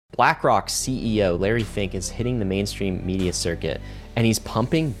BlackRock CEO Larry Fink is hitting the mainstream media circuit, and he's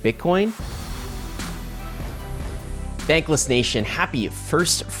pumping Bitcoin. Bankless Nation, happy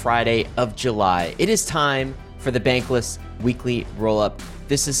first Friday of July. It is time for the Bankless Weekly Roll-Up.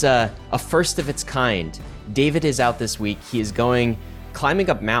 This is a first of its kind. David is out this week. He is climbing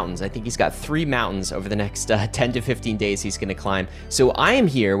up mountains. I think he's got 3 mountains over the next 10 to 15 days he's going to climb. So I am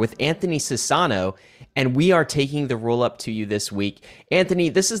here with Anthony Sassano, and we are taking the roll-up to you this week. Anthony,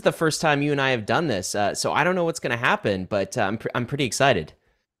 this is the first time you and I have done this, so I don't know what's going to happen, but I'm pretty excited.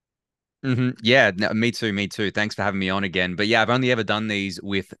 Yeah, no, me too. Me too. Thanks for having me on again. But yeah, I've only ever done these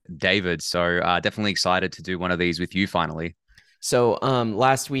with David, so definitely excited to do one of these with you finally. So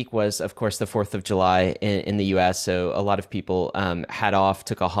last week was, of course, the 4th of July in the US. So a lot of people had off,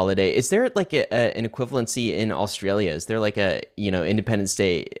 took a holiday. Is there like an equivalency in Australia? Is there like a, Independence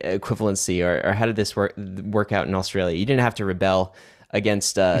Day equivalency, or how did this work out in Australia? You didn't have to rebel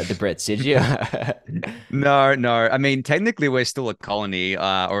against the Brits, did you? No, no. I mean, technically, we're still a colony,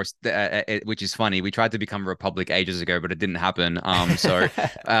 which is funny. We tried to become a republic ages ago, but it didn't happen. So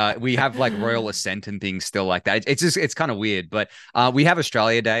we have like royal assent and things still like that. It's kind of weird, but we have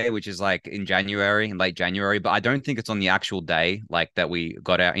Australia Day, which is like in January, in late January, but I don't think it's on the actual day like that we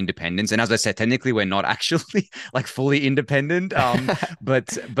got our independence. And as I said, technically, we're not actually like fully independent.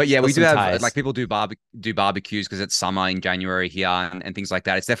 But yeah, Still we do some have ties. like people do barbecues because it's summer in January here and things like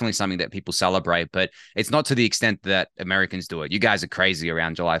that. It's definitely something that people celebrate, but it's not to the extent that Americans do it. You guys are crazy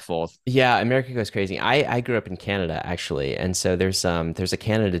around July 4th. Yeah, America goes crazy. I grew up in Canada actually, and so there's a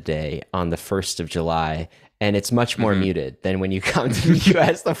Canada Day on the 1st of July, and it's much more hmm muted than when you come to the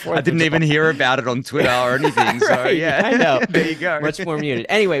US the I 4th of didn't July. even hear about it on Twitter or anything. So Right, I yeah, know. there you go. Much more muted.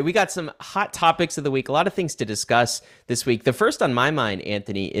 Anyway, we got some hot topics of the week, a lot of things to discuss this week. The first on my mind,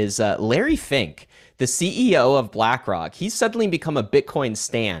 Anthony, is Larry Fink, the CEO of BlackRock. He's suddenly become a Bitcoin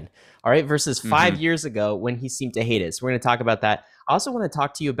stan, all right, versus 5 years ago when he seemed to hate it. So we're going to talk about that. I also want to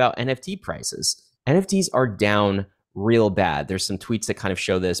talk to you about NFT prices. NFTs are down real bad. There's some tweets that kind of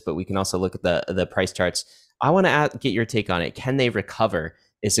show this, but we can also look at the price charts. I want to get your take on it. Can they recover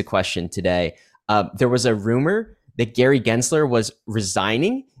is a question today. There was a rumor that Gary Gensler was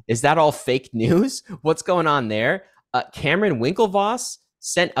resigning. Is that all fake news? What's going on there? Cameron Winklevoss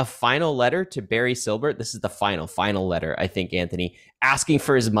sent a final letter to Barry Silbert. This is the final letter, I think, Anthony, asking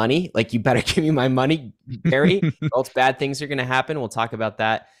for his money. Like, you better give me my money, Barry, or else bad things are going to happen. We'll talk about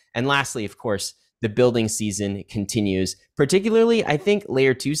that. And lastly, of course, the building season continues, particularly, I think,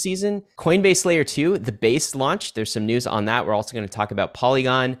 layer 2 season. Coinbase layer 2, the base launch. There's some news on that. We're also going to talk about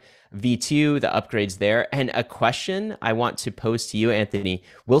Polygon V2, the upgrades there. And a question I want to pose to you, Anthony,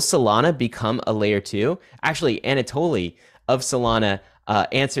 will Solana become a layer 2? Actually, Anatoly of Solana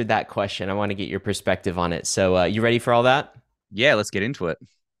answered that question. I want to get your perspective on it. So you ready for all that? Yeah, let's get into it.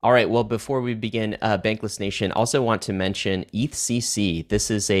 All right. Well, before we begin, Bankless Nation, also want to mention ETHCC.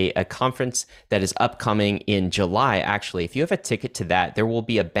 This is a conference that is upcoming in July, actually. If you have a ticket to that, there will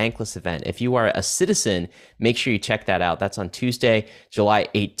be a Bankless event. If you are a citizen, make sure you check that out. That's on Tuesday, July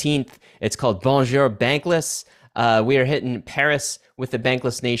 18th. It's called Bonjour Bankless. We are hitting Paris with the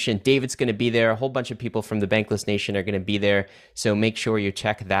Bankless Nation. David's going to be there. A whole bunch of people from the Bankless Nation are going to be there. So make sure you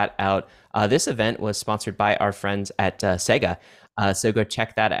check that out. This event was sponsored by our friends at Sega. So go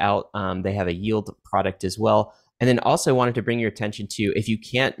check that out. They have a yield product as well. And then also wanted to bring your attention to, if you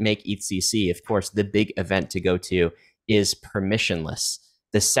can't make ETHCC, of course, the big event to go to is Permissionless,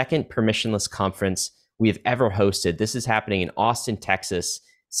 the second permissionless conference we've ever hosted. This is happening in Austin, Texas,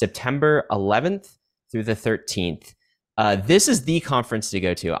 September 11th through the 13th. This is the conference to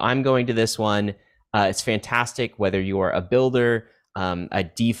go to. I'm going to this one. It's fantastic, whether you are a builder, a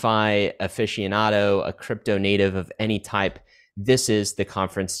DeFi aficionado, a crypto native of any type. This is the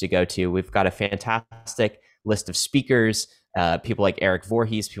conference to go to. We've got a fantastic list of speakers, people like Eric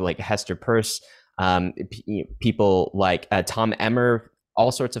Voorhees, people like Hester Peirce, people like Tom Emmer,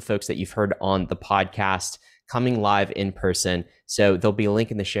 all sorts of folks that you've heard on the podcast coming live in person. So there'll be a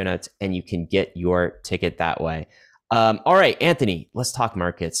link in the show notes and you can get your ticket that way. All right, Anthony, let's talk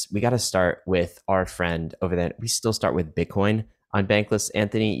markets. We got to start with our friend over there. We still start with Bitcoin on Bankless.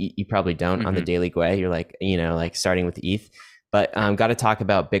 Anthony, you probably don't on the Daily Gwei. You're like, like starting with ETH. But got to talk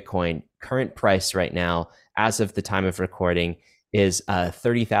about Bitcoin. Current price right now, as of the time of recording, is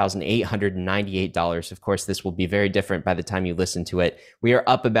 $30,898. Of course, this will be very different by the time you listen to it. We are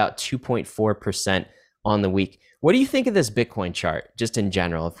up about 2.4% on the week. What do you think of this Bitcoin chart, just in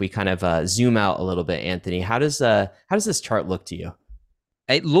general? If we kind of zoom out a little bit, Anthony, how does this chart look to you?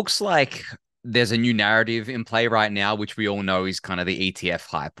 It looks like there's a new narrative in play right now, which we all know is kind of the ETF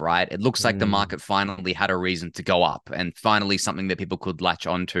hype, right? It looks like the Mm. market finally had a reason to go up and finally something that people could latch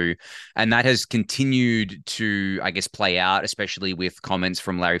onto. And that has continued to, I guess, play out, especially with comments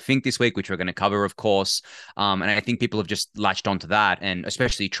from Larry Fink this week, which we're going to cover, of course. And I think people have just latched onto that, and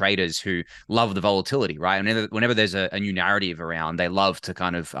especially traders who love the volatility, right? Whenever there's a new narrative around, they love to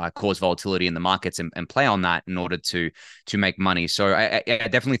kind of cause volatility in the markets and play on that in order to make money. So I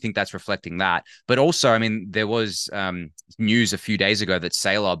definitely think that's reflecting that. But also, I mean, there was news a few days ago that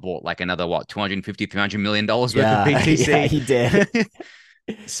Saylor bought like another what 250, $300 million worth of Yeah, yeah, BTC. he did.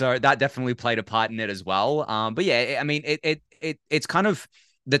 So that definitely played a part in it as well. But yeah, I mean, it's kind of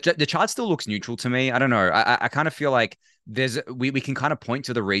the chart still looks neutral to me. I don't know. I kind of feel like we can kind of point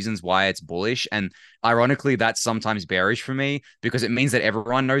to the reasons why it's bullish, and ironically, that's sometimes bearish for me because it means that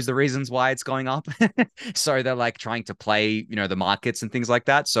everyone knows the reasons why it's going up. So they're like trying to play, the markets and things like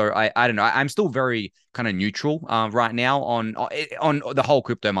that. So I don't know. I'm still very kind of neutral right now on the whole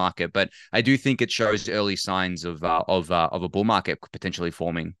crypto market, but I do think it shows early signs of a bull market potentially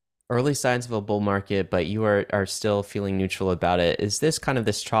forming. Early signs of a bull market, but you are still feeling neutral about it. Is this kind of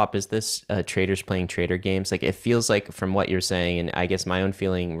this chop? Is this traders playing trader games? Like it feels like from what you're saying, and I guess my own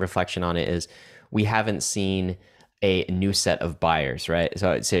feeling reflection on it is we haven't seen a new set of buyers, right?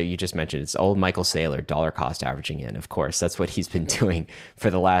 So you just mentioned it's old Michael Saylor, dollar cost averaging in. Of course, that's what he's been doing for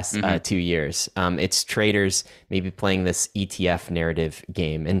the last Hmm. 2 years. It's traders maybe playing this ETF narrative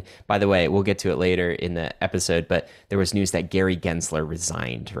game. And by the way, we'll get to it later in the episode, but there was news that Gary Gensler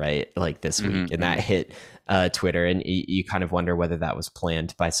resigned, right? Like this Hmm. week, and that Hmm. hit Twitter, and you kind of wonder whether that was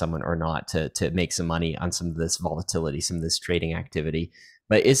planned by someone or not to make some money on some of this volatility, some of this trading activity.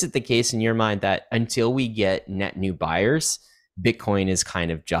 But is it the case in your mind that until we get net new buyers, Bitcoin is kind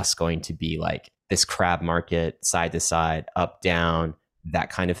of just going to be like this crab market, side to side, up, down, that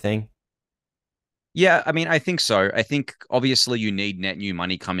kind of thing? Yeah, I mean, I think so. I think obviously you need net new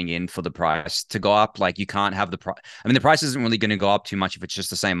money coming in for the price to go up. Like you can't have the price. I mean, the price isn't really going to go up too much if it's just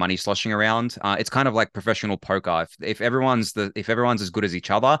the same money sloshing around. It's kind of like professional poker. If everyone's as good as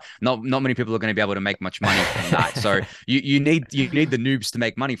each other, not many people are going to be able to make much money from that. So you need the noobs to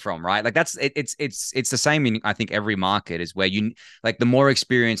make money from, right? Like it's the same in I think every market is where you like the more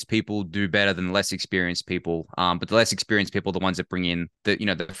experienced people do better than the less experienced people. But the less experienced people are the ones that bring in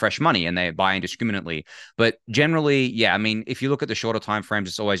the fresh money and they buy indiscriminately. But generally, yeah, I mean, if you look at the shorter time frames,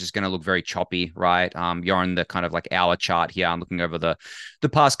 it's always just going to look very choppy, right? You're on the kind of like hour chart here. I'm looking over the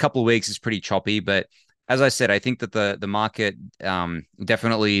past couple of weeks is pretty choppy, but as I said, I think that the market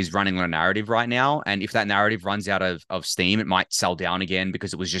definitely is running on a narrative right now, and if that narrative runs out of steam, it might sell down again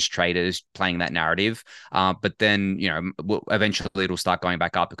because it was just traders playing that narrative. But then eventually it'll start going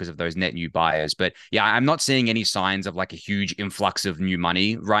back up because of those net new buyers. But yeah, I'm not seeing any signs of like a huge influx of new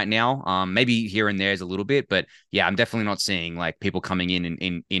money right now. Maybe here and there is a little bit, but yeah, I'm definitely not seeing like people coming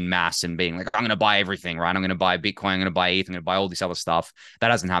in mass and being like, I'm going to buy everything, right? I'm going to buy Bitcoin, I'm going to buy ETH, I'm going to buy all this other stuff.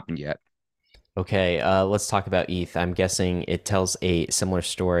 That hasn't happened yet. Okay, let's talk about ETH. I'm guessing it tells a similar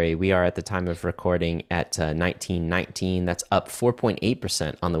story. We are at the time of recording at 1919. That's up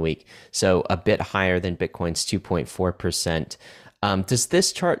 4.8% on the week, so a bit higher than Bitcoin's 2.4%. Does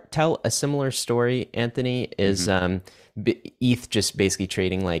this chart tell a similar story, Anthony? Is Mhm. ETH just basically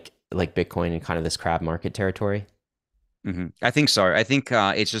trading like Bitcoin in kind of this crab market territory? I think so. I think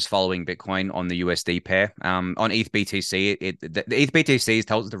it's just following Bitcoin on the USD pair. On ETH BTC, the ETH BTC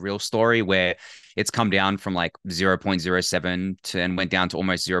tells the real story where it's come down from like 0.07 and went down to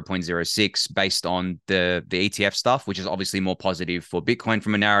almost 0.06 based on the ETF stuff, which is obviously more positive for Bitcoin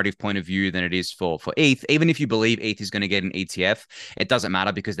from a narrative point of view than it is for ETH. Even if you believe ETH is going to get an ETF, it doesn't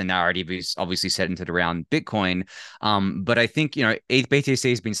matter because the narrative is obviously centered around Bitcoin. But I think, ETH BTC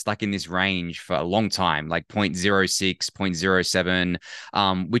has been stuck in this range for a long time, like 0.06,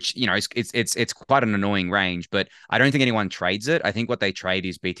 0.07, which, it's quite an annoying range, but I don't think anyone trades it. I think what they trade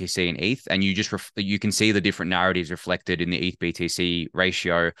is BTC and ETH, and you can see the different narratives reflected in the ETH BTC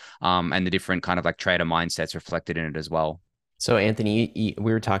ratio, and the different kind of like trader mindsets reflected in it as well. So, Anthony,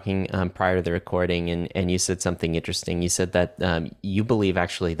 we were talking prior to the recording, and you said something interesting. You said that you believe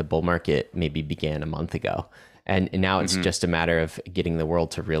actually the bull market maybe began a month ago, and now it's Hmm. just a matter of getting the world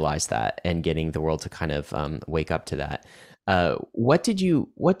to realize that and getting the world to kind of wake up to that. What did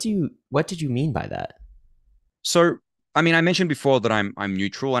you mean by that? So I mean, I mentioned before that I'm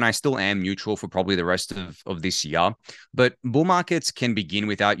neutral, and I still am neutral for probably the rest of this year. But bull markets can begin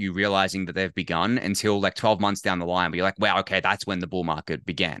without you realizing that they've begun until like 12 months down the line, where you're like, wow, okay, that's when the bull market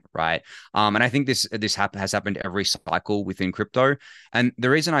began, right? And I think has happened every cycle within crypto. And the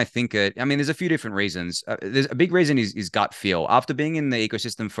reason I think it, I mean, there's a few different reasons. There's a big reason is gut feel. After being in the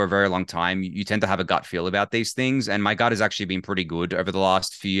ecosystem for a very long time, you tend to have a gut feel about these things, and my gut has actually been pretty good over the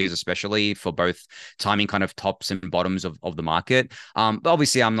last few years, especially for both timing kind of tops and bottoms of the market. But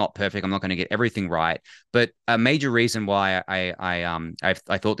obviously, I'm not perfect. I'm not going to get everything right. But a major reason why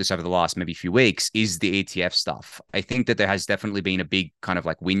I thought this over the last maybe few weeks is the ETF stuff. I think that there has definitely been a big kind of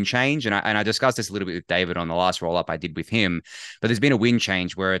like wind change, and I discussed this a little bit with David on the last roll up I did with him. But there's been a wind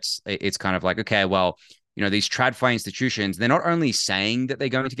change where it's kind of like, okay, well, these TradFi institutions, they're not only saying that they're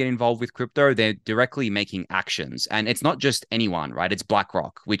going to get involved with crypto, they're directly making actions. And it's not just anyone, right? It's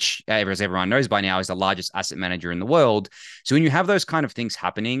BlackRock, which, as everyone knows by now, is the largest asset manager in the world. So when you have those kind of things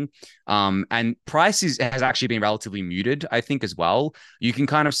happening, and has actually been relatively muted, I think, as well, you can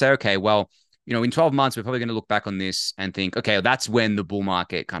kind of say, okay, well, in 12 months, we're probably going to look back on this and think, okay, that's when the bull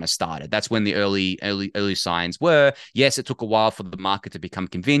market kind of started. That's when the early signs were. Yes, it took a while for the market to become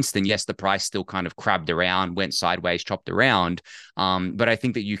convinced. And yes, the price still kind of crabbed around, went sideways, chopped around. But I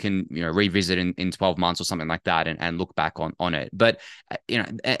think that you can, revisit in 12 months or something like that and look back on it. But,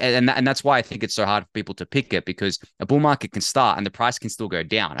 and that's why I think it's so hard for people to pick it, because a bull market can start and the price can still go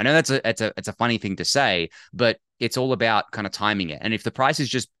down. I know it's a funny thing to say, but it's all about kind of timing it. And if the price is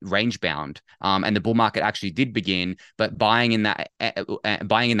just range bound, and the bull market actually did begin, but buying in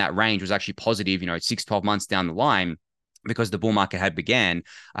that range was actually positive, 6, 12 months down the line, because the bull market had begun.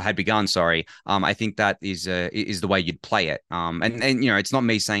 Sorry. I think that is the way you'd play it. And it's not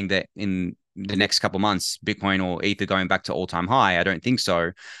me saying that in the next couple of months, Bitcoin or Ether going back to all-time high. I don't think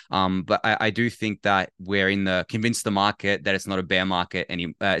so. But I do think that we're convince the market that it's not a bear market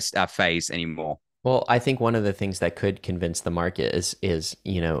phase anymore. Well, I think one of the things that could convince the market is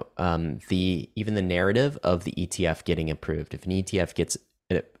even the narrative of the ETF getting approved. If an ETF gets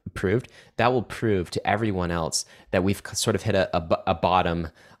approved, that will prove to everyone else that we've sort of hit a bottom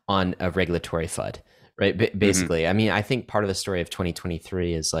on a regulatory FUD, right? Basically, I mean, I think part of the story of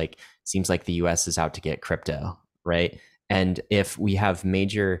 2023 is like, seems like the US is out to get crypto, right? And if we have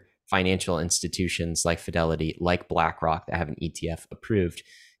major financial institutions like Fidelity, like BlackRock, that have an ETF approved,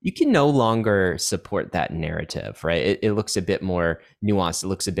 you can no longer support that narrative, right? It looks a bit more nuanced. It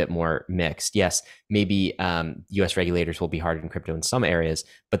looks a bit more mixed. Yes, maybe US regulators will be harder in crypto in some areas,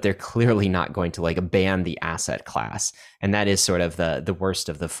 but they're clearly not going to like ban the asset class. And that is sort of the worst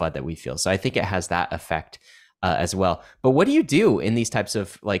of the FUD that we feel. So I think it has that effect as well. But what do you do in these types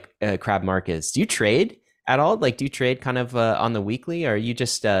of like crab markets? Do you trade at all? Like, do you trade kind of on the weekly, or are you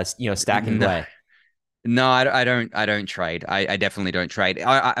just stack and play? No, I don't. I don't trade. I definitely don't trade.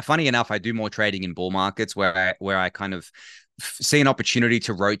 Funny enough, I do more trading in bull markets where I kind of see an opportunity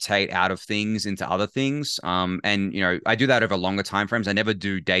to rotate out of things into other things. And I do that over longer time frames. I never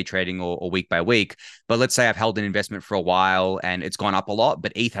do day trading or week by week. But let's say I've held an investment for a while and it's gone up a lot,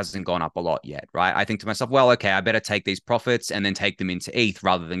 but ETH hasn't gone up a lot yet, right? I think to myself, well, okay, I better take these profits and then take them into ETH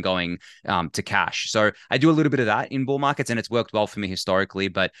rather than going to cash. So I do a little bit of that in bull markets, and it's worked well for me historically.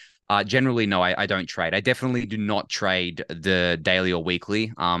 But generally, no, I don't trade. I definitely do not trade the daily or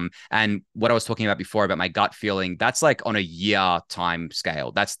weekly. And what I was talking about before about my gut feeling, that's like on a year time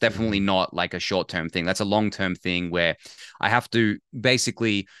scale. That's definitely not like a short term thing. That's a long term thing where I have to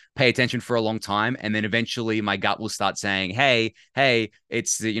basically pay attention for a long time, and then eventually my gut will start saying, hey,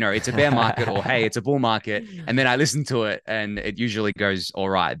 it's it's a bear market, or hey, it's a bull market, and then I listen to it and it usually goes all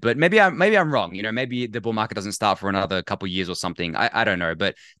right. But maybe I'm wrong. Maybe the bull market doesn't start for another couple of years or something. I don't know,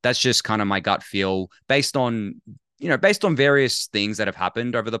 but that's just kind of my gut feel based on various things that have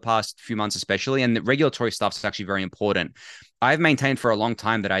happened over the past few months, especially. And the regulatory stuff is actually very important. I've maintained for a long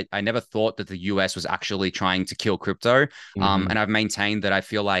time that I never thought that the US was actually trying to kill crypto. And I've maintained that I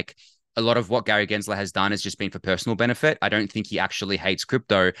feel like a lot of what Gary Gensler has done has just been for personal benefit. I don't think he actually hates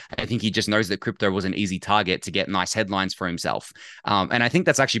crypto. I think he just knows that crypto was an easy target to get nice headlines for himself. And I think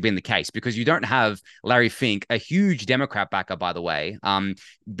that's actually been the case, because you don't have Larry Fink, a huge Democrat backer, by the way,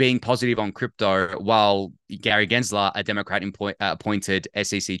 being positive on crypto, while Gary Gensler, a Democrat appointed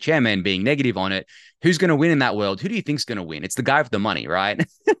SEC chairman, being negative on it. Who's going to win in that world? Who do you think's going to win? It's the guy with the money, right?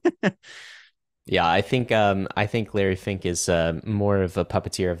 Yeah, I think Larry Fink is more of a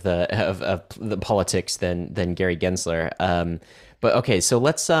puppeteer of the politics than Gary Gensler. But okay, so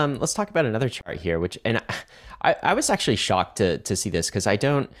let's talk about another chart here, which, and I was actually shocked to see this, because I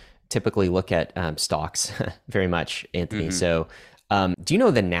don't typically look at stocks very much, Anthony. So Do you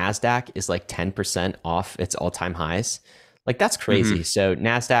know the Nasdaq is like 10% off its all-time highs? Like that's Hmm. crazy. So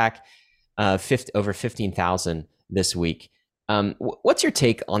Nasdaq, over 15,000 this week. What's your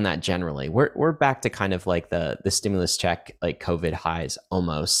take on that generally? We're back to kind of like the stimulus check, like COVID highs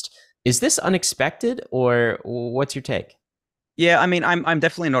almost. Is this unexpected, or what's your take? Yeah, I mean, I'm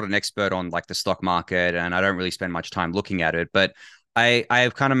definitely not an expert on like the stock market, and I don't really spend much time looking at it. But I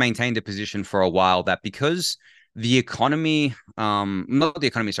have kind of maintained a position for a while that because the economy, not the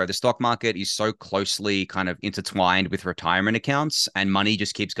economy, sorry, the stock market is so closely kind of intertwined with retirement accounts, and money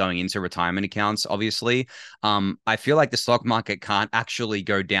just keeps going into retirement accounts. Obviously, I feel like the stock market can't actually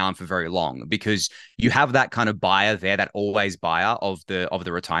go down for very long because you have that kind of buyer there, that always buyer of the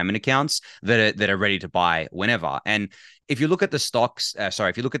retirement accounts that are ready to buy whenever. And if you look at the stocks,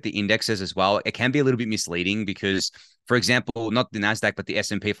 if you look at the indexes as well, it can be a little bit misleading because, for example, not the Nasdaq but the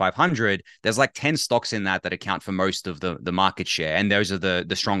S&P 500, there's like 10 stocks in that account for most of the market share, and those are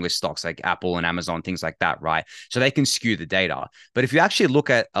the strongest stocks like Apple and Amazon, things like that, right? So they can skew the data. But if you actually look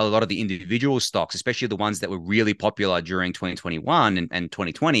at a lot of the individual stocks, especially the ones that were really popular during 2021 and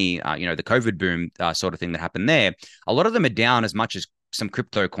 2020, the COVID boom sort of thing that happened there, a lot of them are down as much as some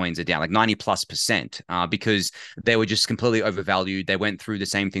crypto coins are down like 90+%, because they were just completely overvalued. They went through the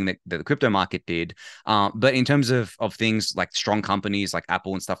same thing that the crypto market did. But in terms of things like strong companies like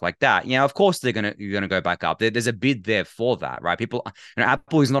Apple and stuff like that, yeah, of course you're gonna go back up. There's a bid there for that, right? People,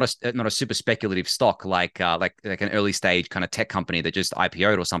 Apple is not a super speculative stock like an early stage kind of tech company that just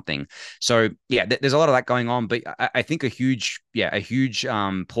IPO'd or something. So yeah, there's a lot of that going on. But I think a huge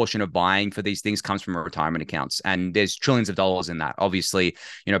portion of buying for these things comes from retirement accounts, and there's trillions of dollars in that. Obviously,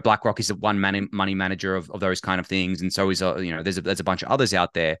 BlackRock is the one money manager of those kind of things, and so is there's a bunch of others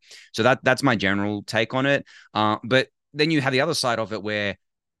out there. So that's my general take on it. But then you have the other side of it where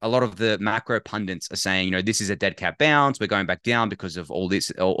a lot of the macro pundits are saying, this is a dead cat bounce. We're going back down because of all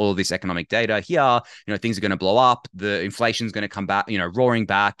this economic data here. Things are going to blow up. The inflation's going to come back, roaring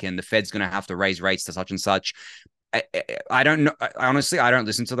back, and the Fed's going to have to raise rates to such and such. I don't know. Honestly, I don't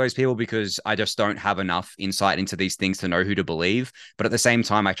listen to those people because I just don't have enough insight into these things to know who to believe. But at the same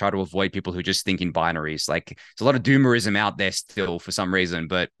time, I try to avoid people who just think in binaries. Like there's a lot of doomerism out there still for some reason.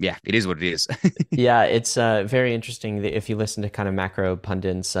 But yeah, it is what it is. Yeah, it's very interesting that if you listen to kind of macro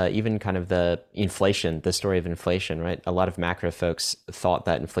pundits, even kind of the story of inflation, right? A lot of macro folks thought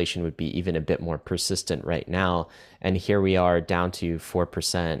that inflation would be even a bit more persistent right now, and here we are down to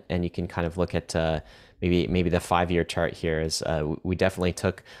 4%, and you can kind of look at maybe the 5-year chart here is we definitely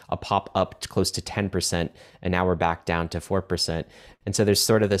took a pop up to close to 10%, and now we're back down to 4%. And so there's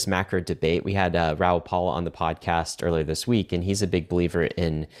sort of this macro debate. We had Raul Paul on the podcast earlier this week, and he's a big believer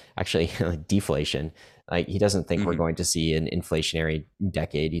in actually like deflation. Like he doesn't think we're Mhm. going to see an inflationary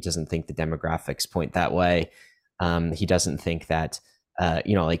decade. He doesn't think the demographics point that way. He doesn't think that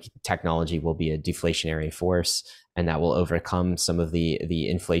like technology will be a deflationary force and that will overcome some of the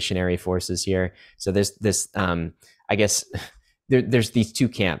inflationary forces here. So there's this, I guess, there's these two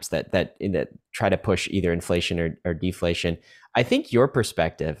camps that try to push either inflation or deflation. I think your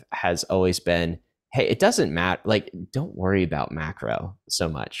perspective has always been, hey, it doesn't matter. Like, don't worry about macro so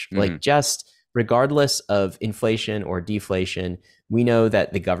much. Like, Mhm. just regardless of inflation or deflation, we know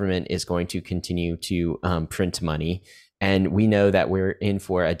that the government is going to continue to print money. And we know that we're in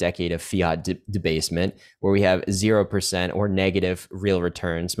for a decade of fiat debasement where we have 0% or negative real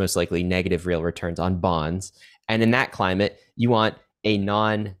returns, most likely negative real returns on bonds. And in that climate, you want a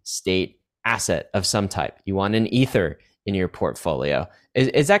non-state asset of some type. You want an ether in your portfolio.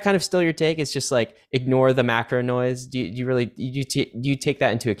 Is that kind of still your take? It's just like ignore the macro noise. Do you really do you take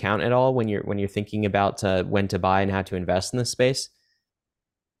that into account at all when you're thinking about when to buy and how to invest in this space?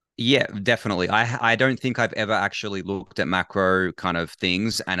 Yeah, definitely. I don't think I've ever actually looked at macro kind of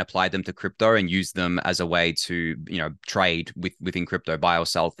things and applied them to crypto and used them as a way to, trade within crypto, buy or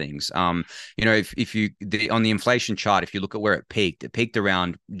sell things. If you on the inflation chart, if you look at where it peaked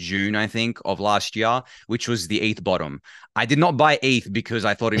around June, I think, of last year, which was the ETH bottom. I did not buy ETH because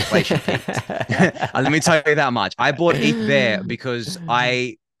I thought inflation peaked. Let me tell you that much. I bought ETH there because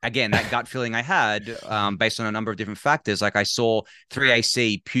again, that gut feeling I had, based on a number of different factors. Like I saw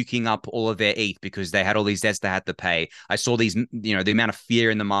 3AC puking up all of their ETH because they had all these debts they had to pay. I saw these, the amount of fear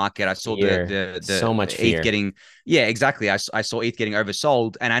in the market. I saw Fear, so much the ETH fear. getting, yeah, exactly. I saw ETH getting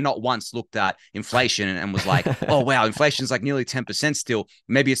oversold, and I not once looked at inflation and was like, oh wow, inflation's like nearly 10% still.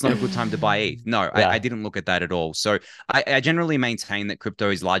 Maybe it's not a good time to buy ETH. No, I Yeah. didn't look at that at all. So I generally maintain that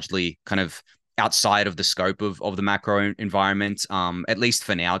crypto is largely kind of outside of the scope of the macro environment, at least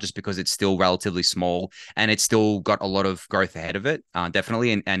for now, just because it's still relatively small and it's still got a lot of growth ahead of it,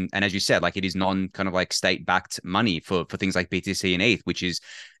 definitely. And as you said, like it is non kind of like state backed money for things like BTC and ETH, which is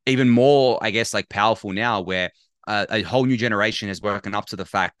even more, I guess, like powerful now, where a whole new generation has woken up to the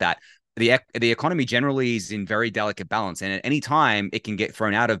fact that the economy generally is in very delicate balance, and at any time it can get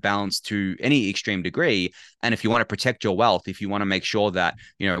thrown out of balance to any extreme degree. And if you want to protect your wealth, if you want to make sure that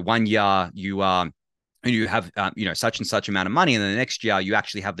one year you have such and such amount of money, and then the next year you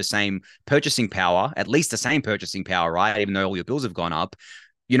actually have the same purchasing power, at least the same purchasing power, right? Even though all your bills have gone up,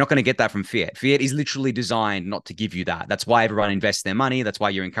 you're not going to get that from fiat. Fiat is literally designed not to give you that. That's why everyone invests their money. That's why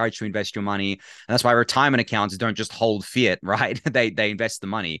you're encouraged to invest your money. And that's why retirement accounts don't just hold fiat, right? they invest the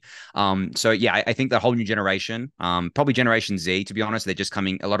money. So yeah, I think the whole new generation, probably Generation Z, to be honest, they're just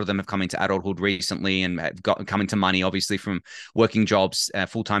coming. A lot of them have come into adulthood recently and have come into money, obviously from working jobs,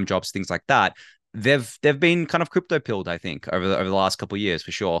 full-time jobs, things like that. They've been kind of crypto pilled, I think, over the last couple of years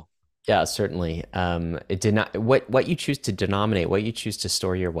for sure. Yeah, certainly. It did not. What you choose to denominate, what you choose to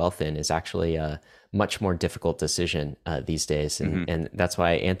store your wealth in, is actually a much more difficult decision these days, and Mm-hmm. and that's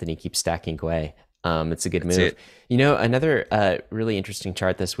why Anthony keeps stacking away. It's a good That's move. it. Another really interesting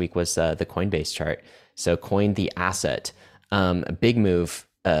chart this week was the Coinbase chart. So Coin the asset, a big move.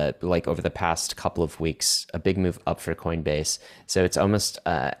 Like over the past couple of weeks, a big move up for Coinbase. So it's almost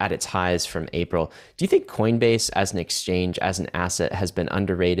at its highs from April. Do you think Coinbase as an exchange, as an asset, has been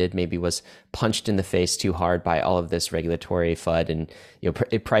underrated? Maybe was punched in the face too hard by all of this regulatory FUD,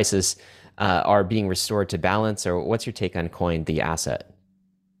 and prices are being restored to balance? Or what's your take on Coin, the asset?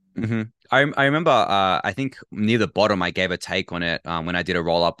 Mm-hmm. I remember I think near the bottom I gave a take on it when I did a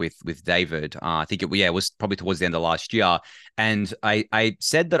roll up with David. I think it was probably towards the end of last year, and I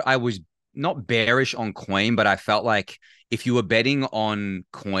said that I was not bearish on Coin, but I felt like if you were betting on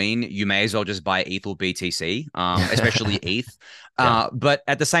Coin, you may as well just buy ETH or BTC, especially ETH. Yeah. But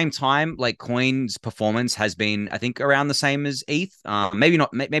at the same time, like Coin's performance has been, I think, around the same as ETH. Maybe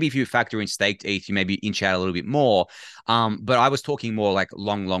not. Maybe if you factor in staked ETH, you maybe inch out a little bit more. But I was talking more like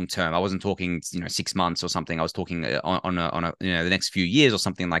long term. I wasn't talking 6 months or something. I was talking on a the next few years or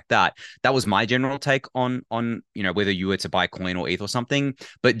something like that. That was my general take on whether you were to buy Coin or ETH or something.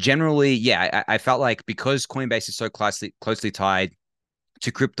 But generally, yeah, I felt like because Coinbase is so closely tied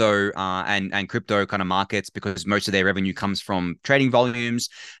to crypto and crypto kind of markets, because most of their revenue comes from trading volumes,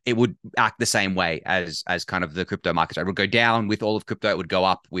 it would act the same way as kind of the crypto markets. It would go down with all of crypto, it would go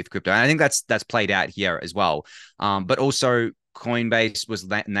up with crypto. And I think that's played out here as well. But also Coinbase was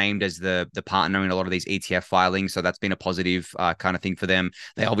named as the partner in a lot of these ETF filings, so that's been a positive kind of thing for them.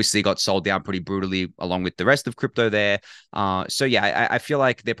 They obviously got sold down pretty brutally along with the rest of crypto there. So yeah, I feel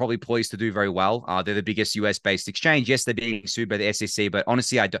like they're probably poised to do very well. They're the biggest US based exchange. Yes, they're being sued by the SEC, but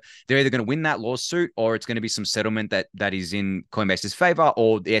honestly, they're either going to win that lawsuit or it's going to be some settlement that is in Coinbase's favor,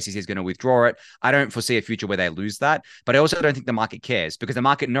 or the SEC is going to withdraw it. I don't foresee a future where they lose that, but I also don't think the market cares, because the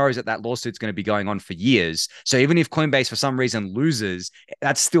market knows that lawsuit's going to be going on for years. So even if Coinbase for some reason loses,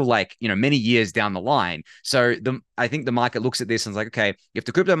 that's still like many years down the line. So I think the market looks at this and is like, okay, if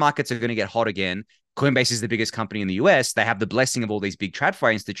the crypto markets are going to get hot again, Coinbase is the biggest company in the US. They have the blessing of all these big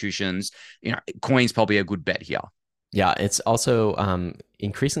TradFi institutions. Coin's probably a good bet here. Yeah, it's also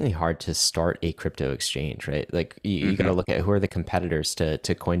increasingly hard to start a crypto exchange, right? Like you got to Mm-hmm. look at who are the competitors to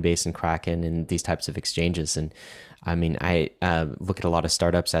Coinbase and Kraken and these types of exchanges. And I mean, I look at a lot of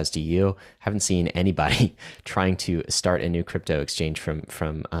startups, as do you. Haven't seen anybody trying to start a new crypto exchange from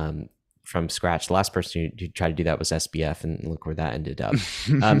scratch. The last person who tried to do that was SBF, and look where that ended up.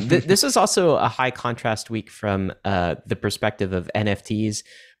 This is also a high contrast week from the perspective of NFTs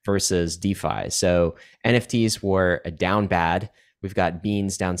versus DeFi. So NFTs were down bad. We've got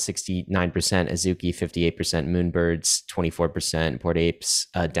Beans down 69%, Azuki 58%, Moonbirds 24%, Bored Apes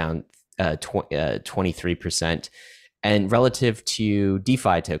down 23%. And relative to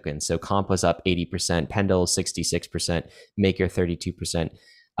DeFi tokens, so Comp was up 80%, Pendle 66%, Maker 32%.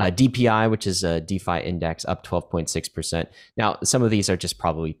 DPI, which is a DeFi index, up 12.6%. Now, some of these are just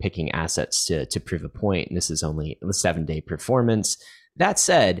probably picking assets to prove a point, and this is only a 7-day performance. That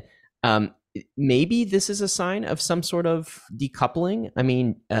said, maybe this is a sign of some sort of decoupling. I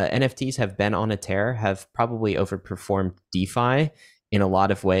mean, NFTs have been on a tear, have probably overperformed DeFi in a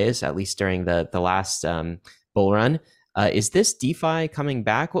lot of ways, at least during the last bull run. Is this DeFi coming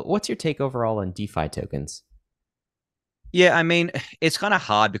back? What's your take overall on DeFi tokens? Yeah, I mean, it's kind of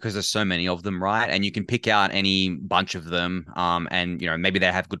hard because there's so many of them, right? And you can pick out any bunch of them, and maybe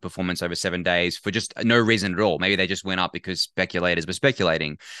they have good performance over 7 days for just no reason at all. Maybe they just went up because speculators were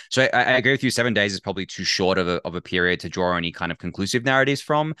speculating. So I agree with you. 7 days is probably too short of a period to draw any kind of conclusive narratives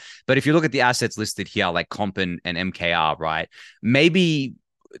from. But if you look at the assets listed here, like Comp and MKR, right? Maybe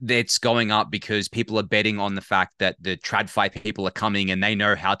it's going up because people are betting on the fact that the TradFi people are coming and they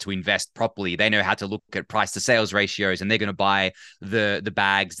know how to invest properly. They know how to look at price to sales ratios, and they're going to buy the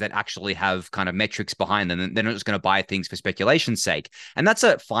bags that actually have kind of metrics behind them. And they're not just going to buy things for speculation's sake. And that's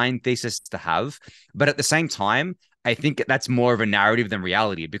a fine thesis to have. But at the same time, I think that's more of a narrative than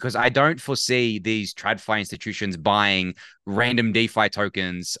reality, because I don't foresee these TradFi institutions buying random DeFi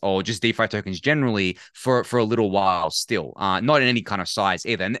tokens or just DeFi tokens generally for a little while still, not in any kind of size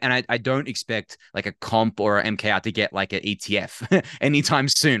either. And I don't expect like a Comp or a MKR to get like an ETF anytime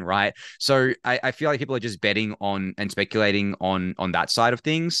soon, right? So I feel like people are just betting on and speculating on that side of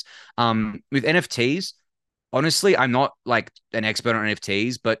things. With NFTs, honestly, I'm not like an expert on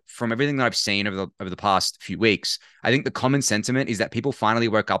NFTs, but from everything that I've seen over the past few weeks, I think the common sentiment is that people finally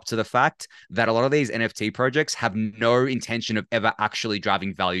woke up to the fact that a lot of these NFT projects have no intention of ever actually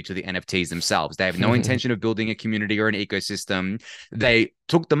driving value to the NFTs themselves. They have no intention of building a community or an ecosystem. They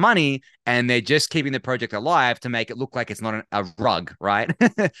took the money and they're just keeping the project alive to make it look like it's not a rug, right?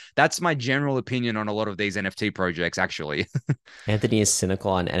 That's my general opinion on a lot of these NFT projects, actually. Anthony is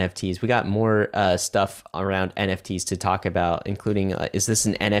cynical on NFTs. We got more stuff around NFTs to talk about, including is this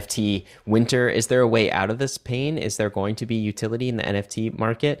an NFT winter? Is there a way out of this pain? Is there going to be utility in the NFT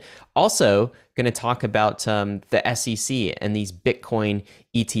market? Also, going to talk about the SEC and these Bitcoin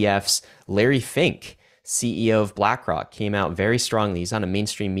ETFs. Larry Fink, CEO of BlackRock, came out very strongly. He's on a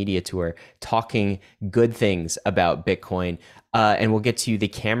mainstream media tour talking good things about Bitcoin. And we'll get to the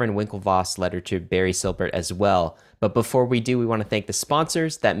Cameron Winklevoss letter to Barry Silbert as well. But before we do, we want to thank the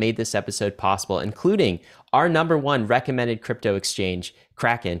sponsors that made this episode possible, including our #1 recommended crypto exchange,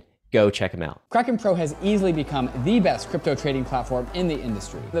 Kraken. Go check them out. Kraken Pro has easily become the best crypto trading platform in the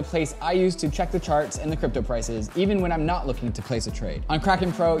industry. The place I use to check the charts and the crypto prices, even when I'm not looking to place a trade. On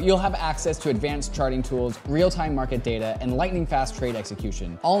Kraken Pro, you'll have access to advanced charting tools, real-time market data, and lightning-fast trade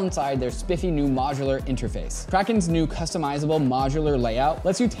execution, all inside their spiffy new modular interface. Kraken's new customizable modular layout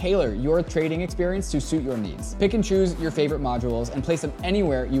lets you tailor your trading experience to suit your needs. Pick and choose your favorite modules and place them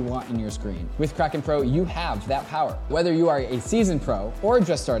anywhere you want in your screen. With Kraken Pro, you have that power. Whether you are a seasoned pro or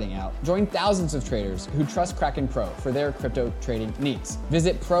just starting out, join thousands of traders who trust Kraken Pro for their crypto trading needs.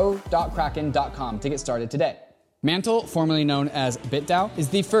 Visit pro.kraken.com to get started today. Mantle, formerly known as BitDAO, is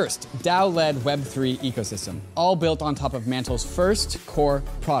the first DAO-led Web3 ecosystem, all built on top of Mantle's first core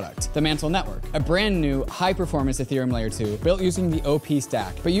product, the Mantle Network, a brand new high-performance Ethereum Layer 2 built using the OP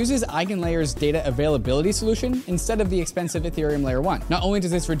stack, but uses EigenLayer's data availability solution instead of the expensive Ethereum Layer 1. Not only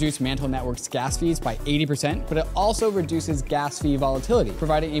does this reduce Mantle Network's gas fees by 80%, but it also reduces gas fee volatility,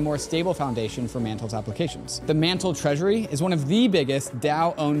 providing a more stable foundation for Mantle's applications. The Mantle Treasury is one of the biggest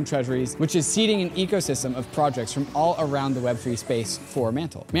DAO-owned treasuries, which is seeding an ecosystem of projects from all around the Web3 space for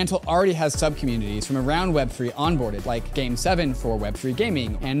Mantle. Mantle already has sub-communities from around Web3 onboarded, like Game7 for Web3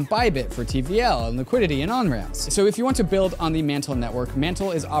 gaming, and Bybit for TVL and liquidity and on-ramps. So if you want to build on the Mantle network,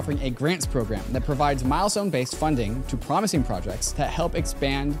 Mantle is offering a grants program that provides milestone-based funding to promising projects that help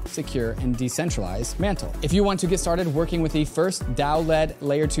expand, secure, and decentralize Mantle. If you want to get started working with the first DAO-led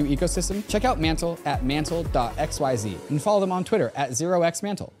Layer 2 ecosystem, check out Mantle at mantle.xyz and follow them on Twitter at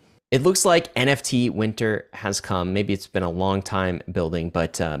 0xmantle. It looks like NFT winter has come. Maybe it's been a long time building,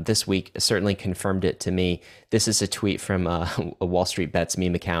 but this week certainly confirmed it to me. This is a tweet from a Wall Street Bets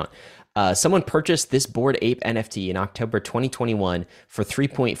meme account. Someone purchased this Bored Ape NFT in October 2021 for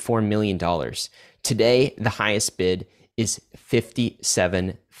 $3.4 million. Today, the highest bid is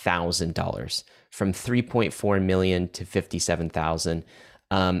 $57,000, from $3.4 million to $57,000.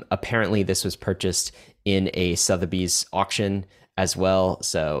 Apparently, this was purchased in a Sotheby's auction as well.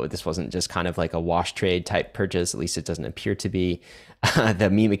 So this wasn't just kind of like a wash trade type purchase. At least it doesn't appear to be. The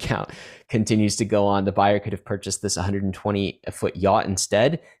meme account continues to go on. The buyer could have purchased this 120-foot yacht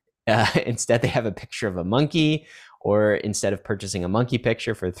instead. Instead, they have a picture of a monkey, or instead of purchasing a monkey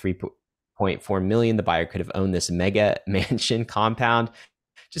picture for $3.4 million, the buyer could have owned this mega mansion compound,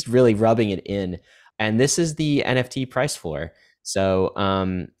 just really rubbing it in. And this is the NFT price floor. So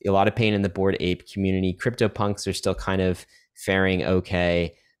a lot of pain in the Bored Ape community. CryptoPunks are still kind of faring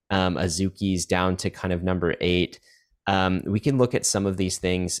okay. Azuki's down to kind of number 8. We can look at some of these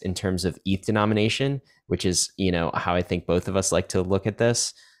things in terms of ETH denomination, which is, how I think both of us like to look at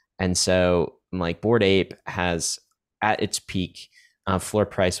this. And so like Bored Ape has at its peak, floor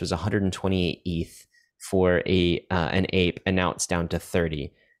price was 128 ETH for an ape, and now it's down to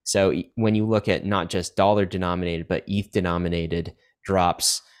 30. So when you look at not just dollar denominated but ETH denominated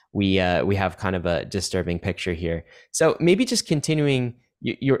drops, we have kind of a disturbing picture here. So maybe just continuing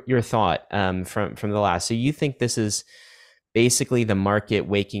your thought from the last. So you think this is basically the market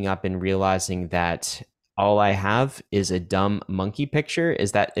waking up and realizing that all I have is a dumb monkey picture?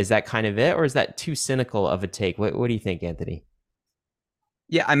 Is that kind of it, or is that too cynical of a take? What do you think, Anthony?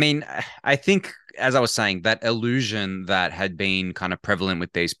 Yeah, I mean, I think, as I was saying, that illusion that had been kind of prevalent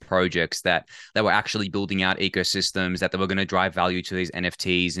with these projects, that they were actually building out ecosystems, that they were going to drive value to these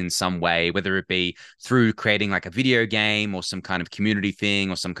NFTs in some way, whether it be through creating like a video game or some kind of community thing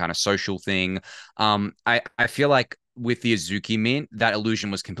or some kind of social thing. I feel like with the Azuki mint, that illusion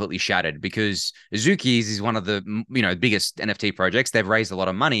was completely shattered, because Azuki's is one of the biggest NFT projects. They've raised a lot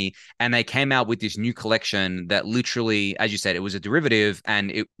of money, and they came out with this new collection that literally, as you said, it was a derivative,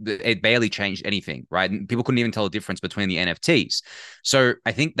 and it barely changed anything, right? And people couldn't even tell the difference between the NFTs. So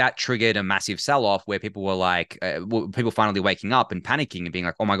I think that triggered a massive sell-off where people were like, people finally waking up and panicking and being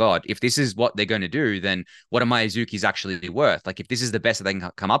like, oh my God, if this is what they're going to do, then what are my Azuki's actually worth? Like, if this is the best that they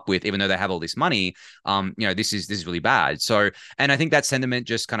can come up with, even though they have all this money, this is really bad. So, and I think that sentiment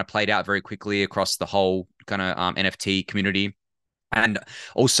just kind of played out very quickly across the whole kind of NFT community. And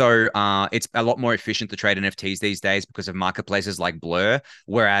also, it's a lot more efficient to trade NFTs these days because of marketplaces like Blur.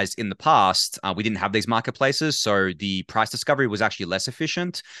 Whereas in the past, we didn't have these marketplaces, so the price discovery was actually less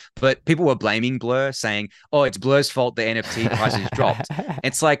efficient. But people were blaming Blur, saying, "Oh, it's Blur's fault the NFT prices dropped."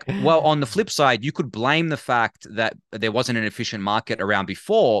 It's like, well, on the flip side, you could blame the fact that there wasn't an efficient market around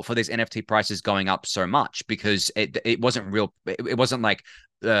before for these NFT prices going up so much, because it wasn't real. It wasn't like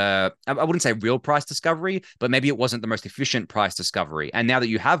I wouldn't say real price discovery, but maybe it wasn't the most efficient price discovery. And now that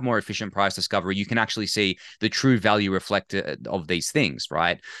you have more efficient price discovery, you can actually see the true value reflected of these things,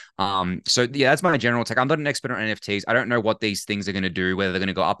 right? So yeah, that's my general take. I'm not an expert on NFTs. I don't know what these things are going to do, whether they're going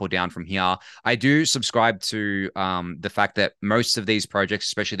to go up or down from here. I do subscribe to the fact that most of these projects,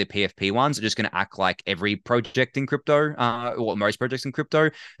 especially the PFP ones, are just going to act like every project in crypto, or most projects in crypto.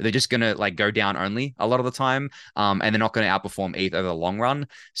 They're just going to like go down only a lot of the time, and they're not going to outperform ETH over the long run.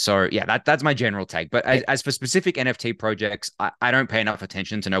 So yeah, that's my general take. But as for specific NFT projects, I don't pay enough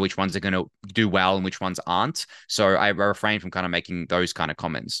attention to know which ones are going to do well and which ones aren't. So I refrain from kind of making those kind of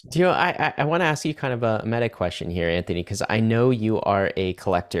comments. Do you know, I want to ask you kind of a meta question here, Anthony, because I know you are a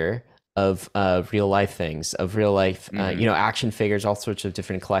collector of real life things, of real life, action figures, all sorts of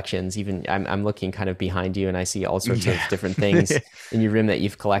different collections. Even I'm looking kind of behind you, and I see all sorts of different things in your room that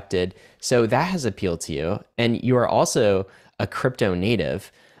you've collected. So that has appealed to you, and you are also a crypto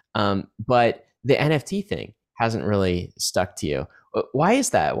native, but the NFT thing hasn't really stuck to you. Why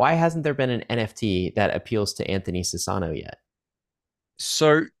is that? Why hasn't there been an NFT that appeals to Anthony Sassano yet?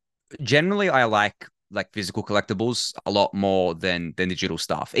 So generally, I like physical collectibles a lot more than digital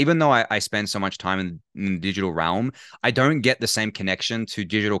stuff. Even though I spend so much time in the digital realm, I don't get the same connection to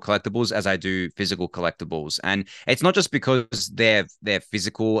digital collectibles as I do physical collectibles. And it's not just because they're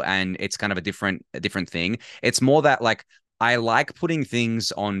physical and it's kind of a different thing. It's more that like I like putting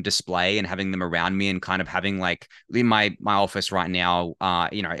things on display and having them around me, and kind of having like in my office right now,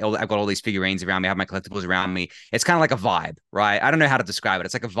 I've got all these figurines around me, I have my collectibles around me. It's kind of like a vibe, right? I don't know how to describe it.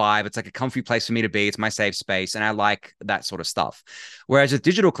 It's like a vibe. It's like a comfy place for me to be. It's my safe space. And I like that sort of stuff. Whereas with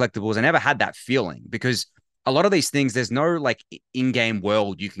digital collectibles, I never had that feeling, because a lot of these things, there's no like in-game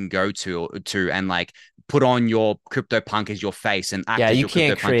world you can go to and like put on your CryptoPunk as your face and act as your CryptoPunk. Yeah, you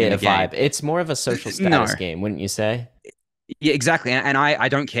can't create a vibe. It's more of a social status game, wouldn't you say? Yeah, exactly. And I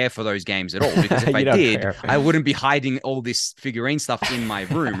don't care for those games at all, because if I did, I wouldn't be hiding all this figurine stuff in my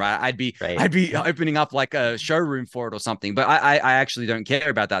room, right? I'd be opening up like a showroom for it or something. But I actually don't care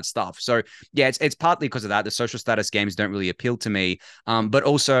about that stuff. So yeah, it's partly because of that. The social status games don't really appeal to me. But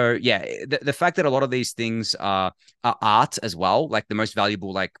also, yeah, the fact that a lot of these things are art as well, like the most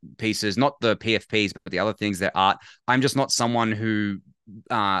valuable like pieces, not the PFPs, but the other things that art. I'm just not someone who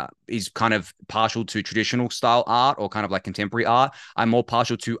is kind of partial to traditional style art or kind of like contemporary art. I'm more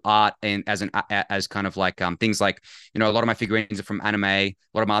partial to art and as kind of like things like, a lot of my figurines are from anime. A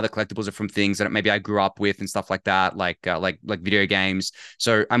lot of my other collectibles are from things that maybe I grew up with and stuff like that, like video games.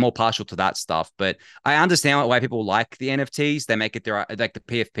 So I'm more partial to that stuff. But I understand why people like the NFTs. They make it their, like the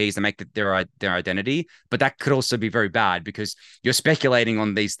PFPs, they make it their identity. But that could also be very bad, because you're speculating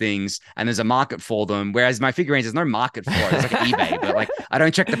on these things and there's a market for them. Whereas my figurines, there's no market for it. It's like eBay, but like I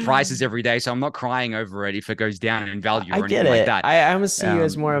don't check the prices every day, so I'm not crying over it if it goes down in value or anything like that. I almost see you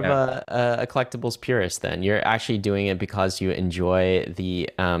as more of a collectibles purist. Then you're actually doing it because you enjoy the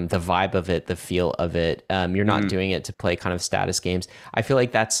vibe of it, the feel of it. You're not doing it to play kind of status games. I feel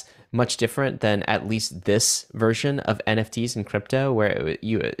like that's much different than at least this version of NFTs in crypto, where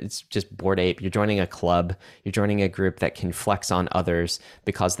it's just Bored Ape. You're joining a club, you're joining a group that can flex on others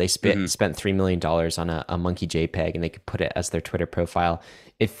because they spent $3 million on a monkey JPEG and they could put it as their Twitter profile.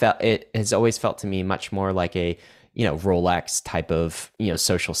 It has always felt to me much more like a Rolex type of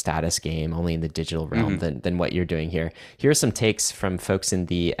social status game, only in the digital realm than what you're doing here. Here are some takes from folks in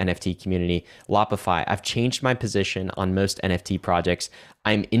the NFT community. Lopify: I've changed my position on most NFT projects.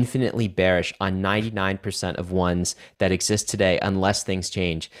 I'm infinitely bearish on 99% of ones that exist today unless things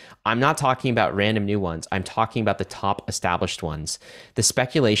change. I'm not talking about random new ones. I'm talking about the top established ones. The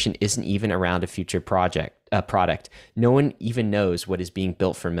speculation isn't even around a future product. No one even knows what is being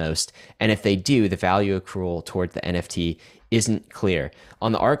built for most. And if they do, the value accrual toward the NFT isn't clear.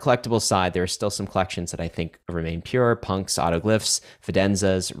 On the art collectible side, there are still some collections that I think remain pure: punks, autoglyphs,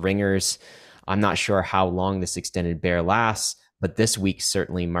 fidenzas, ringers. I'm not sure how long this extended bear lasts, but this week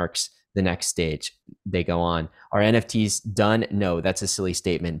certainly marks the next stage. They go on. Are NFTs done? No, that's a silly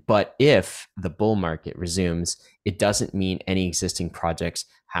statement. But if the bull market resumes, it doesn't mean any existing projects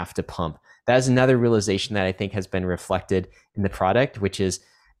have to pump. That is another realization that I think has been reflected in the product, which is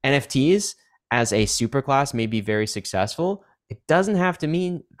NFTs as a superclass may be very successful. It doesn't have to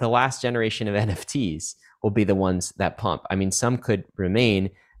mean the last generation of NFTs will be the ones that pump. I mean, some could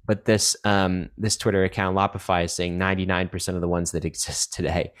remain, but this Twitter account, Lopify, is saying 99% of the ones that exist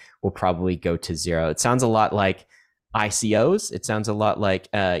today will probably go to zero. It sounds a lot like ICOs. It sounds a lot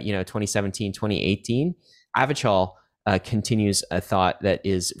like 2017, 2018. Avichal continues a thought that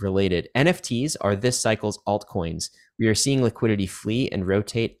is related. NFTs are this cycle's altcoins. We are seeing liquidity flee and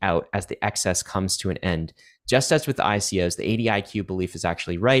rotate out as the excess comes to an end. Just as with the ICOs, the ADIQ belief is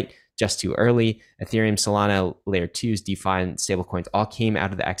actually right, just too early. Ethereum, Solana, Layer 2s, DeFi, and stablecoins all came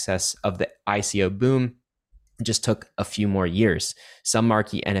out of the excess of the ICO boom. It just took a few more years. Some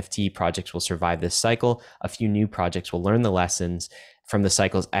marquee NFT projects will survive this cycle. A few new projects will learn the lessons from the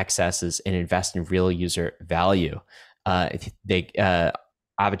cycle's excesses and invest in real user value.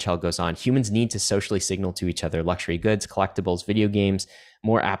 Avichal goes on: humans need to socially signal to each other. Luxury goods, collectibles, video games,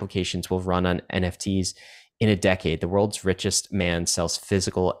 more applications will run on NFTs in a decade. The world's richest man sells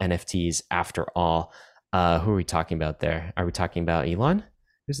physical NFTs after all. Who are we talking about there? Are we talking about Elon?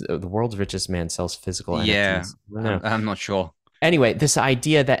 The world's richest man sells physical NFTs. Yeah, I'm not sure. Anyway, this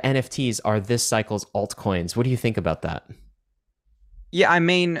idea that NFTs are this cycle's altcoins, what do you think about that? Yeah, I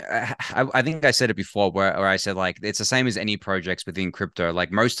mean, I think I said it before where I said, like, it's the same as any projects within crypto.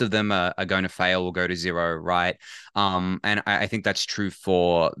 Like, most of them are going to fail or go to zero, right? And I think that's true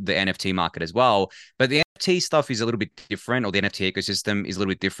for the NFT market as well. But the NFT stuff is a little bit different, or the NFT ecosystem is a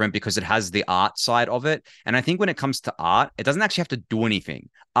little bit different because it has the art side of it. And I think when it comes to art, it doesn't actually have to do anything.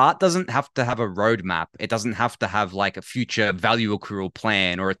 Art doesn't have to have a roadmap. It doesn't have to have like a future value accrual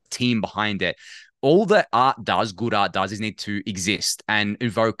plan or a team behind it. All that art does, good art does, is need to exist and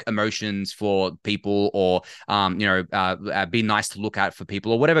evoke emotions for people, or be nice to look at for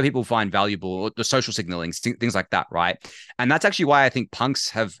people, or whatever people find valuable, or the social signaling, things like that, right? And that's actually why I think punks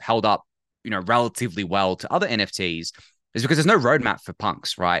have held up, relatively well to other NFTs, is because there's no roadmap for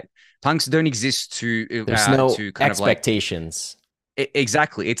punks, right? Punks don't exist to there's no to kind expectations.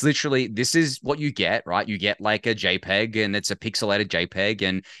 Exactly. It's literally, this is what you get, right? You get like a JPEG, and it's a pixelated JPEG,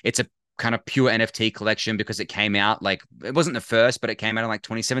 and it's a kind of pure NFT collection because it came out, like, it wasn't the first, but it came out in like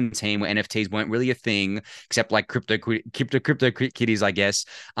 2017, where NFTs weren't really a thing, except like crypto kitties, I guess.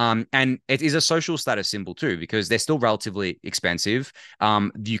 And it is a social status symbol too, because they're still relatively expensive.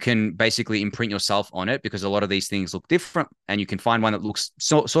 You can basically imprint yourself on it because a lot of these things look different, and you can find one that looks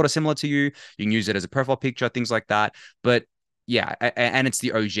sort of similar to you. You can use it as a profile picture, things like that. But yeah, and it's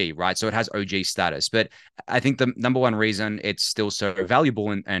the OG, right? So it has OG status. But I think the number one reason it's still so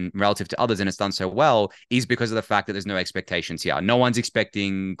valuable and relative to others, and it's done so well, is because of the fact that there's no expectations here. No one's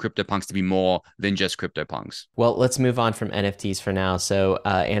expecting CryptoPunks to be more than just CryptoPunks. Well, let's move on from NFTs for now. So,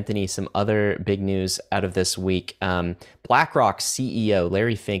 Anthony, some other big news out of this week. BlackRock CEO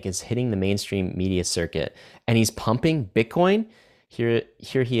Larry Fink is hitting the mainstream media circuit, and he's pumping Bitcoin. Here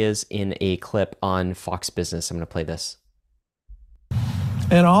he is in a clip on Fox Business. I'm going to play this.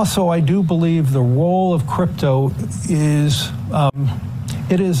 And also, I do believe the role of crypto is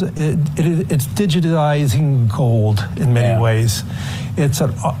it's digitizing gold in many ways.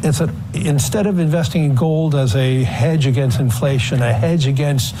 Instead of investing in gold as a hedge against inflation, a hedge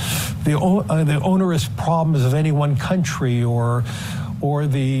against the onerous problems of any one country, or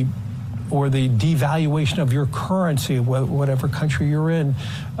the devaluation of your currency, whatever country you're in.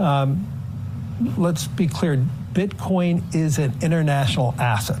 Let's be clear. Bitcoin is an international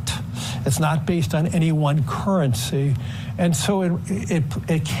asset. It's not based on any one currency. And so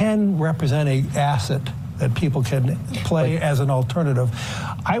it can represent an asset that people can play as an alternative.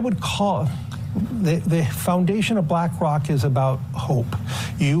 I would call the foundation of BlackRock is about hope.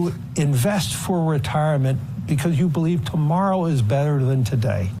 You invest for retirement because you believe tomorrow is better than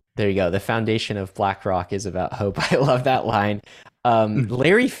today. There you go. The foundation of BlackRock is about hope. I love that line.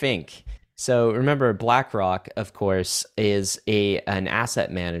 Larry Fink. So remember, BlackRock, of course, is an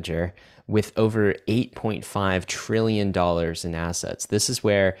asset manager with over $8.5 trillion in assets. This is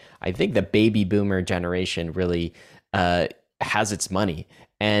where I think the baby boomer generation really has its money.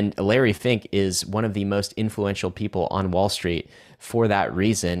 And Larry Fink is one of the most influential people on Wall Street for that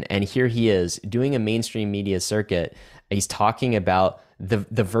reason. And here he is doing a mainstream media circuit. He's talking about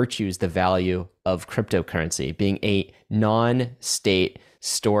the virtues, the value of cryptocurrency being a non-state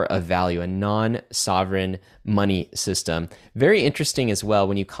store of value, a non-sovereign money system. Very interesting as well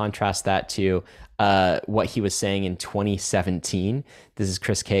when you contrast that to what he was saying in 2017. This is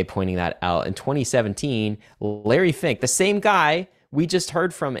Chris K pointing that out. In 2017, Larry Fink, the same guy we just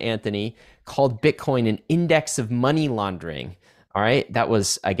heard from, Anthony, called Bitcoin an index of money laundering. All right. That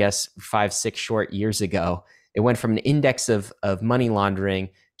was, I guess, 5-6 short years ago. It went from an index of money laundering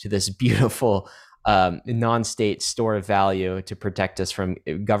to this beautiful non-state store of value to protect us from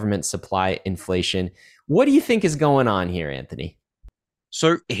government supply inflation. What do you think is going on here, Anthony?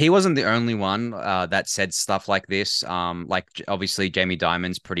 So he wasn't the only one that said stuff like this. Like obviously Jamie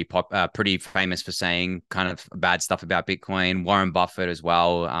Dimon's pretty famous for saying kind of bad stuff about Bitcoin. Warren Buffett as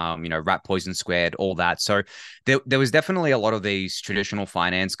well. Rat poison squared, all that. So there was definitely a lot of these traditional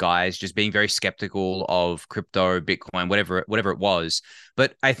finance guys just being very skeptical of crypto, Bitcoin, whatever it was.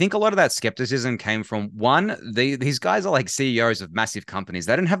 But I think a lot of that skepticism came from one, these guys are like CEOs of massive companies.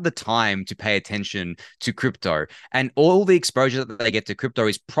 They don't have the time to pay attention to crypto, and all the exposure that they get to crypto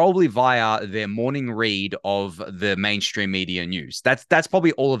is probably via their morning read of the mainstream media news. That's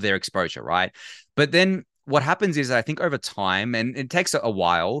probably all of their exposure, right? But then what happens is, I think over time, and it takes a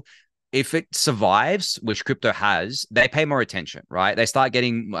while, if it survives, which crypto has, they pay more attention, right? They start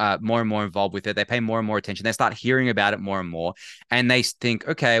getting more and more involved with it. They pay more and more attention. They start hearing about it more and more. And they think,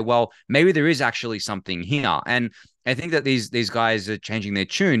 okay, well, maybe there is actually something here. And I think that these guys are changing their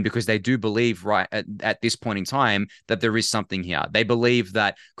tune because they do believe right at this point in time that there is something here. They believe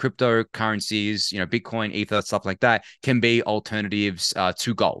that cryptocurrencies, Bitcoin, Ether, stuff like that, can be alternatives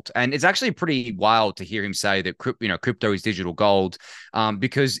to gold. And it's actually pretty wild to hear him say that crypto is digital gold,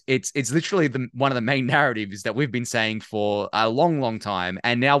 because it's literally one of the main narratives that we've been saying for a long, long time.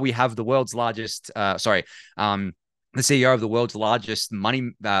 And now we have the world's largest, the CEO of the world's largest money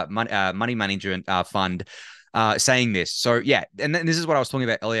management fund saying this. So yeah, and then this is what I was talking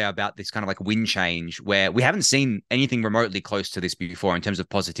about earlier about this kind of like wind change where we haven't seen anything remotely close to this before in terms of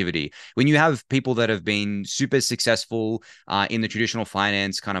positivity. When you have people that have been super successful in the traditional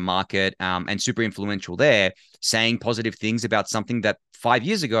finance kind of market and super influential there, saying positive things about something that 5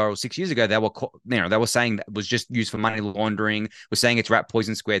 years ago or 6 years ago they were saying that was just used for money laundering, was saying it's rat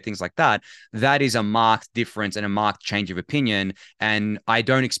poison squared, things like that. That is a marked difference and a marked change of opinion. And I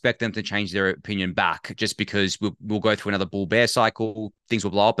don't expect them to change their opinion back just because we'll go through another bull bear cycle, things will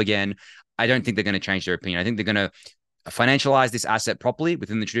blow up again. I don't think they're going to change their opinion. I think they're going to financialize this asset properly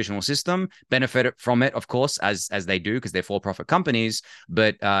within the traditional system, benefit from it, of course, as they do because they're for-profit companies.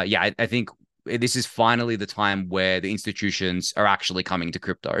 But I think this is finally the time where the institutions are actually coming to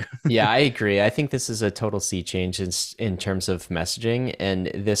crypto. Yeah, I agree. I think this is a total sea change in terms of messaging. And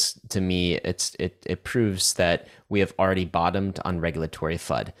this, to me, it proves that we have already bottomed on regulatory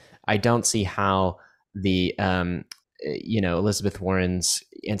FUD. I don't see how the Elizabeth Warren's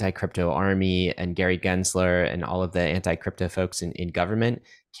anti-crypto army and Gary Gensler and all of the anti-crypto folks in government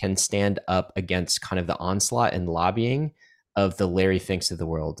can stand up against kind of the onslaught and lobbying of the Larry Finks of the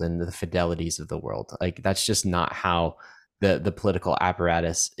world and the Fidelities of the world. Like, that's just not how the political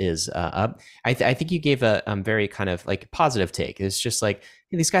apparatus is up. I think you gave a very kind of like positive take. It's just like,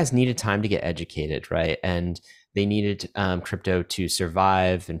 hey, these guys needed time to get educated, right? And they needed crypto to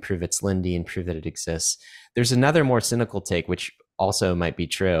survive and prove its Lindy and prove that it exists. There's another more cynical take, which also might be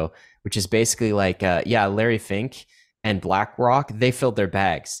true, which is basically like, Larry Fink and BlackRock, they filled their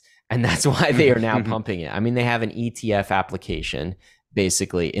bags. And that's why they are now pumping it. I mean, they have an ETF application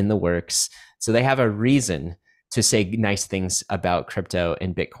basically in the works. So they have a reason to say nice things about crypto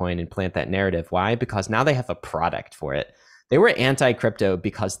and Bitcoin and plant that narrative. Why? Because now they have a product for it. They were anti-crypto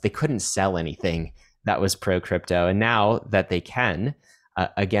because they couldn't sell anything that was pro-crypto. And now that they can,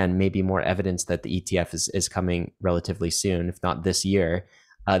 again, maybe more evidence that the ETF is coming relatively soon, if not this year.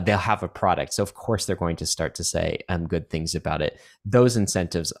 they'll have a product. So of course they're going to start to say good things about it. Those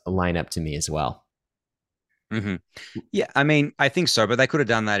incentives line up to me as well. Mm-hmm. Yeah, I mean, I think so, but they could have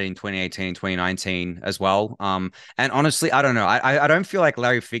done that in 2018, 2019 as well. And honestly, I don't know. I don't feel like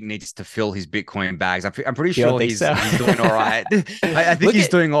Larry Fink needs to fill his Bitcoin bags. I'm pretty You don't sure think he's so? he's doing all right. I think Look he's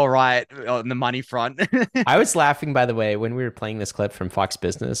at doing all right on the money front. I was laughing, by the way, when we were playing this clip from Fox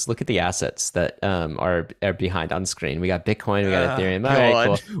Business. Look at the assets that are behind on screen. We got Bitcoin, we got Ethereum. All right,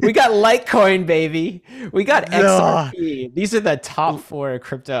 God. cool. We got Litecoin, baby. We got Ugh. XRP. These are the top 4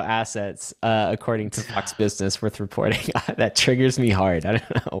 crypto assets, according to Fox Business, worth reporting. That triggers me hard. I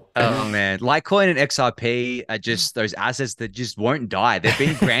don't know. Oh man, Litecoin and XRP are just those assets that just won't die. They've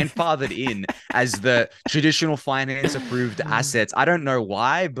been grandfathered in as the traditional finance approved assets. I don't know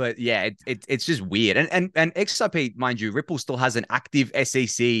why, but yeah, it's just weird. And XRP, mind you, Ripple still has an active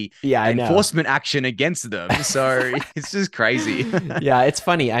SEC Yeah, I know. enforcement action against them. So it's just crazy. Yeah, it's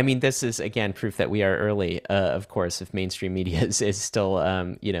funny. I mean, this is again proof that we are early. Of course, if mainstream media is still,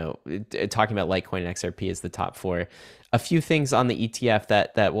 talking about Litecoin and XRP as the top 4. A few things on the ETF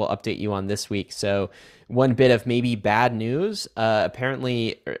that we'll update you on this week. So one bit of maybe bad news.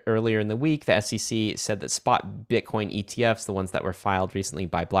 Apparently, earlier in the week, the SEC said that spot Bitcoin ETFs, the ones that were filed recently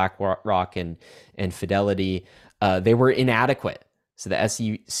by BlackRock and Fidelity, they were inadequate. So the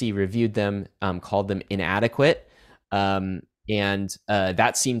SEC reviewed them, called them inadequate. And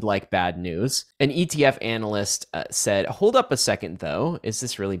that seemed like bad news. An ETF analyst said, hold up a second, though. Is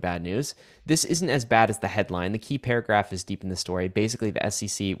this really bad news? This isn't as bad as the headline. The key paragraph is deep in the story. Basically, the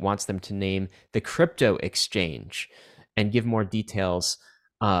SEC wants them to name the crypto exchange and give more details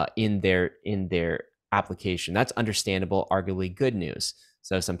in their application. That's understandable, arguably good news.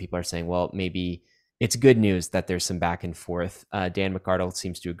 So some people are saying, well, maybe it's good news that there's some back and forth. Dan McArdle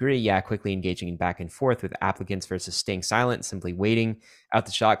seems to agree. Yeah, quickly engaging in back and forth with applicants versus staying silent, simply waiting out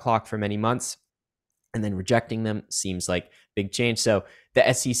the shot clock for many months and then rejecting them seems like big change. So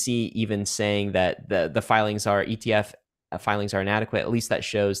the SEC even saying that the filings are ETF filings are inadequate, at least that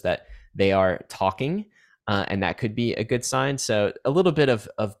shows that they are talking, and that could be a good sign. So a little bit of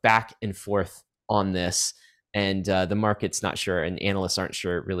back and forth on this. And the market's not sure, and analysts aren't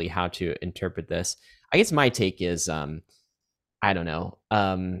sure really how to interpret this. I guess my take is, I don't know.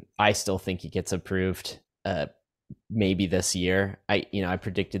 I still think it gets approved, maybe this year. I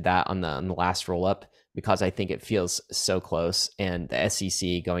predicted that on the last roll up because I think it feels so close. And the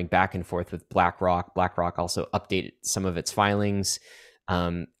SEC going back and forth with BlackRock. BlackRock also updated some of its filings,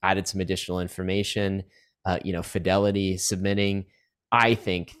 added some additional information. Fidelity submitting. I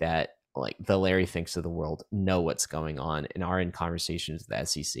think that like the Larry Finks of the world know what's going on and are in conversations with the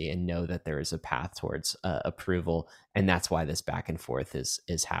SEC and know that there is a path towards approval, and that's why this back and forth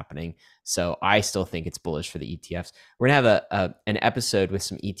is happening. So I still think it's bullish for the ETFs. We're gonna have an episode with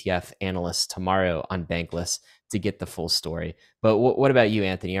some ETF analysts tomorrow on Bankless to get the full story. But what about you,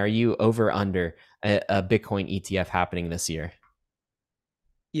 Anthony? Are you over under a Bitcoin ETF happening this year?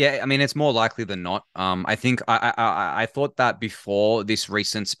 Yeah, I mean, it's more likely than not. I think I thought that before this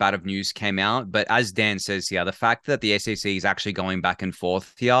recent spat of news came out, but as Dan says here, the fact that the SEC is actually going back and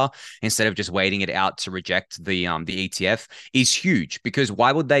forth here instead of just waiting it out to reject the ETF is huge. Because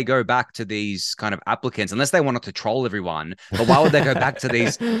why would they go back to these kind of applicants unless they wanted to troll everyone? But why would they go back to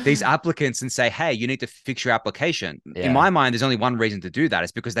these applicants and say, hey, you need to fix your application? Yeah. In my mind, there's only one reason to do that.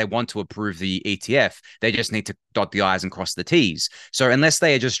 It's because they want to approve the ETF. They just need to dot the I's and cross the T's. So unless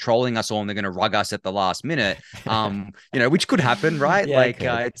they are just trolling us all and they're going to rug us at the last minute, which could happen, right?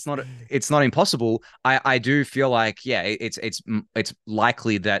 Yeah, it's not impossible. I do feel like, yeah, it's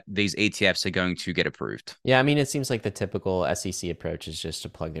likely that these ETFs are going to get approved. Yeah, I mean, it seems like the typical SEC approach is just to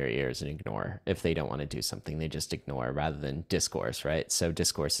plug their ears and ignore. If they don't want to do something, they just ignore rather than discourse, right? So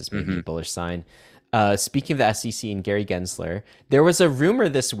discourse is maybe a bullish sign. Speaking of the SEC and Gary Gensler, there was a rumor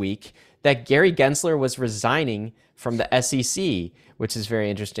this week that Gary Gensler was resigning from the SEC, which is very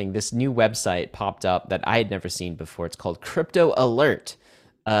interesting. This new website popped up that I had never seen before. It's called Crypto Alert.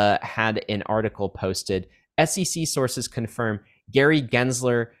 Had an article posted. SEC sources confirm Gary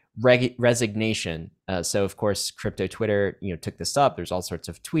Gensler resignation. So of course, crypto Twitter, took this up. There's all sorts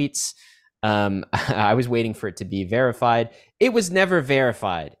of tweets. I was waiting for it to be verified. It was never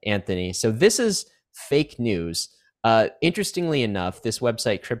verified, Anthony. So this is fake news. Interestingly enough, this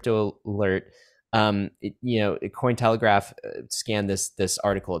website, Crypto Alert, Cointelegraph scanned this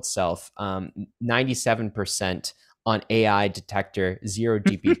article itself. 97% on AI detector, zero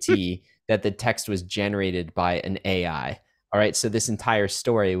GPT, that the text was generated by an AI. All right, so this entire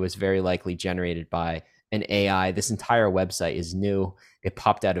story was very likely generated by an AI. This entire website is new. It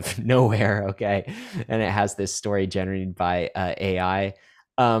popped out of nowhere, okay? And it has this story generated by AI.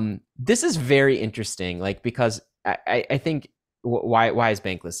 This is very interesting, like, because I think why is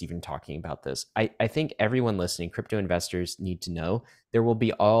Bankless even talking about this? I think everyone listening, crypto investors, need to know there will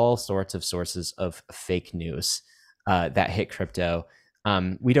be all sorts of sources of fake news that hit crypto.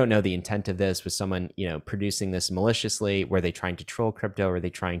 We don't know the intent of this. Was someone, producing this maliciously? Were they trying to troll crypto? Were they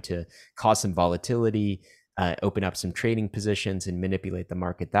trying to cause some volatility, open up some trading positions and manipulate the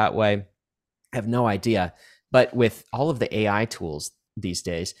market that way? I have no idea. But with all of the AI tools these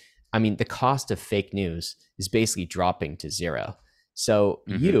days, I mean, the cost of fake news is basically dropping to zero. So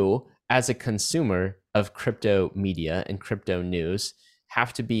you, as a consumer of crypto media and crypto news,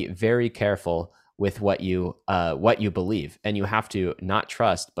 have to be very careful with what you believe, and you have to not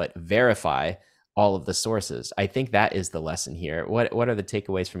trust but verify all of the sources. I think that is the lesson here. What are the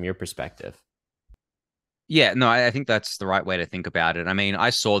takeaways from your perspective? Yeah, no, I think that's the right way to think about it. I mean, I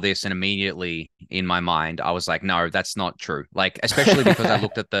saw this and immediately in my mind, I was like, no, that's not true. Like, especially because I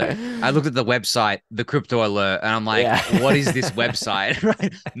looked at the website, the Crypto Alert, and I'm like, what is this website?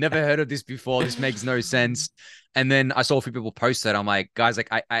 Right? Never heard of this before. This makes no sense. And then I saw a few people post that. I'm like, guys, like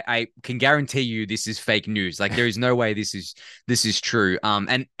I can guarantee you this is fake news. Like, there is no way this is true.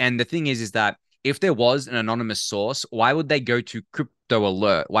 And the thing is that if there was an anonymous source, why would they go to Crypto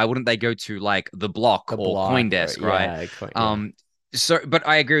Alert? Why wouldn't they go to like the Block or CoinDesk, right? So, but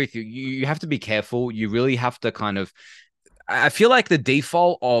I agree with you. You have to be careful. You really have to kind of. I feel like the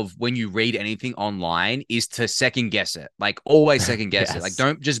default of when you read anything online is to second guess it. Like, always second guess it. Like,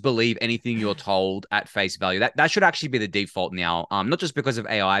 don't just believe anything you're told at face value. That should actually be the default now. Not just because of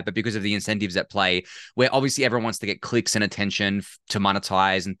AI, but because of the incentives at play, where obviously everyone wants to get clicks and attention to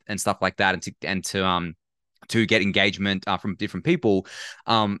monetize and stuff like that, and to get engagement from different people.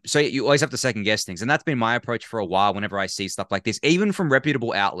 So you always have to second guess things. And that's been my approach for a while whenever I see stuff like this, even from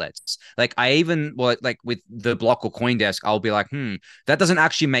reputable outlets. Like, like with the Block or CoinDesk, I'll be like, that doesn't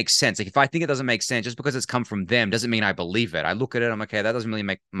actually make sense. Like, if I think it doesn't make sense, just because it's come from them doesn't mean I believe it. I look at it, I'm okay, that doesn't really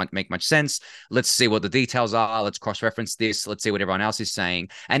make much sense. Let's see what the details are. Let's cross-reference this. Let's see what everyone else is saying.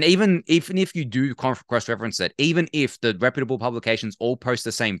 And even if you do cross-reference it, even if the reputable publications all post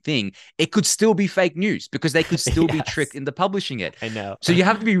the same thing, it could still be fake news because they could still be tricked into publishing it. I know. So you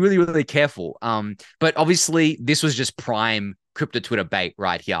have to be really, really careful. But obviously this was just prime crypto Twitter bait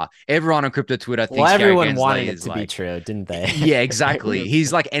right here. Everyone on crypto Twitter thinks everyone wanted it to be true, didn't they? Yeah, exactly.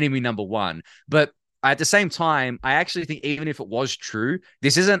 He's like enemy number one. But at the same time, I actually think even if it was true,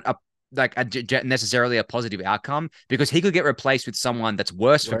 this isn't necessarily a positive outcome, because he could get replaced with someone that's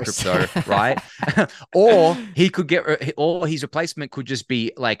worse for crypto, right? Or his replacement could just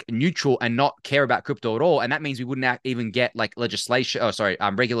be like neutral and not care about crypto at all, and that means we wouldn't even get like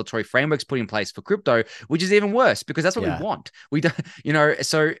regulatory frameworks put in place for crypto, which is even worse because that's what we want. We don't,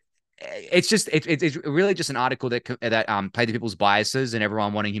 so. It's really just an article that played to people's biases and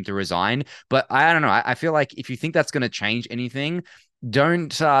everyone wanting him to resign. But I don't know. I feel like if you think that's going to change anything,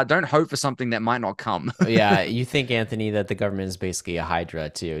 don't hope for something that might not come. Yeah, you think, Anthony, that the government is basically a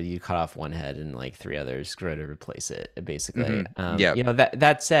hydra too. You cut off one head and like three others grow to replace it, basically.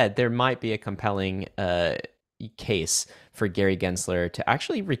 That said, there might be a compelling case for Gary Gensler to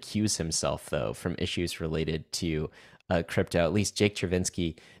actually recuse himself, though, from issues related to crypto. At least Jake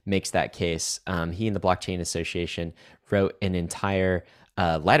Chervinsky makes that case. He and the Blockchain Association wrote an entire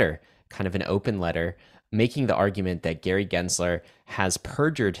letter, kind of an open letter, making the argument that Gary Gensler has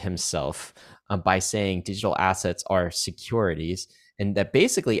perjured himself by saying digital assets are securities, and that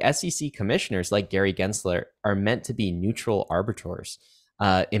basically SEC commissioners like Gary Gensler are meant to be neutral arbiters,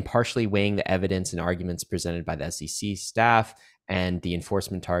 impartially weighing the evidence and arguments presented by the SEC staff and the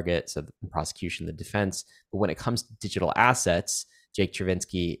enforcement targets of the prosecution, the defense. But when it comes to digital assets, Jake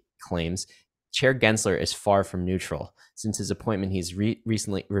Chervinsky claims Chair Gensler is far from neutral. Since his appointment, he's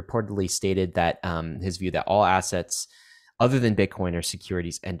recently reportedly stated that his view that all assets other than Bitcoin are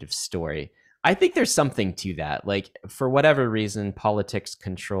securities, end of story. I think there's something to that. Like, for whatever reason, politics,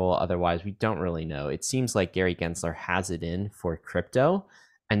 control, otherwise, we don't really know. It seems like Gary Gensler has it in for crypto.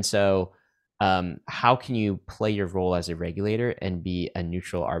 And so how can you play your role as a regulator and be a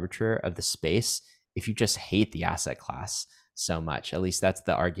neutral arbiter of the space if you just hate the asset class so much? At least that's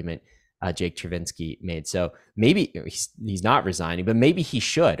the argument Jake Chervinsky made. So maybe he's not resigning, but maybe he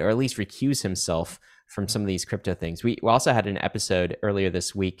should, or at least recuse himself from some of these crypto things. We also had an episode earlier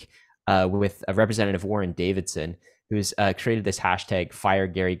this week with Representative Warren Davidson, who's created this hashtag Fire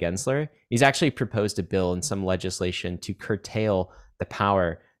Gary Gensler. He's actually proposed a bill in some legislation to curtail the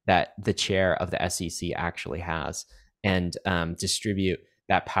power that the chair of the SEC actually has, and distribute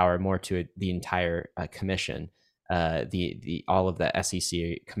that power more to the entire commission, all of the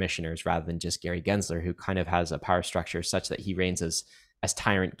SEC commissioners, rather than just Gary Gensler, who kind of has a power structure such that he reigns as as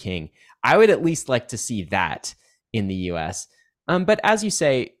tyrant king. I would at least like to see that in the US. But as you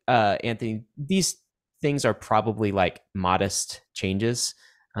say, Anthony, these things are probably like modest changes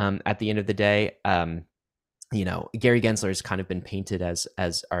at the end of the day. Gary Gensler has kind of been painted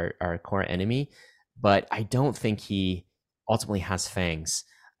as our core enemy, but I don't think he ultimately has fangs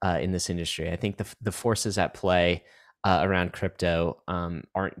in this industry. I think the forces at play around crypto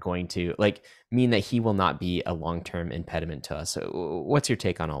aren't going to mean that he will not be a long-term impediment to us. So what's your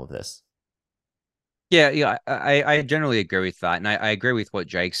take on all of this? Yeah, I generally agree with that, and I agree with what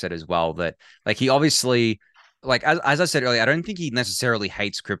Jake said as well. That he obviously, as I said earlier, I don't think he necessarily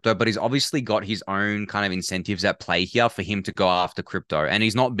hates crypto, but he's obviously got his own kind of incentives at play here for him to go after crypto, and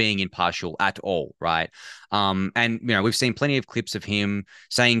he's not being impartial at all, right? And we've seen plenty of clips of him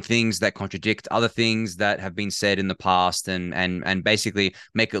saying things that contradict other things that have been said in the past, and basically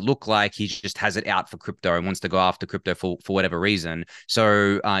make it look like he just has it out for crypto and wants to go after crypto for whatever reason.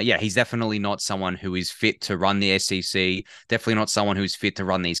 So yeah, he's definitely not someone who is fit to run the SEC. Definitely not someone who's fit to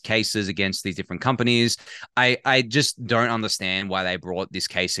run these cases against these different companies. I just don't understand why they brought this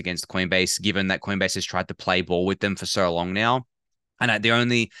case against Coinbase, given that Coinbase has tried to play ball with them for so long now. And the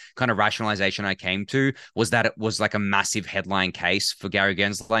only kind of rationalization I came to was that it was like a massive headline case for Gary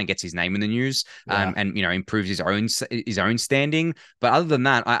Gensler and gets his name in the news, and improves his own standing. But other than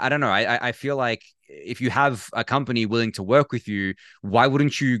that, I don't know. I feel like if you have a company willing to work with you, why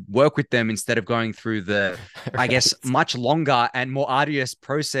wouldn't you work with them instead of going through the, I guess, much longer and more arduous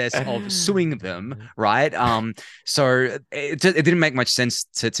process of suing them, right? So it didn't make much sense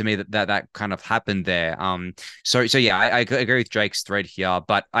to me that kind of happened there. So yeah, I agree with Drake's thread here,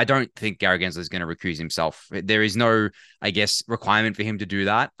 but I don't think Gary Gensler is going to recuse himself. There is no, I guess, requirement for him to do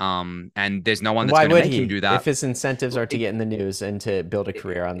that. And there's no one that's going to make him do that. If his incentives are to get in the news and to build a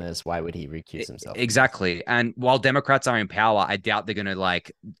career on this, why would he recuse himself? Exactly. And while Democrats are in power, I doubt they're going to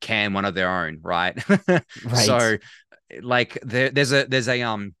can one of their own, right? Right. So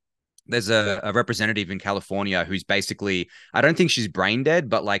there's a representative in California who's basically, I don't think she's brain dead,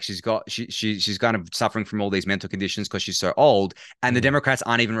 but she's kind of suffering from all these mental conditions because she's so old, and the Democrats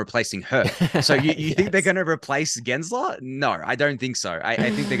aren't even replacing her. So you Yes. think they're going to replace Gensler? No, I don't think so. I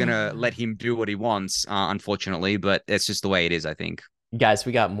think they're going to let him do what he wants, unfortunately, but it's just the way it is, I think. Guys,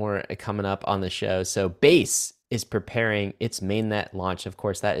 we got more coming up on the show. So Base is preparing its mainnet launch. Of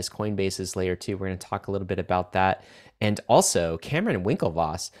course, that is Coinbase's layer 2. We're going to talk a little bit about that. And also, Cameron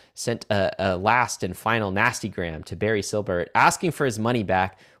Winklevoss sent a last and final nastygram to Barry Silbert asking for his money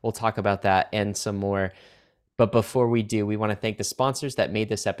back. We'll talk about that and some more. But before we do, we want to thank the sponsors that made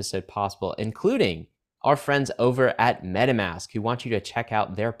this episode possible, including our friends over at MetaMask, who want you to check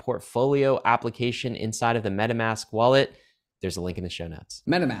out their portfolio application inside of the MetaMask wallet. There's a link in the show notes.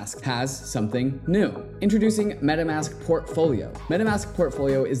 MetaMask has something new. Introducing MetaMask Portfolio. MetaMask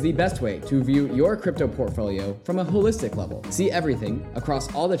Portfolio is the best way to view your crypto portfolio from a holistic level. See everything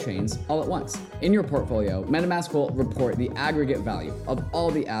across all the chains all at once. In your portfolio, MetaMask will report the aggregate value of all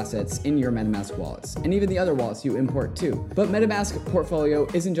the assets in your MetaMask wallets, and even the other wallets you import too. But MetaMask Portfolio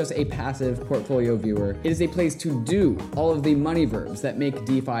isn't just a passive portfolio viewer. It is a place to do all of the money verbs that make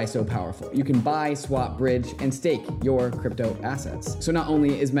DeFi so powerful. You can buy, swap, bridge, and stake your crypto assets. So not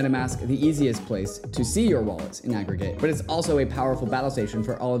only is MetaMask the easiest place to see your wallets in aggregate, but it's also a powerful battle station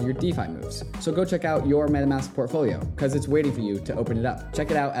for all of your DeFi moves. So go check out your MetaMask portfolio, because it's waiting for you to open it up.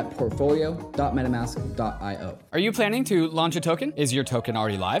 Check it out at portfolio.metamask.io. Are you planning to launch a token? Is your token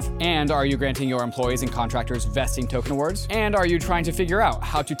already live? And are you granting your employees and contractors vesting token awards? And are you trying to figure out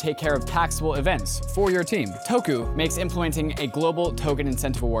how to take care of taxable events for your team? Toku makes implementing a global token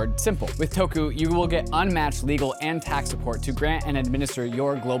incentive award simple. With Toku, you will get unmatched legal and tax support to grant and administer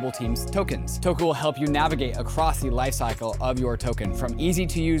your global team's tokens. Toku will help you navigate across the lifecycle of your token, from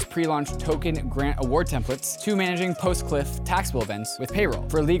easy-to-use pre-launch token grant award templates to managing post-cliff taxable events with payroll.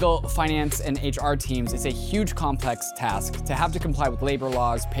 For legal, finance, and HR teams, it's a huge complex task to have to comply with labor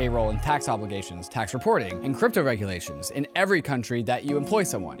laws, payroll and tax obligations, tax reporting, and crypto regulations in every country that you employ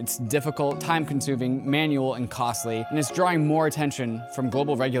someone. It's difficult, time-consuming, manual, and costly, and it's drawing more attention from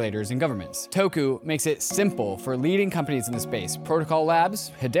global regulators and governments. Toku makes it simple for leading companies in the space, Protocol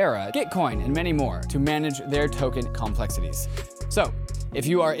Labs, Hedera, Gitcoin, and many more, to manage their token complexities. So, if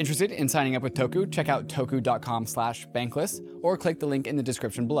you are interested in signing up with Toku, check out toku.com/bankless or click the link in the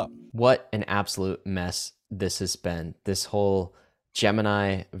description below. What an absolute mess this has been. This whole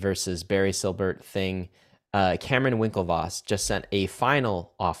Gemini versus Barry Silbert thing. Cameron Winklevoss just sent a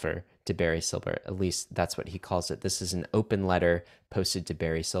final offer to Barry Silbert. At least that's what he calls it. This is an open letter posted to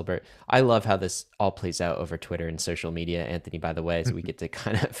Barry Silbert. I love how this all plays out over Twitter and social media, Anthony, by the way, so we get to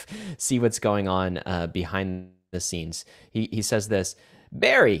kind of see what's going on behind the scenes. He says this: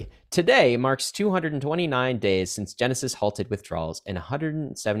 Barry, today marks 229 days since Genesis halted withdrawals and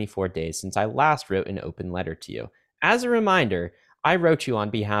 174 days since I last wrote an open letter to you. As a reminder, I wrote you on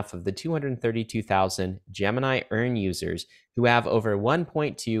behalf of the 232,000 Gemini Earn users who have over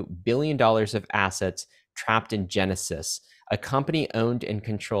 $1.2 billion of assets trapped in Genesis, a company owned and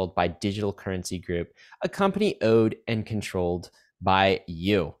controlled by Digital Currency Group, a company owned and controlled by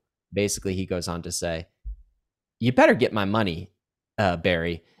you. Basically, he goes on to say, you better get my money,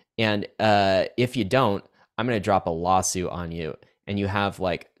 Barry. And if you don't, I'm going to drop a lawsuit on you. And you have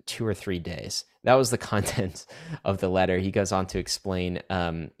like 2 or 3 days. That was the content of the letter. He goes on to explain,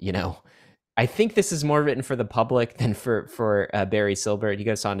 I think this is more written for the public than for Barry Silbert. He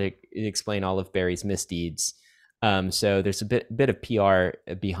goes on to explain all of Barry's misdeeds. So there's a bit of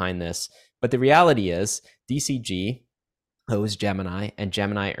PR behind this. But the reality is DCG owes Gemini, and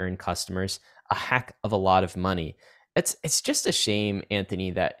Gemini Earn customers a heck of a lot of money. It's just a shame,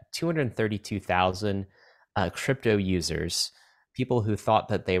 Anthony, that 232,000 crypto users, people who thought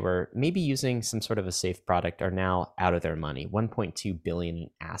that they were maybe using some sort of a safe product, are now out of their money. 1.2 billion in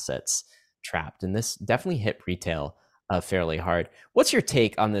assets trapped, and this definitely hit retail fairly hard. What's your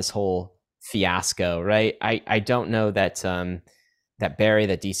take on this whole fiasco? Right, I don't know that that Barry,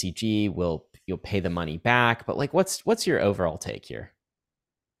 that DCG you'll pay the money back, but like, what's your overall take here?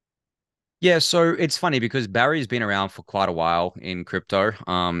 Yeah, so it's funny because Barry's been around for quite a while in crypto.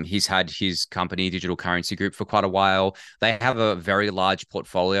 He's had his company, Digital Currency Group, for quite a while. They have a very large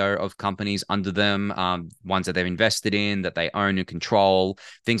portfolio of companies under them, ones that they've invested in, that they own and control.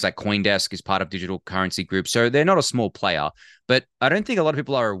 Things like CoinDesk is part of Digital Currency Group. So they're not a small player. But I don't think a lot of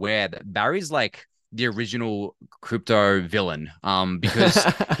people are aware that Barry's like the original crypto villain, because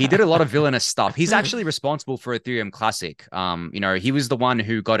he did a lot of villainous stuff. He's actually responsible for Ethereum Classic. He was the one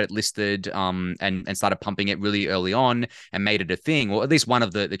who got it listed and started pumping it really early on and made it a thing, or at least one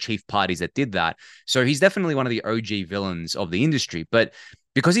of the chief parties that did that. So he's definitely one of the OG villains of the industry. But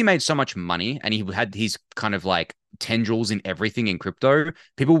because he made so much money and he had his kind of like tendrils in everything in crypto,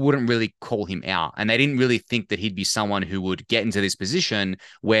 people wouldn't really call him out. And they didn't really think that he'd be someone who would get into this position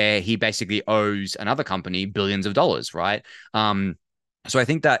where he basically owes another company billions of dollars, right? So I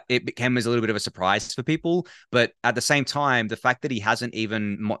think that it became as a little bit of a surprise for people. But at the same time, the fact that he hasn't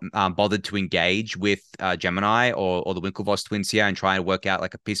even bothered to engage with Gemini or the Winklevoss twins here and try and work out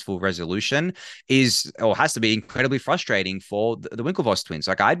like a peaceful resolution has to be incredibly frustrating for the Winklevoss twins.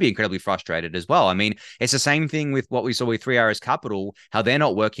 Like, I'd be incredibly frustrated as well. I mean, it's the same thing with what we saw with 3 Arrows Capital, how they're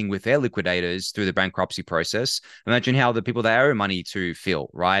not working with their liquidators through the bankruptcy process. Imagine how the people they owe money to feel,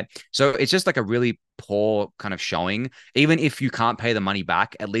 right? So it's just like a really poor kind of showing. Even if you can't pay the money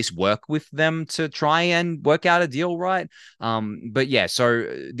back, at least work with them to try and work out a deal, right? But yeah, so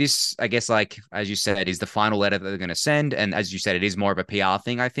this, I guess, like as you said, is the final letter that they're going to send. And as you said, it is more of a PR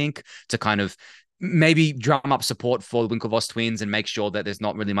thing, I think, to kind of maybe drum up support for the Winklevoss twins and make sure that there's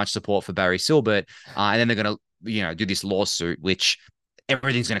not really much support for Barry Silbert. And then they're going to, do this lawsuit, which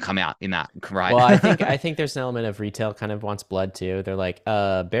everything's going to come out in that, right? Well, I think there's an element of retail kind of wants blood too. They're like,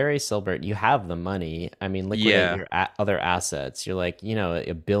 Barry Silbert, you have the money. I mean, liquidate your other assets. You're like,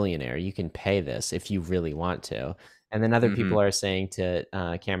 a billionaire. You can pay this if you really want to. And then other people are saying to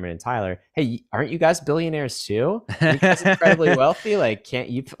Cameron and Tyler, hey, aren't you guys billionaires too? Are you guys incredibly wealthy? Like, can't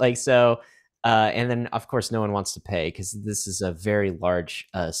you like so? And then of course no one wants to pay because this is a very large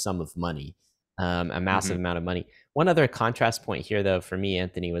sum of money, a massive amount of money. One other contrast point here, though, for me,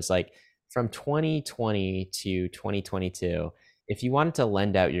 Anthony, was like from 2020 to 2022, if you wanted to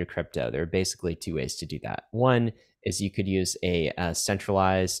lend out your crypto, there are basically 2 ways to do that. One is you could use a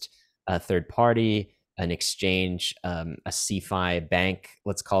centralized third party, an exchange, a CeFi bank,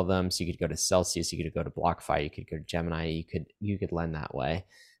 let's call them. So you could go to Celsius, you could go to BlockFi, you could go to Gemini, you could lend that way.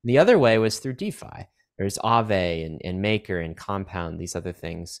 The other way was through DeFi. There's Aave and Maker and Compound, these other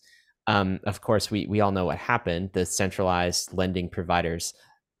things. Of course, we all know what happened. The centralized lending providers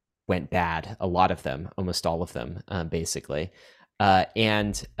went bad. A lot of them, almost all of them, basically.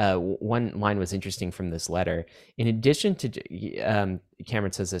 And one line was interesting from this letter. In addition to,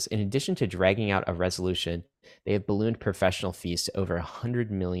 Cameron says this, in addition to dragging out a resolution, they have ballooned professional fees to over $100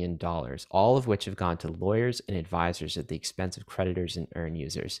 million, all of which have gone to lawyers and advisors at the expense of creditors and Earn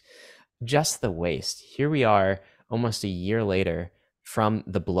users. Just the waste. Here we are almost a year later from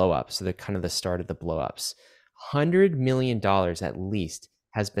the blow up. So the kind of the start of the blow ups, $100 million at least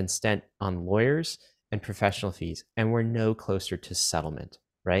has been spent on lawyers and professional fees, and we're no closer to settlement,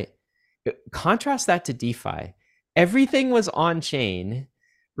 right? Contrast that to DeFi. Everything was on chain,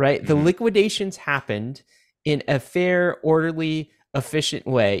 right? The liquidations happened in a fair, orderly, efficient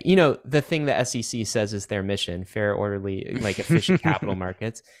way. You know, the thing the SEC says is their mission, fair, orderly, like efficient capital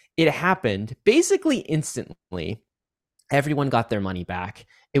markets. It happened basically instantly. Everyone got their money back.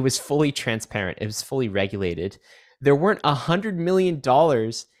 It was fully transparent. It was fully regulated. There weren't $100 million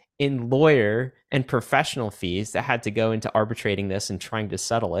in lawyer and professional fees that had to go into arbitrating this and trying to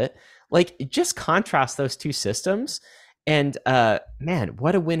settle it. Like, just contrast those two systems, and man,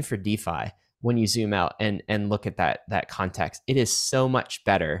 what a win for DeFi when you zoom out and look at that context. It is so much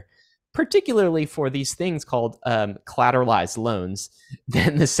better, particularly for these things called collateralized loans,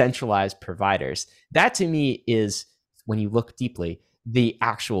 than the centralized providers. That to me is, when you look deeply, the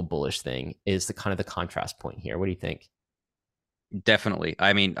actual bullish thing is the kind of the contrast point here. What do you think? Definitely.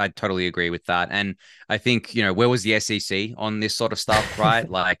 I mean, I totally agree with that. And I think, where was the SEC on this sort of stuff, right?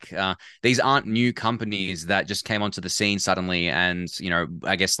 Like, these aren't new companies that just came onto the scene suddenly. And,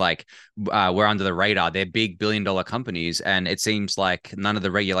 I guess we're under the radar. They're big billion-dollar companies. And it seems like none of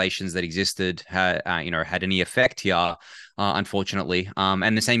the regulations that existed had any effect here. Unfortunately.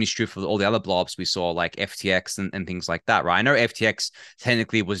 And the same is true for all the other blobs we saw, like FTX and things like that, right? I know FTX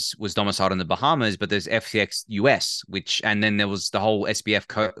technically was domiciled in the Bahamas, but there's FTX US, and then there was the whole SBF,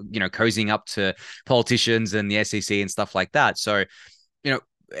 cozying up to politicians and the SEC and stuff like that. So,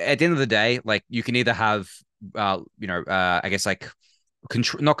 at the end of the day, like, you can either have, I guess, like,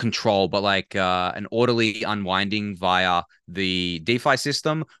 not control, but like an orderly unwinding via the DeFi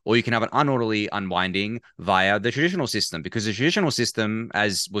system, or you can have an unorderly unwinding via the traditional system, because the traditional system,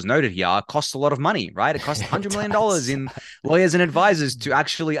 as was noted here, costs a lot of money, right? It costs $100 million in lawyers and advisors to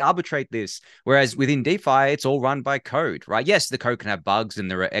actually arbitrate this. Whereas within DeFi, it's all run by code, right? Yes, the code can have bugs and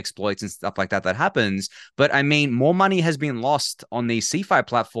there are exploits and stuff like that happens. But I mean, more money has been lost on these CeFi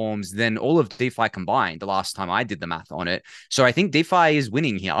platforms than all of DeFi combined the last time I did the math on it. So I think DeFi is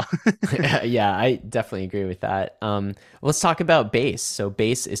winning here. Yeah, I definitely agree with that. Let's talk about Base. So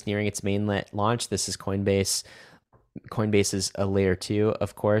Base is nearing its mainnet launch. This is Coinbase. Coinbase is a layer 2,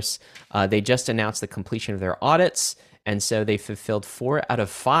 of course. They just announced the completion of their audits, and so they fulfilled 4 out of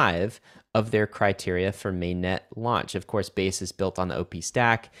 5 of their criteria for mainnet launch. Of course, Base is built on the OP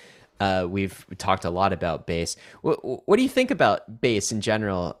stack. We've talked a lot about Base. What do you think about Base in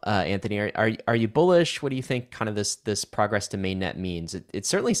general, Anthony? Are you bullish? What do you think kind of this progress to mainnet means? It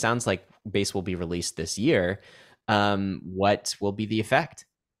certainly sounds like Base will be released this year. What will be the effect?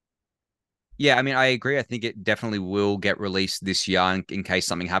 Yeah, I mean, I agree. I think it definitely will get released this year in case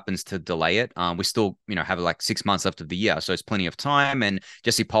something happens to delay it. We still, have like 6 months left of the year, so it's plenty of time. And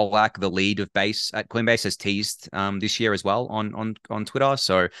Jesse Pollack, the lead of Base at Coinbase, has teased this year as well on Twitter.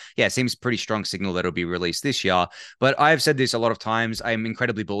 So yeah, it seems pretty strong signal that it'll be released this year. But I've said this a lot of times. I'm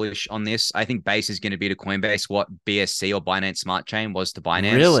incredibly bullish on this. I think Base is going to be to Coinbase what BSC or Binance Smart Chain was to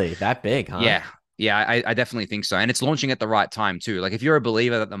Binance. Really? That big, huh? Yeah. Yeah, I definitely think so. And it's launching at the right time too. Like, if you're a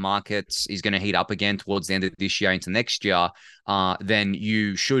believer that the market is going to heat up again towards the end of this year into next year, then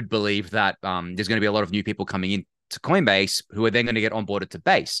you should believe that there's going to be a lot of new people coming in to Coinbase who are then going to get onboarded to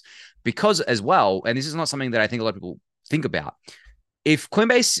Base. Because as well, and this is not something that I think a lot of people think about, if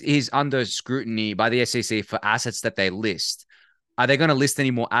Coinbase is under scrutiny by the SEC for assets that they list, are they going to list any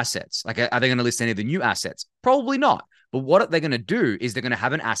more assets? Like, are they going to list any of the new assets? Probably not. But what they're going to do is they're going to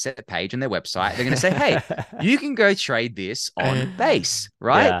have an asset page on their website. They're going to say, hey, you can go trade this on Base,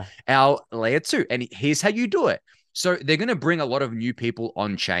 right? Yeah. Our layer 2. And here's how you do it. So they're going to bring a lot of new people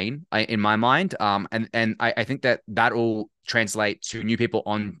on chain, in my mind. And I think that will translate to new people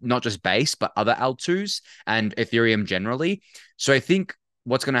on not just Base, but other L2s and Ethereum generally. So I think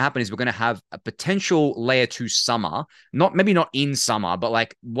what's going to happen is we're going to have a potential layer 2 summer, maybe not in summer, but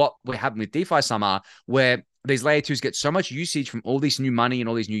like what we're having with DeFi summer, where these layer 2s get so much usage from all this new money and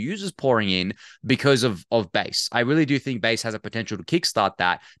all these new users pouring in because of Base. I really do think Base has a potential to kickstart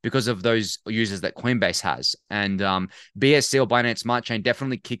that because of those users that Coinbase has. And BSC or Binance Smart Chain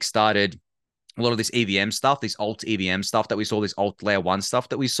definitely kickstarted a lot of this EVM stuff, this alt EVM stuff that we saw, this alt layer 1 stuff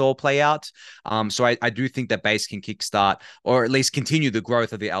that we saw play out. So I do think that Base can kickstart or at least continue the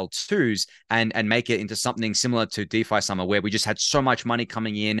growth of the L2s and make it into something similar to DeFi Summer, where we just had so much money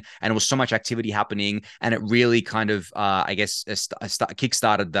coming in and it was so much activity happening. And it really kind of,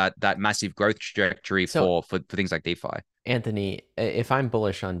 kickstarted that massive growth trajectory for things like DeFi. Anthony, if I'm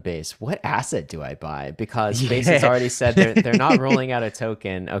bullish on Base, what asset do I buy? Because Base has already said they're not rolling out a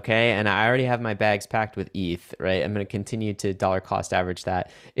token, okay? And I already have my bags packed with ETH, right? I'm going to continue to dollar cost average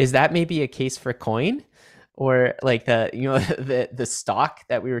that. Is that maybe a case for coin? Or like the stock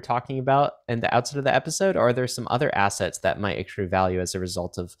that we were talking about in the outset of the episode? Or are there some other assets that might accrue value as a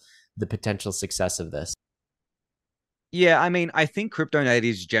result of the potential success of this? Yeah, I mean, I think crypto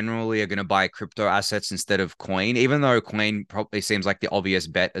natives generally are going to buy crypto assets instead of coin, even though coin probably seems like the obvious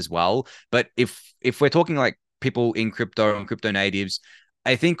bet as well. But if we're talking like people in crypto and crypto natives,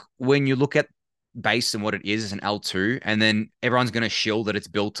 I think when you look at base and what it is an L2, and then everyone's going to shill that it's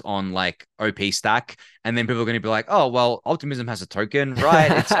built on like OP stack, and then people are going to be like, oh, well, Optimism has a token,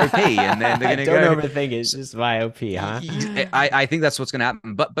 right? It's OP, and then they're going to Don't go. overthink it. Just buy OP, huh? I think that's what's going to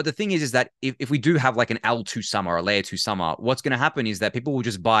happen. But the thing is that if we do have like an L2 summer or a layer two summer, what's going to happen is that people will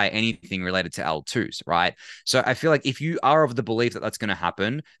just buy anything related to L2s, right? So I feel like if you are of the belief that that's going to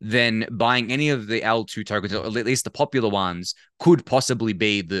happen, then buying any of the L2 tokens, or at least the popular ones, could possibly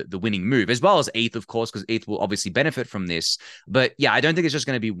be the winning move, as well as ETH, of course, because ETH will obviously benefit from this. But yeah, I don't think it's just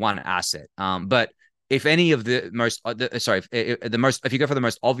going to be one asset. But if any of the most, the most, if you go for the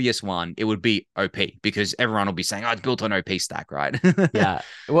most obvious one, it would be OP, because everyone will be saying, "Oh, it's built on OP stack," right? Yeah.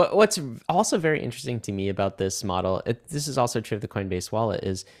 What's also very interesting to me about this model, this is also true of the Coinbase wallet,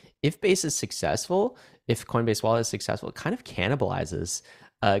 is if Base is successful, if Coinbase wallet is successful, it kind of cannibalizes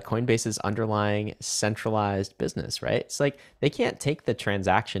Coinbase's underlying centralized business, right? It's like they can't take the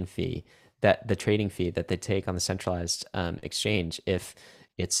transaction fee, that the trading fee that they take on the centralized exchange, if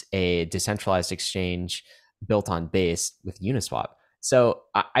it's a decentralized exchange built on Base with Uniswap. So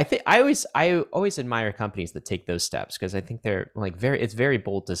I think I always admire companies that take those steps, because I think they're like it's very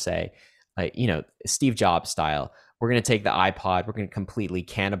bold to say, Steve Jobs style, we're going to take the iPod, we're going to completely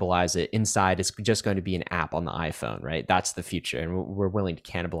cannibalize it. Inside it's just going to be an app on the iPhone, right? That's the future, and we're willing to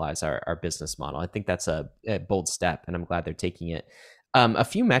cannibalize our business model. I think that's a bold step, and I'm glad they're taking it. A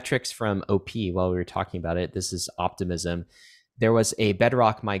few metrics from OP while we were talking about it. This is Optimism. There was a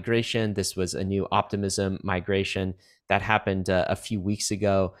Bedrock migration. This was a new Optimism migration that happened a few weeks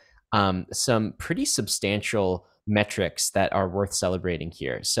ago. Some pretty substantial metrics that are worth celebrating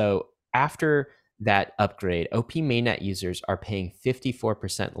here. So after that upgrade, OP mainnet users are paying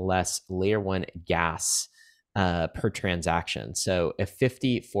 54% less layer one gas per transaction. So a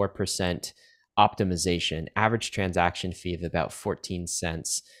 54% optimization, average transaction fee of about 14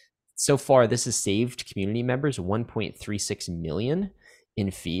 cents. So far, this has saved community members 1.36 million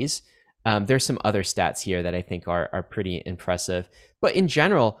in fees. There's some other stats here that I think are pretty impressive. But in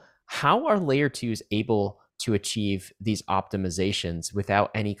general, how are layer twos able to achieve these optimizations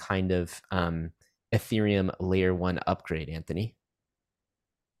without any kind of Ethereum layer one upgrade, Anthony?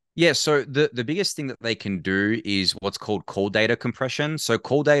 Yeah, so the biggest thing that they can do is what's called call data compression. So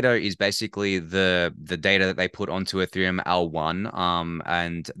call data is basically the data that they put onto Ethereum L1,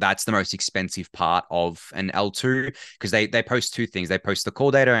 and that's the most expensive part of an L2, because they post two things. They post the call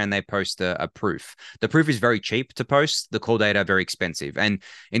data and they post a proof. The proof is very cheap to post. The call data very expensive. And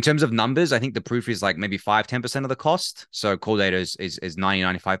in terms of numbers, I think the proof is like maybe 5-10% of the cost. So call data is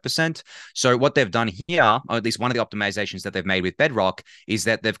 90-95%. So what they've done here, or at least one of the optimizations that they've made with Bedrock, is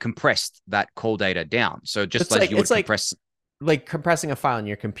that they've compressed that call data down. So just like you would compress, like compressing a file on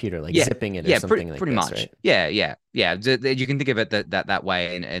your computer, like zipping it or something like pretty this, much. right? Yeah. You can think of it that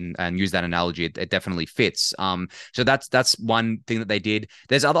way and use that analogy. It definitely fits. So that's one thing that they did.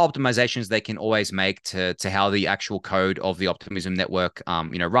 There's other optimizations they can always make to how the actual code of the Optimism network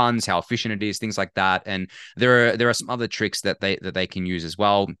runs, how efficient it is, things like that. And there are some other tricks that they can use as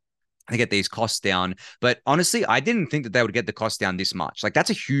well to get these costs down. But honestly, I didn't think that they would get the cost down this much. Like,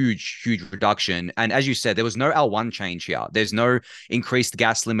 that's a huge reduction. And as you said, there was no L1 change here. There's no increased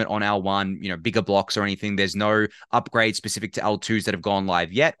gas limit on L1, bigger blocks or anything. There's no upgrade specific to L2s that have gone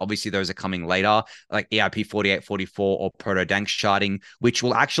live yet. Obviously, those are coming later, like EIP 4844 or Proto Dank sharding, which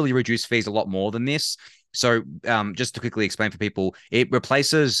will actually reduce fees a lot more than this. So just to quickly explain for people, it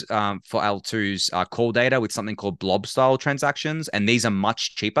replaces for L2's call data with something called blob style transactions. And these are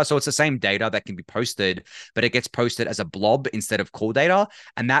much cheaper. So it's the same data that can be posted, but it gets posted as a blob instead of call data.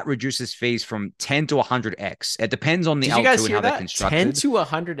 And that reduces fees from 10 to 100x. It depends on the L2 and how they're constructed. 10 to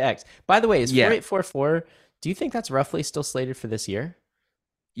 100x. By the way, is 4844, do you think that's roughly still slated for this year?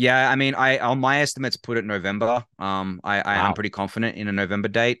 Yeah, I mean, I on my estimates put it November. I'm pretty confident in a November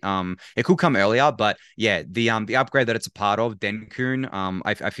date. It could come earlier, but yeah, the upgrade that it's a part of, Denkun,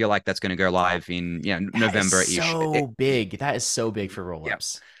 I feel like that's going to go live in November-ish. So big. That is so big for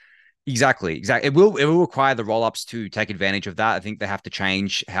rollups. Yeah. Exactly. It will require the rollups to take advantage of that. I think they have to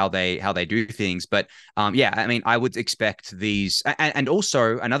change how they do things. But yeah, I mean, I would expect these, and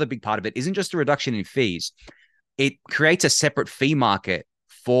also another big part of it isn't just a reduction in fees. It creates a separate fee market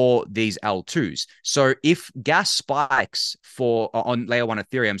for these L2s. So if gas spikes on layer one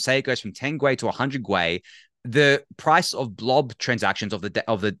Ethereum, say it goes from 10 Gwei to 100 Gwei, the price of blob transactions of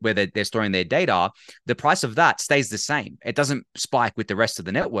the where they're storing their data, the price of that stays the same. It doesn't spike with the rest of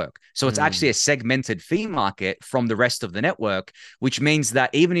the network. So it's actually a segmented fee market from the rest of the network, which means that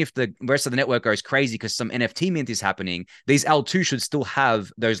even if the rest of the network goes crazy because some NFT mint is happening, these L2 should still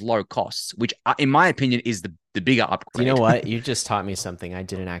have those low costs, which in my opinion is the bigger upgrade. You know what? You just taught me something. I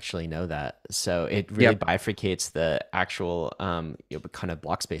didn't actually know that. So it really bifurcates the actual kind of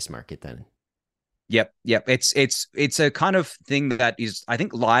block space market then. Yep. It's a kind of thing that is, I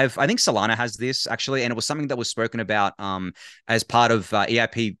think, live. I think Solana has this actually, and it was something that was spoken about as part of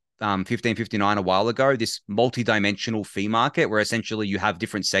EIP 1559 a while ago. This multi-dimensional fee market where essentially you have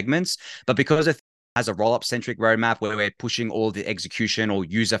different segments, but because it has a roll-up centric roadmap where we're pushing all the execution or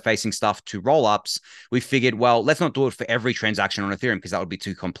user-facing stuff to roll-ups, we figured, well, let's not do it for every transaction on Ethereum because that would be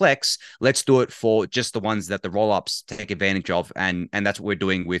too complex. Let's do it for just the ones that the roll-ups take advantage of, and that's what we're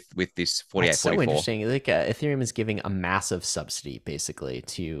doing with this 4844. That's so interesting. Like Ethereum is giving a massive subsidy basically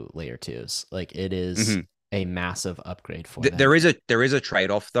to layer twos. Like it is a massive upgrade for them. There is a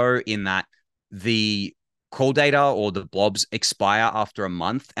trade-off though in that the call data or the blobs expire after a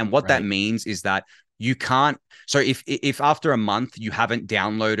month, and what that means is that you can't. So if after a month you haven't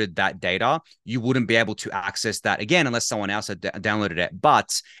downloaded that data, you wouldn't be able to access that again unless someone else had downloaded it.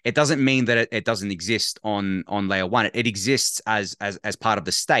 But it doesn't mean that it doesn't exist on layer one. It exists as part of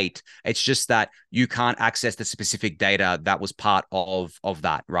the state. It's just that you can't access the specific data that was part of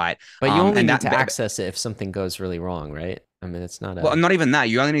that, right? But you only need to access it if something goes really wrong, right? I mean, it's not well, not even that.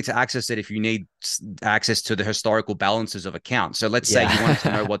 You only need to access it if you need access to the historical balances of accounts. So let's say you wanted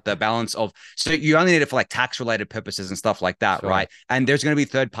to know what the balance of, so you only need it for like tax related purposes and stuff like that, right? And there's going to be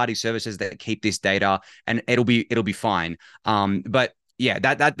third-party services that keep this data, and it'll be fine. But yeah,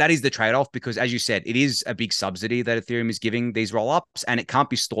 that is the trade-off, because as you said, it is a big subsidy that Ethereum is giving these roll-ups, and it can't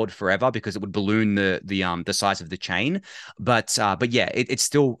be stored forever because it would balloon the size of the chain. But yeah, it's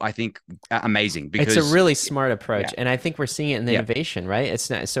still, I think, amazing because it's a really smart approach, and I think we're seeing it in the innovation, right? It's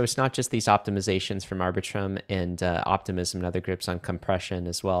not just these optimizations from Arbitrum and Optimism and other groups on compression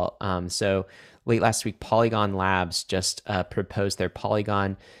as well. So late last week, Polygon Labs just proposed their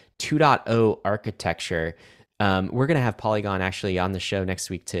Polygon 2.0 architecture. We're going to have Polygon actually on the show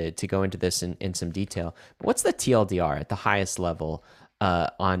next week to go into this in some detail. But what's the TLDR at the highest level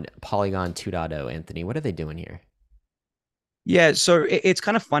on Polygon 2.0, Anthony? What are they doing here? Yeah, so it's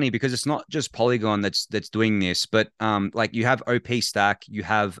kind of funny because it's not just Polygon that's doing this, but like you have OP Stack, you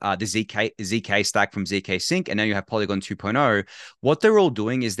have the ZK Stack from ZK Sync, and now you have Polygon 2.0. What they're all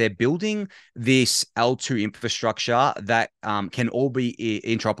doing is they're building this L2 infrastructure that can all be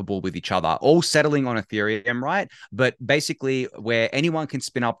interoperable with each other, all settling on Ethereum, right? But basically where anyone can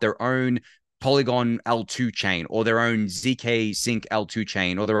spin up their own Polygon L2 chain or their own ZK Sync L2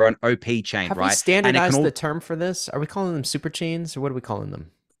 chain or their own OP chain, Have right? we standardized the term for this? Are we calling them super chains, or what are we calling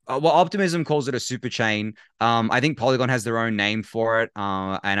them? Well, Optimism calls it a super chain. I think Polygon has their own name for it,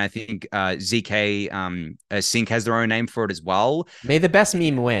 and I think ZK Sync has their own name for it as well. May the best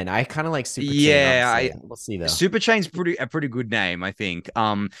meme win. I kind of like super chain. Yeah, we'll see though. Super chain's a pretty good name, I think.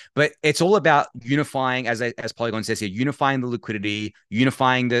 But it's all about unifying, as Polygon says here, unifying the liquidity,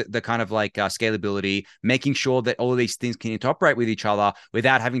 unifying the kind of like scalability, making sure that all of these things can interoperate with each other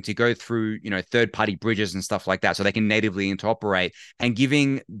without having to go through third-party bridges and stuff like that, so they can natively interoperate, and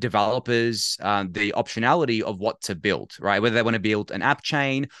giving developers the optionality of what to build, right? Whether they want to build an app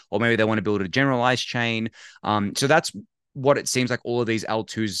chain or maybe they want to build a generalized chain. So that's what it seems like all of these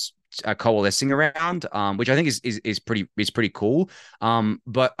L2s are coalescing around, which I think is pretty cool.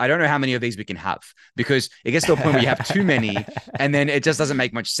 But I don't know how many of these we can have, because it gets to a point where you have too many and then it just doesn't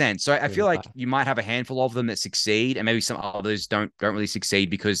make much sense. So I feel like you might have a handful of them that succeed, and maybe some others don't really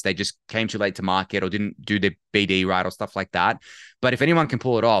succeed because they just came too late to market or didn't do their BD right or stuff like that. But if anyone can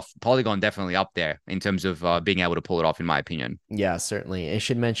pull it off, Polygon definitely up there in terms of being able to pull it off, in my opinion. Yeah, certainly. I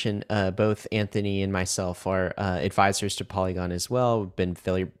should mention both Anthony and myself are advisors to Polygon as well. We've been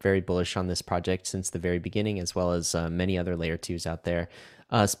very bullish on this project since the very beginning, as well as many other layer twos out there.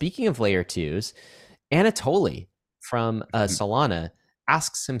 Speaking of layer twos, Anatoly from Solana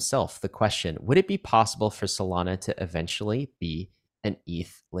asks himself the question, would it be possible for Solana to eventually be an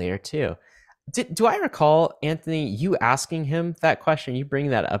ETH layer two? Do I recall, Anthony, you asking him that question, you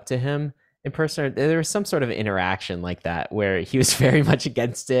bringing that up to him in person? Or there was some sort of interaction like that where he was very much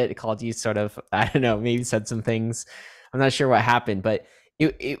against it, called you sort of, I don't know, maybe said some things. I'm not sure what happened, but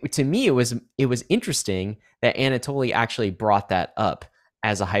to me, it was interesting that Anatoly actually brought that up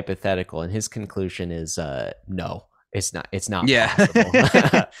as a hypothetical, and his conclusion is no, it's not Yeah.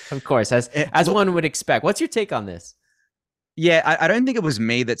 possible. Of course, as one would expect. What's your take on this? Yeah, I don't think it was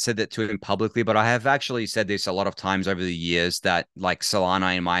me that said that to him publicly, but I have actually said this a lot of times over the years that like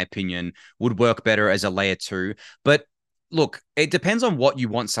Solana, in my opinion, would work better as a layer two. But look, it depends on what you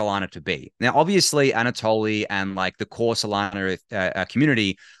want Solana to be. Now, obviously, Anatoly and like the core Solana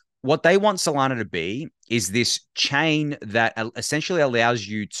community, what they want Solana to be is this chain that essentially allows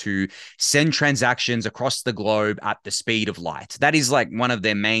you to send transactions across the globe at the speed of light. That is like one of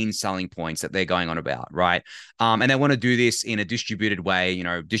their main selling points that they're going on about, right? And they want to do this in a distributed way,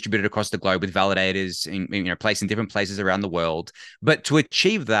 distributed across the globe with validators placed in different places around the world. But to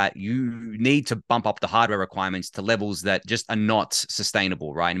achieve that, you need to bump up the hardware requirements to levels that just are not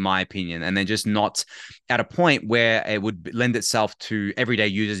sustainable, right? In my opinion, and they're just not at a point where it would lend itself to everyday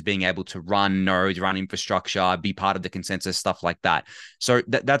users being able to run nodes, run infrastructure, be part of the consensus, stuff like that. So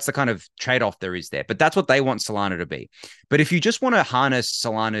that's the kind of trade-off there is there. But that's what they want Solana to be. But if you just want to harness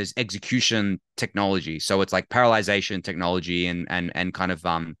Solana's execution technology, so it's like parallelization technology and kind of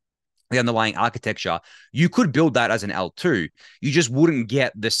the underlying architecture, you could build that as an L2. You just wouldn't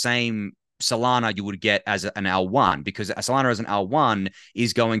get the same Solana you would get as an L1, because a Solana as an L1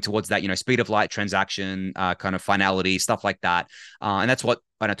 is going towards that, speed of light transaction, kind of finality, stuff like that. And that's what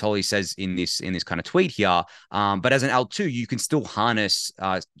Anatoly says in this kind of tweet here. But as an L2, you can still harness,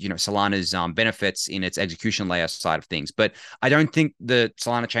 Solana's benefits in its execution layer side of things. But I don't think the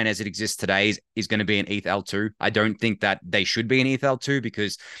Solana chain as it exists today is going to be an ETH L2. I don't think that they should be an ETH L2,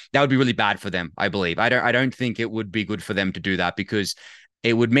 because that would be really bad for them, I believe. I don't think it would be good for them to do that, because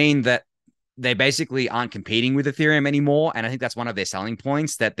it would mean that they basically aren't competing with Ethereum anymore. And I think that's one of their selling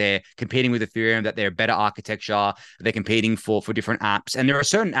points, that they're competing with Ethereum, that they're better architecture, they're competing for different apps. And there are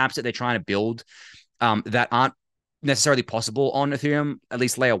certain apps that they're trying to build that aren't necessarily possible on Ethereum, at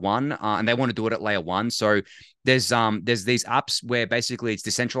least layer one, and they want to do it at layer one. So there's these apps where basically it's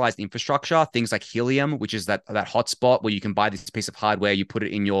decentralized infrastructure, things like Helium, which is that hotspot where you can buy this piece of hardware, you put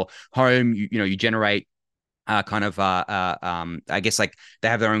it in your home, you generate I guess like they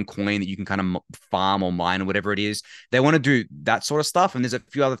have their own coin that you can kind of farm or mine or whatever it is. They want to do that sort of stuff. And there's a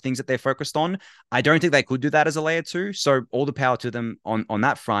few other things that they're focused on. I don't think they could do that as a layer two. So all the power to them on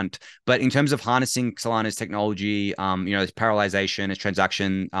that front. But in terms of harnessing Solana's technology, this parallelization, its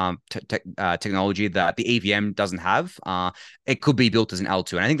transaction technology that the EVM doesn't have, it could be built as an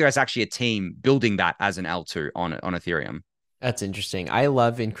L2. And I think there's actually a team building that as an L2 on Ethereum. That's interesting. I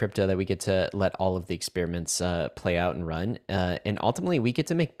love in crypto that we get to let all of the experiments play out and run. And ultimately, we get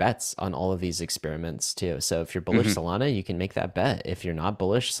to make bets on all of these experiments too. So if you're bullish Solana, you can make that bet. If you're not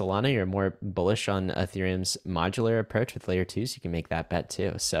bullish Solana, you're more bullish on Ethereum's modular approach with layer twos, you can make that bet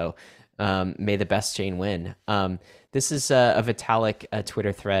too. So may the best chain win. This is a Vitalik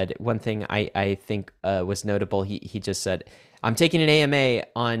Twitter thread. One thing I think was notable, he just said, I'm taking an AMA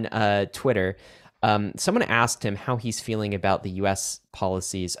on Twitter. Someone asked him how he's feeling about the US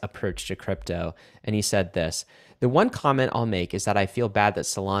policy's approach to crypto, and he said this: the one comment I'll make is that I feel bad that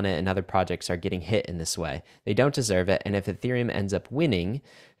Solana and other projects are getting hit in this way. They don't deserve it, and if Ethereum ends up winning,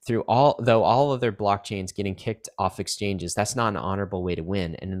 though all other blockchains getting kicked off exchanges, that's not an honorable way to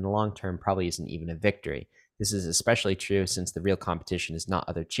win, and in the long term probably isn't even a victory. This is especially true since the real competition is not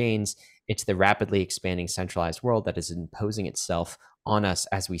other chains, it's the rapidly expanding centralized world that is imposing itself on us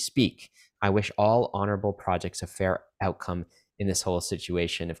as we speak. I wish all honorable projects a fair outcome in this whole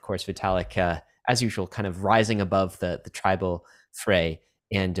situation. Of course, Vitalik, as usual, kind of rising above the tribal fray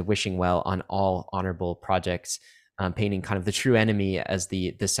and wishing well on all honorable projects, painting kind of the true enemy as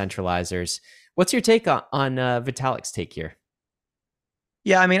the centralizers. What's your take on Vitalik's take here?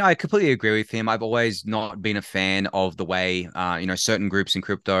 Yeah, I mean, I completely agree with him. I've always not been a fan of the way, certain groups in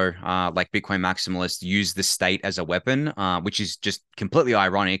crypto, like Bitcoin maximalists, use the state as a weapon, which is just completely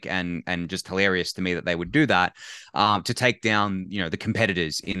ironic and just hilarious to me that they would do that, to take down, the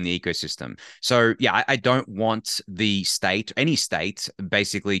competitors in the ecosystem. So yeah, I don't want the state, any state,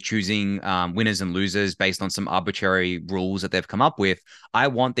 basically choosing winners and losers based on some arbitrary rules that they've come up with. I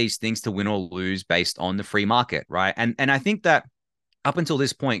want these things to win or lose based on the free market, right? And I think that up until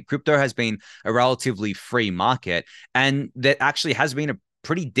this point, crypto has been a relatively free market, and that actually has been a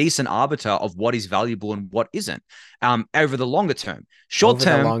pretty decent arbiter of what is valuable and what isn't, over the longer term. Short Over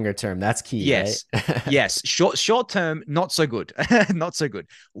term, the longer term, that's key. yes, right? yes. Short term, not so good, not so good.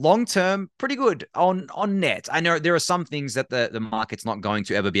 Long term, pretty good on net. I know there are some things that the market's not going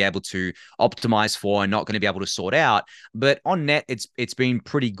to ever be able to optimize for and not going to be able to sort out, but on net, it's been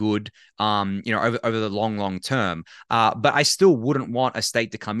pretty good. Over the long term. But I still wouldn't want a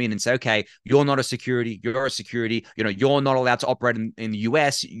state to come in and say, okay, you're not a security, you're a security. You're not allowed to operate in the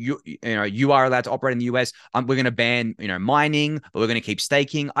US. You are allowed to operate in the US. We're going to ban mining, but we're going to keep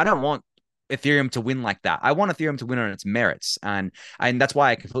staking. I don't want Ethereum to win like that. I want Ethereum to win on its merits, and that's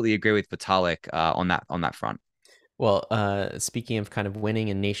why I completely agree with Vitalik on that front. Well, speaking of kind of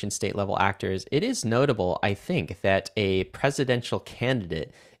winning and nation state level actors, it is notable, I think, that a presidential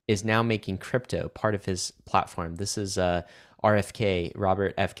candidate is now making crypto part of his platform. This is RFK,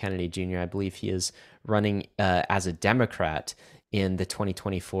 Robert F. Kennedy Jr. I believe he is running as a Democrat in the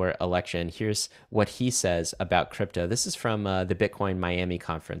 2024 election. Here's what he says about crypto. This is from the Bitcoin Miami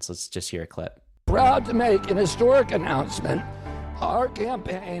conference. Let's just hear a clip. Proud to make an historic announcement. Our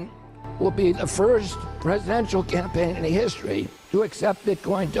campaign will be the first presidential campaign in history to accept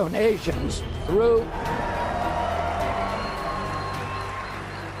Bitcoin donations through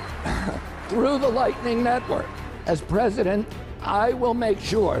the Lightning Network. As president, I will make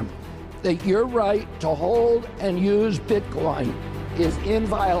sure that your right to hold and use Bitcoin is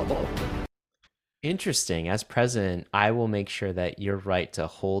inviolable. Interesting. As president, I will make sure that your right to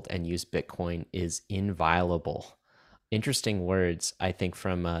hold and use Bitcoin is inviolable. Interesting words, I think,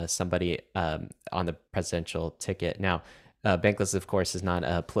 from somebody on the presidential ticket. Now, Bankless, of course, is not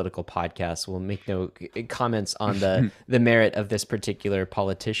a political podcast. We'll make no comments on the merit of this particular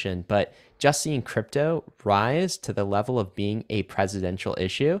politician, but just seeing crypto rise to the level of being a presidential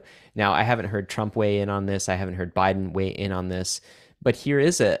issue. Now, I haven't heard Trump weigh in on this. I haven't heard Biden weigh in on this, but here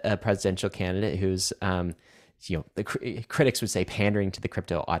is a presidential candidate who's, the critics would say pandering to the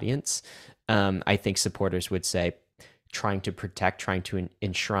crypto audience. I think supporters would say trying to protect, trying to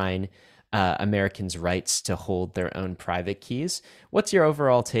enshrine Americans' rights to hold their own private keys. What's your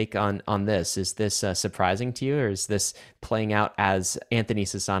overall take on this? Is this surprising to you, or is this playing out as Anthony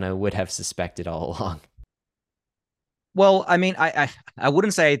Sassano would have suspected all along? Well, I mean, I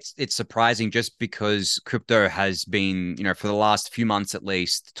wouldn't say it's surprising, just because crypto has been, for the last few months at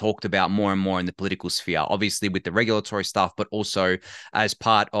least, talked about more and more in the political sphere, obviously with the regulatory stuff, but also as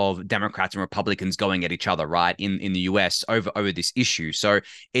part of Democrats and Republicans going at each other, right, in the US over this issue. So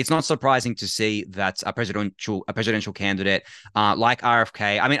it's not surprising to see that a presidential candidate like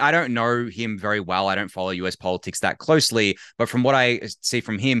RFK, I mean, I don't know him very well. I don't follow US politics that closely, but from what I see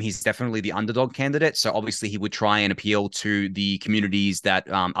from him, he's definitely the underdog candidate. So obviously he would try and appeal to the communities that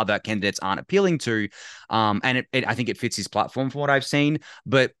other candidates aren't appealing to, and I think it fits his platform from what I've seen.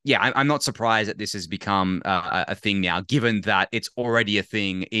 But yeah, I'm not surprised that this has become a thing now, given that it's already a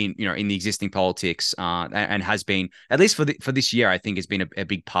thing in the existing politics, and has been, at least for this year, I think has been a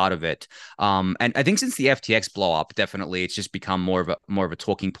big part of it. And I think since the FTX blow up, definitely it's just become more of a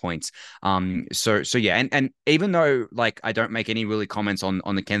talking point. So yeah, and even though like I don't make any really comments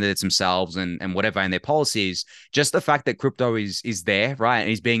on the candidates themselves and whatever and their policies, just the fact that crypto is there, right, and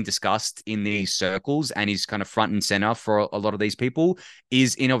is being discussed in these circles and is kind of front and center for a lot of these people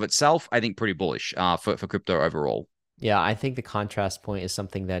is in of itself, I think, pretty bullish for crypto overall. Yeah, I think the contrast point is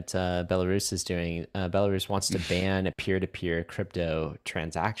something that Belarus is doing. Belarus wants to ban peer-to-peer crypto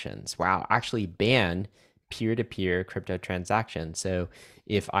transactions. Wow, actually ban peer-to-peer crypto transactions. So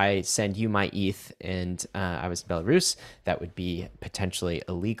if I send you my ETH and I was in Belarus, that would be potentially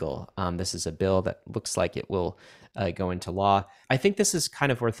illegal. This is a bill that looks like it will go into law. I think this is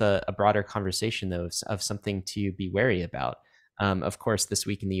kind of worth a broader conversation, though, of something to be wary about. Of course, this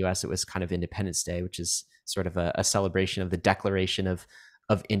week in the US, it was kind of Independence Day, which is sort of a celebration of the Declaration of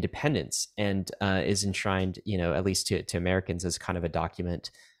Independence, and is enshrined, at least to Americans, as kind of a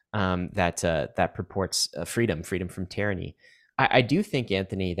document that purports freedom from tyranny. I do think,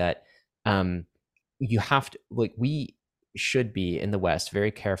 Anthony, that you have to, we should be in the West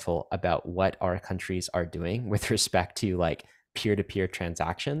very careful about what our countries are doing with respect to peer-to-peer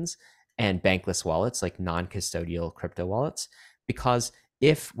transactions and bankless wallets, like non-custodial crypto wallets, because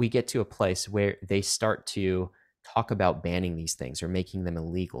if we get to a place where they start to talk about banning these things or making them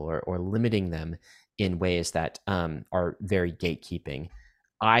illegal or limiting them in ways that are very gatekeeping,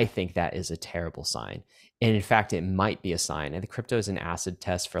 I think that is a terrible sign. And in fact, it might be a sign. And the crypto is an acid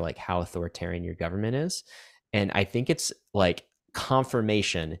test for how authoritarian your government is. And I think it's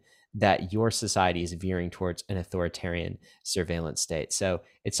confirmation that your society is veering towards an authoritarian surveillance state. So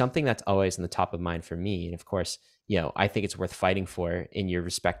it's something that's always in the top of mind for me. And of course, I think it's worth fighting for in your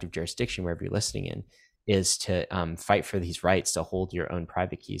respective jurisdiction, wherever you're listening in, is to fight for these rights to hold your own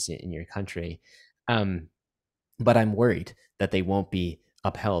private keys in your country. But I'm worried that they won't be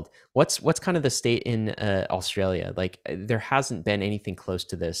upheld. What's kind of the state in Australia? There hasn't been anything close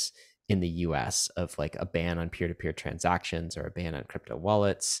to this in the US of a ban on peer-to-peer transactions or a ban on crypto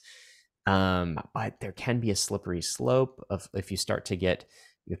wallets. But there can be a slippery slope of if you start to get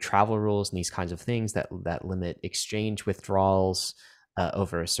travel rules and these kinds of things that limit exchange withdrawals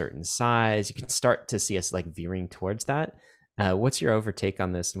over a certain size. You can start to see us veering towards that. What's your overtake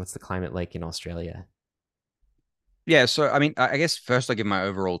on this, and what's the climate like in Australia? Yeah, so I mean, I guess first I'll give my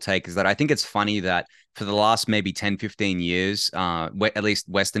overall take is that I think it's funny that for the last maybe 10, 15 years, at least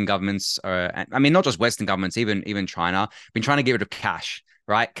Western governments, I mean, not just Western governments, even China, been trying to get rid of cash,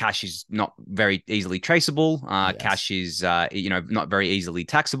 right? Cash is not very easily traceable. Yes. Cash is, not very easily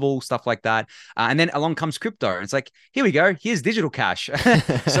taxable, stuff like that. And then along comes crypto. And it's like, here we go. Here's digital cash.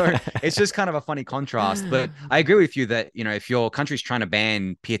 So it's just kind of a funny contrast. But I agree with you that, if your country's trying to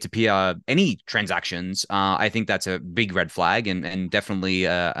ban peer-to-peer any transactions, I think that's a big red flag and definitely,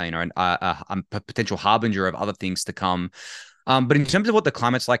 a potential harbinger of other things to come. But in terms of what the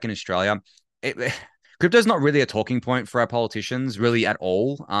climate's like in Australia, crypto is not really a talking point for our politicians, really at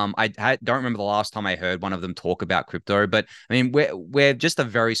all. I don't remember the last time I heard one of them talk about crypto. But I mean, we're just a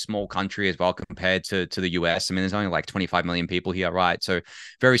very small country as well compared to the US. I mean, there's only like 25 million people here, right? So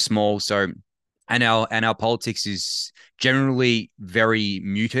very small. So and our politics is generally very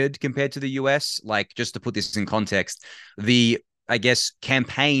muted compared to the US. Like, just to put this in context, I guess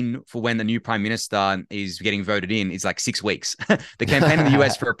campaign for when the new prime minister is getting voted in is like 6 weeks. The campaign in the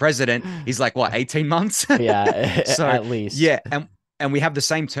US for a president is like what, 18 months? Yeah, so at least. Yeah, and we have the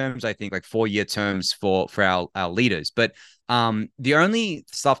same terms, I think, like 4-year terms for our leaders. But the only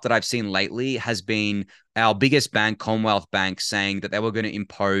stuff that I've seen lately has been our biggest bank, Commonwealth Bank, saying that they were going to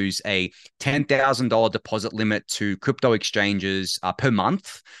impose a $10,000 deposit limit to crypto exchanges per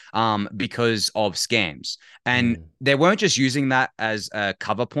month because of scams. And they weren't just using that as a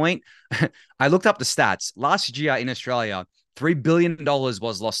cover point. I looked up the stats. Last year in Australia, $3 billion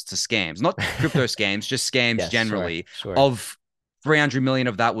was lost to scams, not crypto scams, just scams Yes, generally. sure. Of 300 million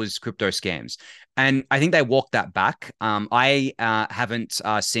of that was crypto scams. And I think they walked that back. I haven't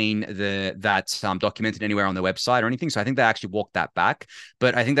seen that documented anywhere on their website or anything. So I think they actually walked that back.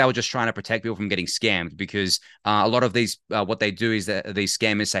 But I think they were just trying to protect people from getting scammed, because a lot of these, what they do is that these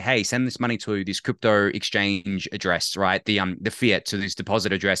scammers say, hey, send this money to this crypto exchange address, right? The fiat to this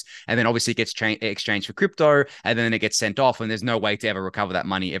deposit address. And then obviously it gets exchanged for crypto, and then it gets sent off, and there's no way to ever recover that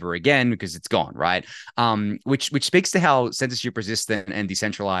money ever again because it's gone, right? Which speaks to how censorship resistant and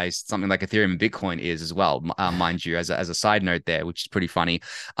decentralized something like Ethereum and Bitcoin is as well, mind you, as a side note there, which is pretty funny.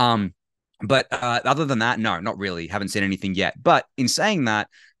 But other than that, no, not really. Haven't seen anything yet. But in saying that,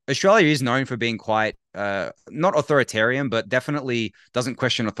 Australia is known for being quite not authoritarian, but definitely doesn't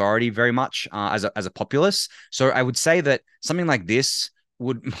question authority very much as a populace. So I would say that something like this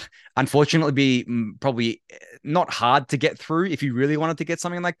would unfortunately be probably not hard to get through if you really wanted to get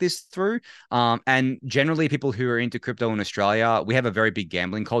something like this through. And generally, people who are into crypto in Australia, we have a very big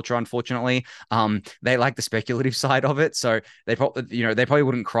gambling culture, unfortunately. They like the speculative side of it, so they probably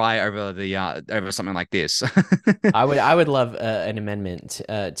wouldn't cry over over something like this. I would love an amendment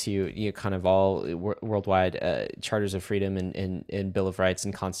to kind of all worldwide charters of freedom and Bill of Rights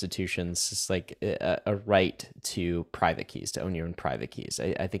and constitutions. It's like a right to private keys, to own your own private keys.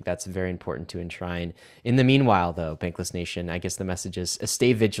 I think that's very important to enshrine. In the meanwhile, though, Bankless Nation, I guess the message is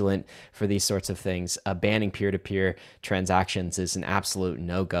stay vigilant for these sorts of things. Banning peer-to-peer transactions is an absolute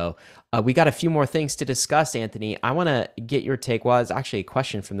no-go. We got a few more things to discuss, Anthony. I want to get your take. Well, it's actually a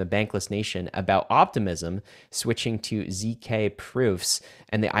question from the Bankless Nation about optimism switching to ZK proofs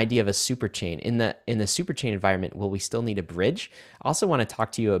and the idea of a super chain. In the super chain environment, will we still need a bridge? I also want to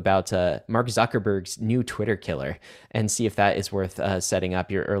talk to you about Mark Zuckerberg's new Twitter killer and see if that is worth setting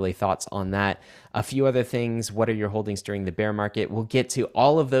up. Your early thoughts on that. A few other things. What are your holdings during the bear market? We'll get to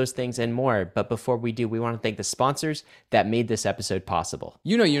all of those things and more. But before we do, we want to thank the sponsors that made this episode possible.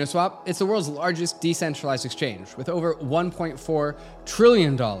 You know Uniswap. It's the world's largest decentralized exchange with over $1.4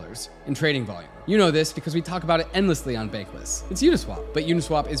 trillion in trading volume. You know this because we talk about it endlessly on Bankless. It's Uniswap, but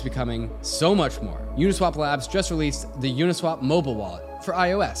Uniswap is becoming so much more. Uniswap Labs just released the Uniswap mobile wallet for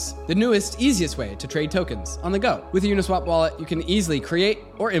iOS, the newest, easiest way to trade tokens on the go. With the Uniswap wallet, you can easily create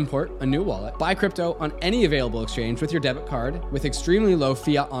or import a new wallet, buy crypto on any available exchange with your debit card with extremely low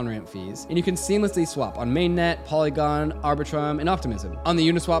fiat on-ramp fees, and you can seamlessly swap on Mainnet, Polygon, Arbitrum, and Optimism. On the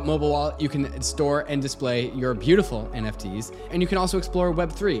Uniswap mobile wallet, you can store and display your beautiful NFTs, and you can also explore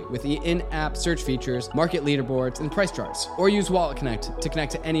Web3 with the in-app search features, market leaderboards, and price charts, or use Wallet Connect to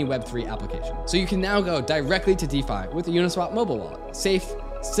connect to any Web3 application. So you can now go directly to DeFi with the Uniswap mobile wallet. Safe,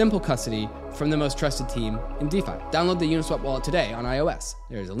 simple custody, from the most trusted team in DeFi. Download the Uniswap wallet today on iOS.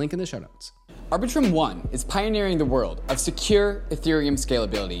 There's a link in the show notes. Arbitrum One is pioneering the world of secure Ethereum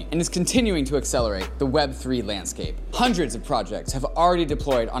scalability and is continuing to accelerate the Web3 landscape. Hundreds of projects have already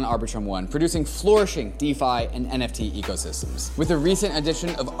deployed on Arbitrum One, producing flourishing DeFi and NFT ecosystems. With the recent addition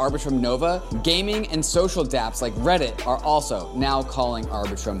of Arbitrum Nova, gaming and social dApps like Reddit are also now calling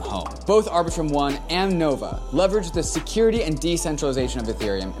Arbitrum home. Both Arbitrum One and Nova leverage the security and decentralization of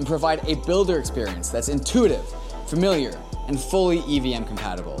Ethereum and provide a builder experience that's intuitive, familiar, and fully EVM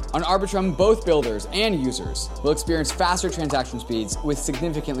compatible. On Arbitrum, both builders and users will experience faster transaction speeds with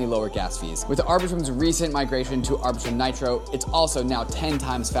significantly lower gas fees. With Arbitrum's recent migration to Arbitrum Nitro, it's also now 10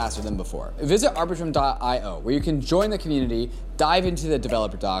 times faster than before. Visit arbitrum.io, where you can join the community, dive into the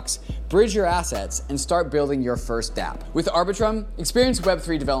developer docs, bridge your assets, and start building your first dApp. With Arbitrum, experience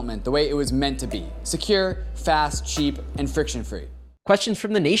Web3 development the way it was meant to be: secure, fast, cheap, and friction-free. Questions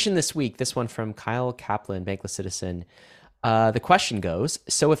from the nation this week. This one from Kyle Kaplan, Bankless Citizen. The question goes,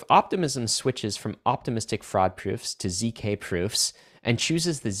 so if optimism switches from optimistic fraud proofs to ZK proofs and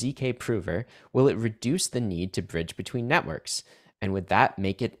chooses the ZK prover, will it reduce the need to bridge between networks? And would that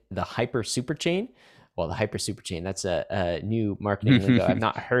make it the hyper superchain? Well, the hyper superchain, that's a new marketing lingo I've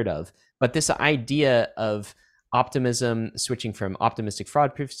not heard of. But this idea of optimism switching from optimistic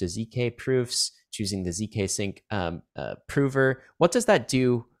fraud proofs to ZK proofs, choosing the ZK sync prover, what does that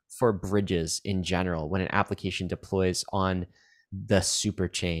do for bridges in general when an application deploys on the super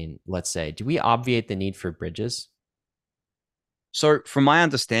chain, let's say? Do we obviate the need for bridges? So from my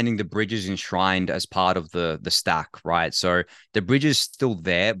understanding, the bridge is enshrined as part of the stack, right? So the bridge is still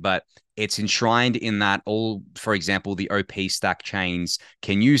there, but it's enshrined in that all, for example, the OP stack chains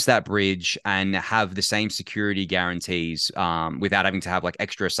can use that bridge and have the same security guarantees without having to have like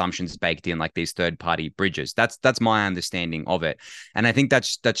extra assumptions baked in, like these third-party bridges. That's my understanding of it, and I think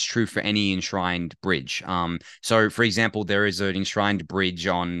that's true for any enshrined bridge. So, for example, there is an enshrined bridge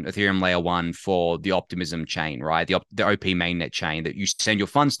on Ethereum Layer 1 for the Optimism chain, right? The OP mainnet chain that you send your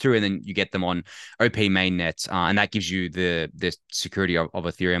funds to, and then you get them on OP mainnet, and that gives you the security of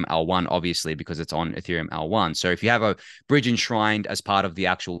Ethereum L1. Obviously, because it's on Ethereum L1. So if you have a bridge enshrined as part of the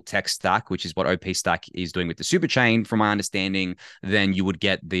actual tech stack, which is what OP stack is doing with the super chain, from my understanding, then you would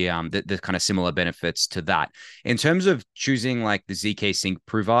get the kind of similar benefits to that. In terms of choosing like the ZK sync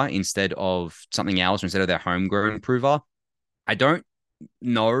prover instead of something else, or instead of their homegrown prover, I don't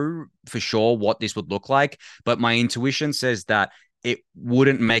know for sure what this would look like, but my intuition says that it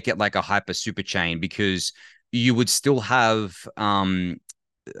wouldn't make it like a hyper super chain, because you would still have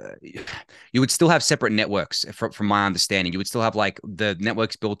separate networks from my understanding. You would still have like the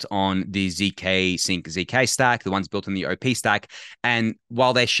networks built on the ZK sync ZK stack, the ones built on the OP stack. And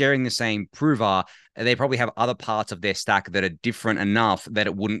while they're sharing the same prover, they probably have other parts of their stack that are different enough that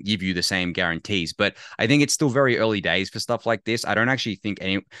it wouldn't give you the same guarantees. But I think it's still very early days for stuff like this. I don't think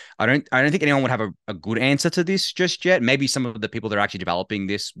anyone would have a good answer to this just yet. Maybe some of the people that are actually developing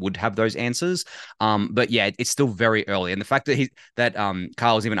this would have those answers. But yeah, it's still very early. And the fact that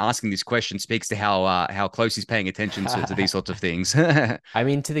Kyle was even asking this question speaks to how close he's paying attention to these sorts of things. I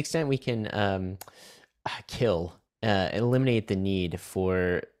mean, to the extent we can eliminate the need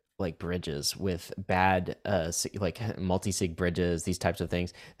for like bridges with bad like multi-sig bridges, these types of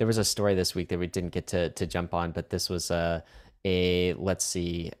things. There was a story this week that we didn't get to jump on, but this was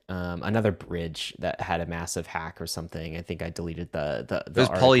another bridge that had a massive hack or something. I think I deleted the it was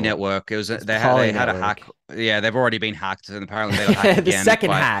Poly Network. They had a hack. Yeah, they've already been hacked, and apparently they got hacked the again.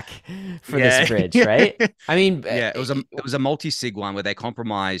 Second hack for this bridge, right? I mean, yeah, it was a multi-sig one where they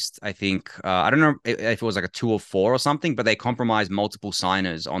compromised, I think, I don't know if it was like a 2 or 4 or something, but they compromised multiple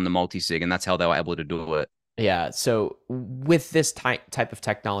signers on the multi-sig, and that's how they were able to do it. Yeah. So with this type of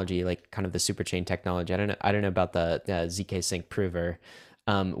technology, like kind of the superchain technology, I don't know about the ZK sync prover.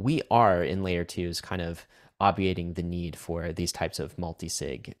 We are in layer 2s kind of obviating the need for these types of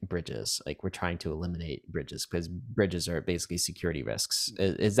multi-sig bridges. Like we're trying to eliminate bridges because bridges are basically security risks.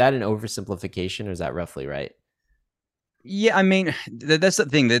 Is that an oversimplification, or is that roughly right? Yeah, I mean, that's the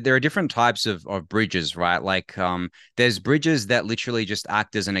thing, that there are different types of bridges, right? Like there's bridges that literally just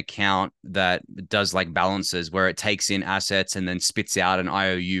act as an account that does like balances, where it takes in assets and then spits out an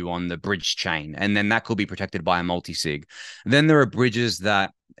IOU on the bridge chain. And then that could be protected by a multi-sig. Then there are bridges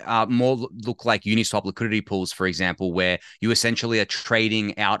that more look like Uniswap liquidity pools, for example, where you essentially are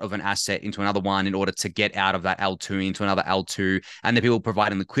trading out of an asset into another one in order to get out of that L2 into another L2. And the people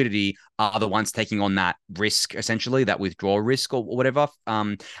providing liquidity are the ones taking on that risk, essentially, that withdrawal risk or whatever.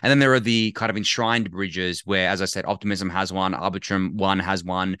 And then there are the kind of enshrined bridges where, as I said, Optimism has one, Arbitrum One has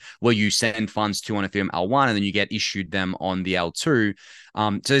one, where you send funds to on Ethereum L1 and then you get issued them on the L2.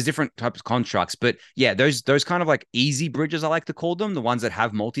 So there's different types of constructs, but yeah, those kind of like easy bridges, I like to call them, the ones that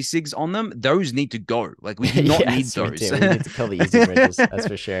have multi-sigs on them, those need to go. Like we do not need Yes, we those. do. We need to kill the easy bridges. That's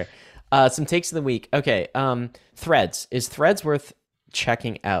for sure. Some takes of the week. Okay. Threads. Is Threads worth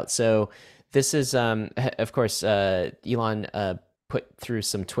checking out? So this is, of course, Elon put through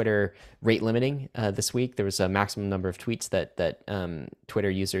some Twitter rate limiting this week. There was a maximum number of tweets that Twitter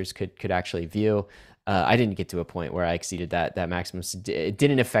users could actually view. I didn't get to a point where I exceeded that maximum. It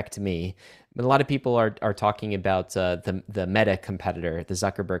didn't affect me, but a lot of people are talking about the Meta competitor, the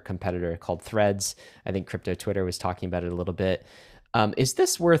Zuckerberg competitor called Threads. I think Crypto Twitter was talking about it a little bit. Is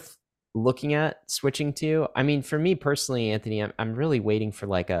this worth looking at switching to? I mean, for me personally, Anthony, I'm really waiting for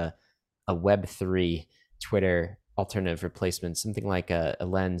like a Web3 Twitter alternative replacement, something like a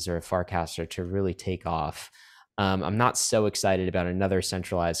Lens or a Farcaster to really take off. I'm not so excited about another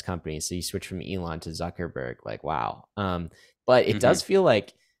centralized company. So you switch from Elon to Zuckerberg, like, wow. But it does feel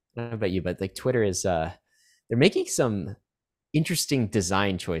like, I don't know about you, but like Twitter is, they're making some interesting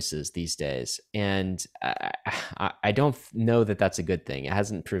design choices these days. And I don't know that that's a good thing. It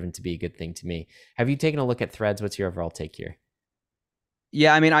hasn't proven to be a good thing to me. Have you taken a look at Threads? What's your overall take here?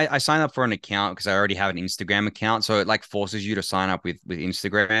 Yeah, I mean, I signed up for an account because I already have an Instagram account. So it like forces you to sign up with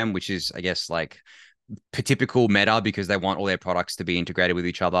Instagram, which is, I guess, like typical Meta because they want all their products to be integrated with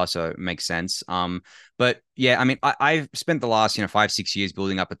each other, so it makes sense. But yeah, I mean, I've spent the last 5-6 years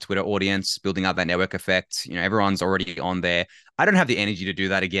building up a Twitter audience, building up that network effect. Everyone's already on there. I don't have the energy to do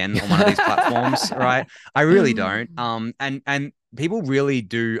that again on one of these platforms, right? I really don't. And people really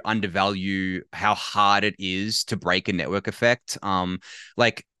do undervalue how hard it is to break a network effect.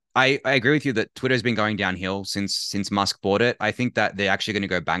 Like I agree with you that Twitter's been going downhill since Musk bought it. I think that they're actually going to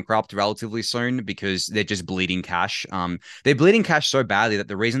go bankrupt relatively soon because they're just bleeding cash. They're bleeding cash so badly that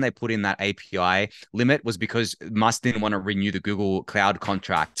the reason they put in that API limit was because Musk didn't want to renew the Google Cloud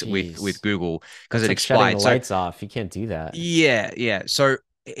contract with Google because it like expired. Shutting the lights off. You can't do that. Yeah. So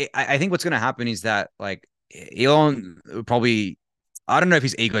I think what's going to happen is that like Elon probably, I don't know if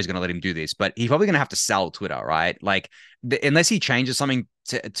his ego is going to let him do this, but he's probably going to have to sell Twitter, right? Like, unless he changes something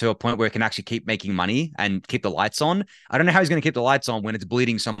to a point where it can actually keep making money and keep the lights on, I don't know how he's going to keep the lights on when it's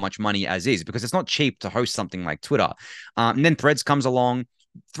bleeding so much money as is, because it's not cheap to host something like Twitter. And then Threads comes along.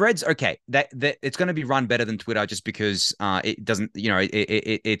 Threads, okay, that it's going to be run better than Twitter just because it doesn't,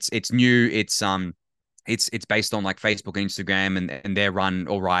 it's new, it's based on like Facebook and Instagram, and they're run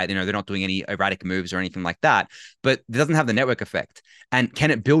all right. They're not doing any erratic moves or anything like that, but it doesn't have the network effect. And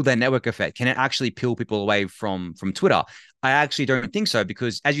can it build that network effect? Can it actually peel people away from Twitter? I actually don't think so,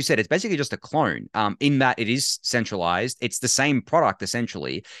 because as you said, it's basically just a clone, in that it is centralized. It's the same product,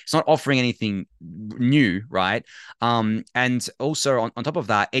 essentially. It's not offering anything new, right? And also on top of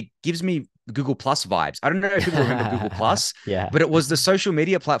that, it gives me Google Plus vibes. I don't know if people remember Google Plus, Yeah. but it was the social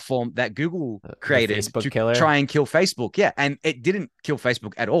media platform that Google created to killer. try and kill Facebook. Yeah, and it didn't kill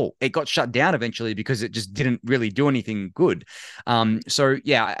Facebook at all. It got shut down eventually because it just didn't really do anything good. So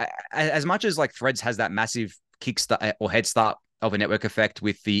yeah, as much as like Threads has that massive kickstart or head start of a network effect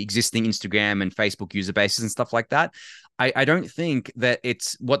with the existing Instagram and Facebook user bases and stuff like that, I don't think that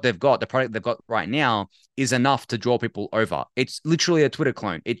it's what they've got, the product they've got right now, is enough to draw people over. It's literally a Twitter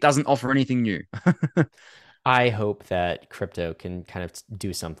clone. It doesn't offer anything new. I hope that crypto can kind of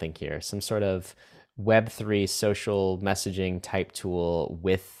do something here, some sort of Web3 social messaging type tool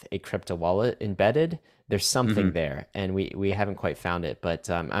with a crypto wallet embedded. There's something there, and we haven't quite found it, but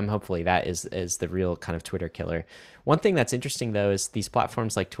I'm hopefully that is the real kind of Twitter killer. One thing that's interesting though is these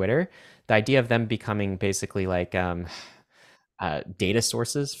platforms like Twitter, the idea of them becoming basically like data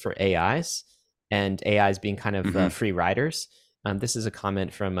sources for AIs, and AIs being kind of free riders. This is a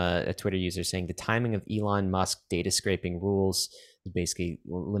comment from a Twitter user saying the timing of Elon Musk data scraping rules, basically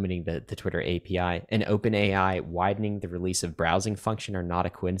limiting the Twitter API, and OpenAI widening the release of browsing function are not a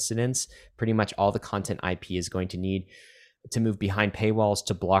coincidence. Pretty much all the content IP is going to need to move behind paywalls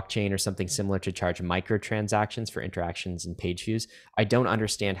to blockchain or something similar to charge microtransactions for interactions and page views. I don't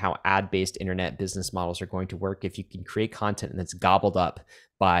understand how ad-based internet business models are going to work if you can create content and it's gobbled up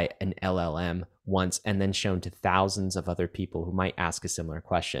by an LLM once and then shown to thousands of other people who might ask a similar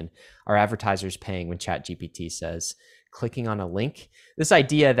question. Are advertisers paying when ChatGPT says clicking on a link? This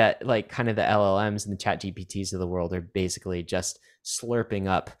idea that like kind of the LLMs and the ChatGPTs of the world are basically just slurping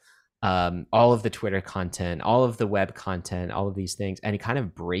up all of the Twitter content, all of the web content, all of these things, and kind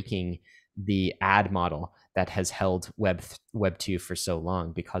of breaking the ad model that has held Web 2 for so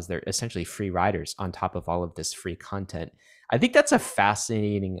long, because they're essentially free riders on top of all of this free content. I think that's a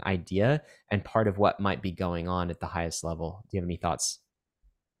fascinating idea and part of what might be going on at the highest level. Do you have any thoughts?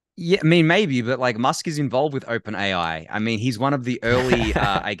 Yeah, I mean, maybe, but like Musk is involved with OpenAI. I mean, he's one of the early,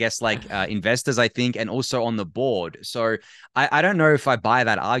 I guess, investors, I think, and also on the board. So I don't know if I buy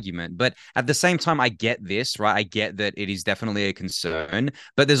that argument, but at the same time, I get this, right? I get that it is definitely a concern,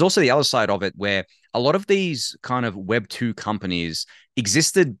 but there's also the other side of it where a lot of these kind of Web2 companies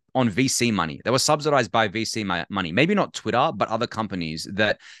existed on VC money. They were subsidized by VC money. Maybe not Twitter, but other companies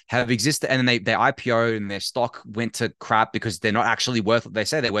that have existed, and then they IPO'd and their stock went to crap because they're not actually worth what they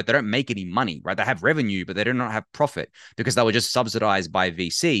say they're worth. They don't make any money, right? They have revenue, but they do not have profit because they were just subsidized by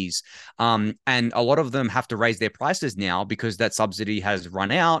VCs. And a lot of them have to raise their prices now because that subsidy has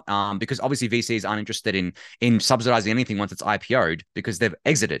run out. Because obviously VCs aren't interested in subsidizing anything once it's IPO'd because they've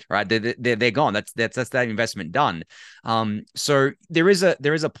exited, right? They're gone. That's that investment done. So there is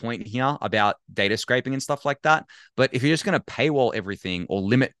a point here about data scraping and stuff like that. But if you're just going to paywall everything or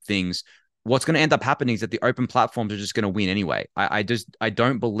limit things, what's going to end up happening is that the open platforms are just going to win anyway. I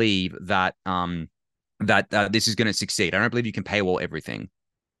don't believe that this is going to succeed. I don't believe you can paywall everything.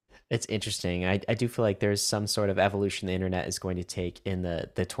 It's interesting. I do feel like there's some sort of evolution the internet is going to take in the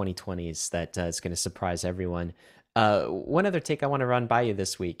 2020s that is going to surprise everyone. One other take I want to run by you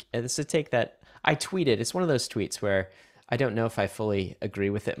this week. This is a take that I tweeted. It's one of those tweets where I don't know if I fully agree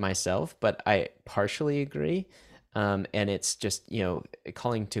with it myself, but I partially agree. And it's just,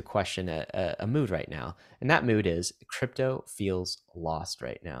 calling to question a mood right now. And that mood is crypto feels lost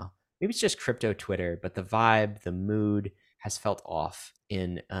right now. Maybe it's just crypto Twitter, but the vibe, the mood has felt off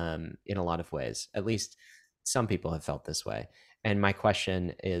in a lot of ways. At least some people have felt this way. And my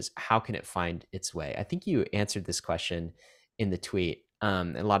question is, how can it find its way? I think you answered this question in the tweet.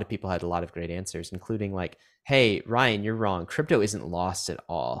 And a lot of people had a lot of great answers, including like, hey, Ryan, you're wrong. Crypto isn't lost at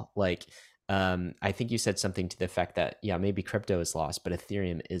all. Like, I think you said something to the effect that, yeah, maybe crypto is lost, but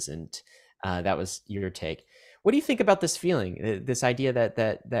Ethereum isn't. That was your take. What do you think about this feeling, this idea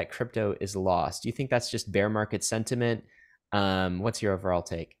that crypto is lost? Do you think that's just bear market sentiment? What's your overall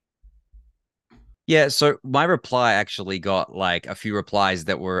take? Yeah, so my reply actually got like a few replies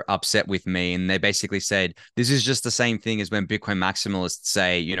that were upset with me, and they basically said this is just the same thing as when Bitcoin maximalists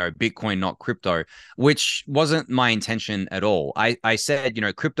say, Bitcoin, not crypto, which wasn't my intention at all. I said,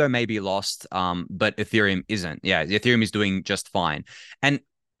 crypto may be lost, but Ethereum isn't. Yeah, Ethereum is doing just fine. And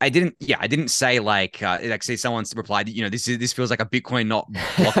I didn't say see someone's replied, this feels like a Bitcoin, not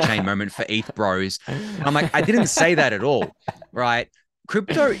blockchain moment for ETH bros. And I'm like, I didn't say that at all, right?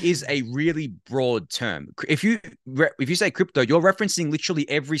 Crypto is a really broad term. If you say crypto, you're referencing literally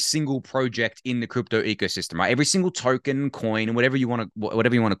every single project in the crypto ecosystem, right? Every single token, coin, and whatever you want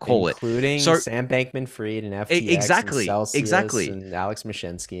to call it, including Sam Bankman-Fried and FTX, exactly, and Celsius, exactly, and Alex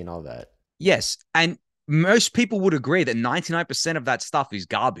Mashinsky and all that. Yes, and most people would agree that 99% of that stuff is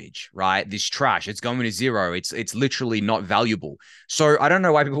garbage, right? This trash, it's going to zero. It's literally not valuable. So I don't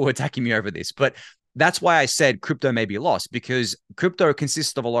know why people were attacking me over this, but that's why I said crypto may be lost, because crypto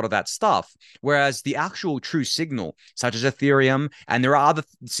consists of a lot of that stuff. Whereas the actual true signal, such as Ethereum, and there are other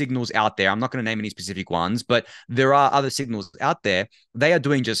signals out there, I'm not going to name any specific ones, but there are other signals out there, they are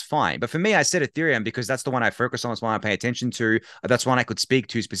doing just fine. But for me, I said Ethereum because that's the one I focus on, that's one I pay attention to. That's one I could speak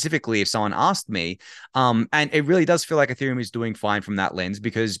to specifically if someone asked me. And it really does feel like Ethereum is doing fine from that lens,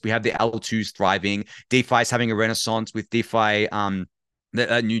 because we have the L2s thriving, DeFi is having a renaissance with DeFi,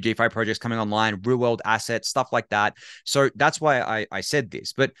 the new DeFi projects coming online, real world assets, stuff like that. So that's why I said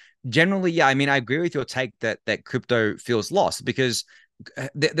this. But generally, yeah, I mean, I agree with your take that crypto feels lost, because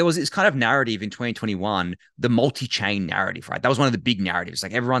there was this kind of narrative in 2021, the multi-chain narrative, right? That was one of the big narratives.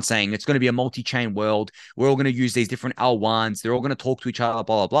 Like everyone's saying it's going to be a multi-chain world. We're all going to use these different L1s. They're all going to talk to each other,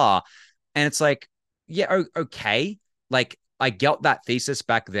 blah, blah, blah. And it's like, yeah, okay. Like, I got that thesis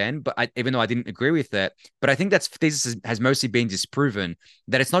back then, but even though I didn't agree with it, but I think that thesis has mostly been disproven,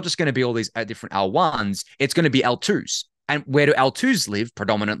 that it's not just going to be all these different L1s, it's going to be L2s. And where do L2s live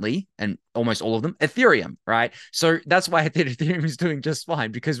predominantly, and almost all of them? Ethereum, right? So that's why I think Ethereum is doing just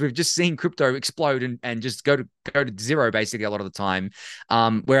fine, because we've just seen crypto explode and just go to zero basically a lot of the time,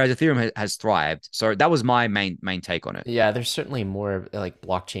 whereas Ethereum has thrived. So that was my main take on it. Yeah, there's certainly more like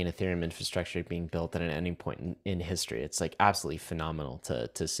blockchain Ethereum infrastructure being built than at any point in history. It's like absolutely phenomenal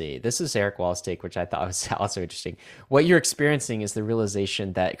to see. This is Eric Wall's take, which I thought was also interesting. What you're experiencing is the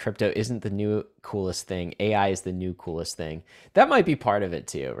realization that crypto isn't the new coolest thing. AI is the new coolest thing. That might be part of it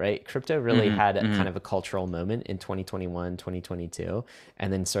too, right? Crypto really had a kind of a cultural moment in 2021, 2022,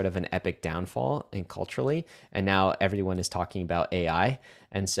 and then sort of an epic downfall in culturally. And now everyone is talking about AI.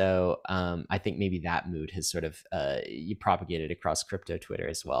 And so I think maybe that mood has sort of you propagated across crypto Twitter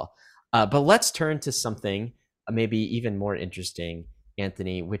as well. But let's turn to something maybe even more interesting,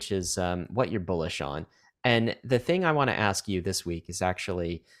 Anthony, which is what you're bullish on. And the thing I want to ask you this week is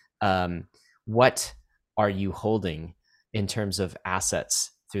actually what are you holding in terms of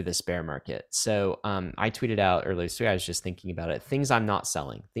assets through this bear market? So I tweeted out earlier today, I was just thinking about it. Things I'm not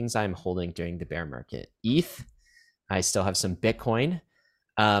selling, things I'm holding during the bear market. ETH, I still have some Bitcoin.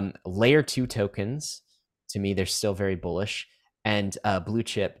 Layer 2 tokens, to me, they're still very bullish. And blue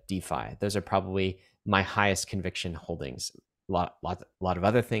chip DeFi. Those are probably my highest conviction holdings. A lot of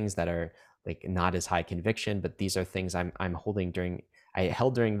other things that are like not as high conviction, but these are things I'm holding I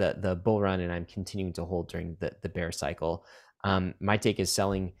held during the bull run, and I'm continuing to hold during the bear cycle. My take is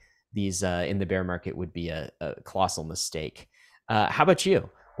selling these in the bear market would be a colossal mistake. How about you?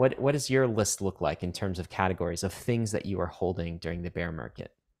 What does your list look like in terms of categories of things that you are holding during the bear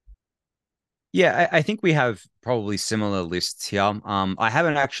market? Yeah, I think we have probably similar lists here. I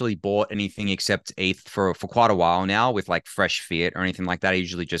haven't actually bought anything except ETH for quite a while now with like fresh fiat or anything like that. I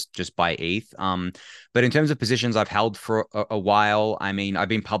usually just buy ETH. But in terms of positions I've held for a while, I mean, I've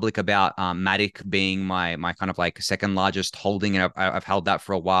been public about Matic being my kind of like second largest holding, and I've held that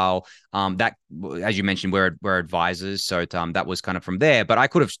for a while. That, as you mentioned, we're advisors, so that was kind of from there. But I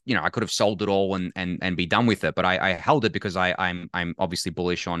could have sold it all and be done with it. But I held it because I'm obviously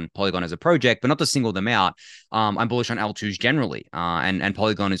bullish on Polygon as a project, but not to single them out. I'm bullish on L2s generally, and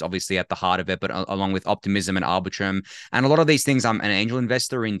Polygon is obviously at the heart of it, but along with Optimism and Arbitrum, and a lot of these things I'm an angel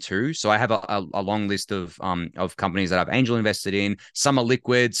investor in too. So I have a long list of companies that I've angel invested in. Some are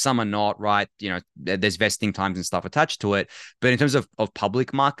liquid, some are not. Right, there's vesting times and stuff attached to it. But in terms of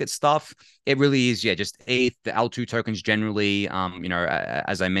public market stuff, it really is just ETH, the L2 tokens generally.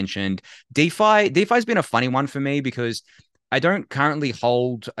 As I mentioned, DeFi's been a funny one for me because I don't currently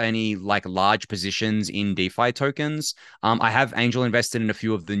hold any like large positions in DeFi tokens. I have angel invested in a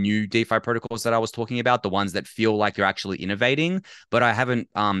few of the new DeFi protocols that I was talking about, the ones that feel like you're actually innovating, but I haven't,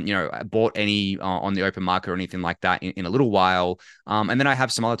 bought any on the open market or anything like that in a little while. And then I have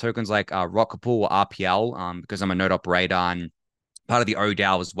some other tokens like Rockpool or RPL, because I'm a node operator and part of the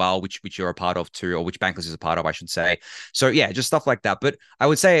ODAO as well, which you're a part of too, or which Bankless is a part of, I should say. So yeah, just stuff like that. But I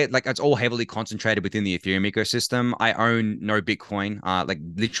would say like it's all heavily concentrated within the Ethereum ecosystem. I own no Bitcoin, like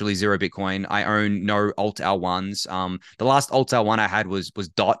literally zero Bitcoin. I own no Alt L1s. The last Alt L1 I had was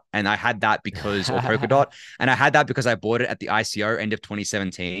DOT, and I had that because or Polkadot, and I had that because I bought it at the ICO end of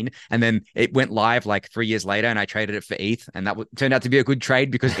 2017, and then it went live like 3 years later, and I traded it for ETH, and that turned out to be a good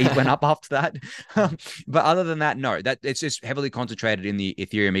trade because ETH went up after that. But other than that, no, that it's just heavily concentrated in the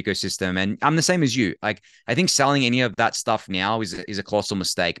Ethereum ecosystem. And I'm the same as you. Like, I think selling any of that stuff now is a colossal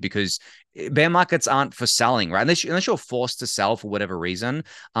mistake because bear markets aren't for selling, right? Unless you're forced to sell for whatever reason,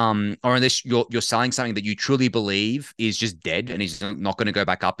 or unless you're selling something that you truly believe is just dead and is not going to go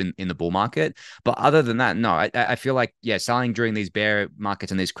back up in the bull market. But other than that, no, I feel like, selling during these bear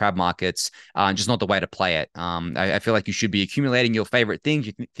markets and these crab markets, just not the way to play it. I feel like you should be accumulating your favorite things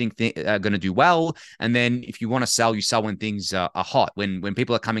you think are going to do well. And then if you want to sell, you sell when things are hot, when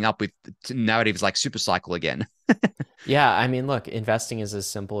people are coming up with narratives like super cycle again. Yeah, I mean, look, investing is as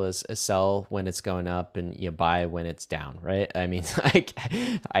simple as sell when it's going up and you buy when it's down, right? I mean, like,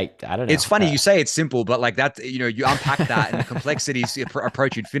 I don't know. It's funny you say it's simple, but like that, you unpack that and the complexities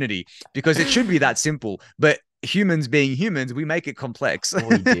approach infinity because it should be that simple. But humans being humans, we make it complex.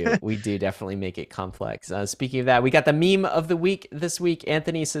 We do definitely make it complex. Speaking of that, we got the meme of the week this week,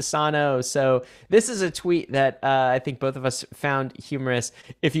 Anthony Sassano. So this is a tweet that I think both of us found humorous.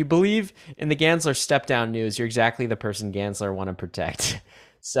 If you believe in the Gansler step down news, you're exactly the person Gansler want to protect.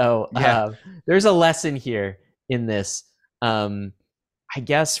 So there's a lesson here in this. I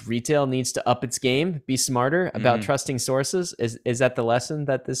guess retail needs to up its game, be smarter about trusting sources. Is that the lesson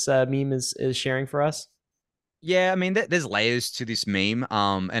that this meme is sharing for us? Yeah, I mean, there's layers to this meme.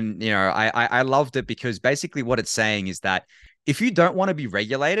 And I loved it because basically what it's saying is that if you don't want to be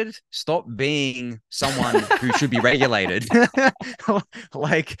regulated, stop being someone who should be regulated.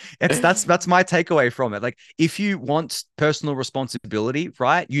 Like that's my takeaway from it. Like, if you want personal responsibility,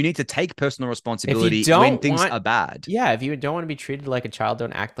 right, you need to take personal responsibility when things are bad. Yeah, if you don't want to be treated like a child,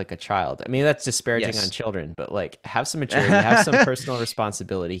 don't act like a child. I mean, that's disparaging on children, but like, have some maturity, have some personal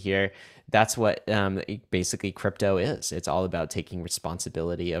responsibility here. That's what basically crypto is. It's all about taking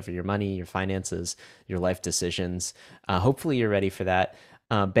responsibility over your money, your finances, your life decisions. Hopefully you're ready for that.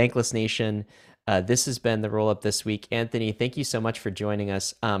 Bankless Nation, this has been the Roll Up this week. Anthony, thank you so much for joining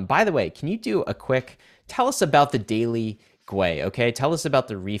us. By the way, can you do a quick, tell us about the daily Gwei, okay? Tell us about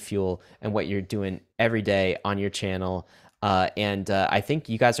the refuel and what you're doing every day on your channel. And I think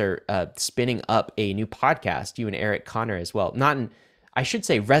you guys are spinning up a new podcast, you and Eric Connor as well. I should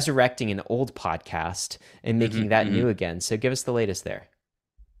say resurrecting an old podcast and making that new again. So give us the latest there.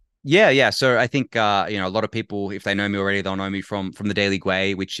 Yeah. So I think a lot of people, if they know me already, they'll know me from the Daily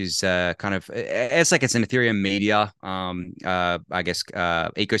Gwei, which is kind of it's like it's an Ethereum media, I guess,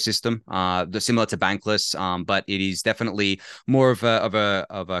 ecosystem, similar to Bankless, but it is definitely more of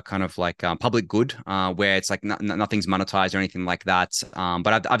a kind of like public good, where it's like nothing's monetized or anything like that.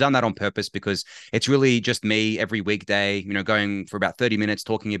 But I've done that on purpose because it's really just me every weekday, going for about 30 minutes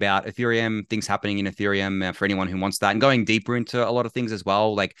talking about Ethereum, things happening in Ethereum, for anyone who wants that, and going deeper into a lot of things as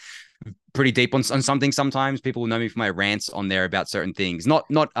well, like pretty deep on something. Sometimes people know me for my rants on there about certain things, not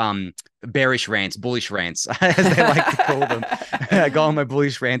bearish rants, bullish rants, as they like to call them. I go on my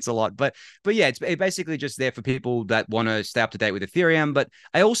bullish rants a lot, but yeah, it's basically just there for people that want to stay up to date with Ethereum. But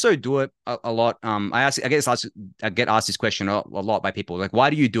I also do it a lot. I get asked this question a lot by people, like, why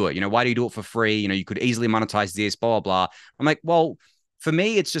do you do it? Why do you do it for free? You could easily monetize this, blah blah blah. I'm like, well, for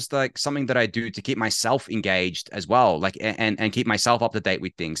me, it's just like something that I do to keep myself engaged as well, like and keep myself up to date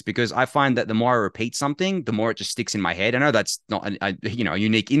with things, because I find that the more I repeat something, the more it just sticks in my head. I know that's not a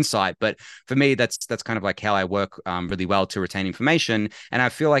unique insight, but for me, that's kind of like how I work really well to retain information, and I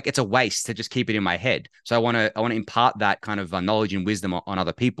feel like it's a waste to just keep it in my head. So I want to impart that kind of knowledge and wisdom on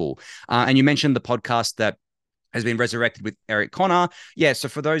other people. And you mentioned the podcast that has been resurrected with Eric Connor. Yeah, so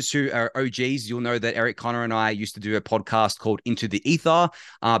for those who are OGs, you'll know that Eric Connor and I used to do a podcast called Into the Ether.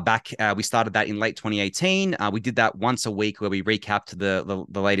 We started that in late 2018. We did that once a week where we recapped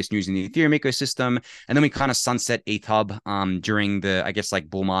the latest news in the Ethereum ecosystem. And then we kind of sunset ETHUB during the, I guess, like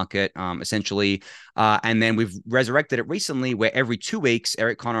bull market, essentially. And then we've resurrected it recently, where every 2 weeks,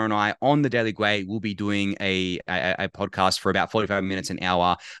 Eric Connor and I on the Daily Gwei will be doing a podcast for about 45 minutes, an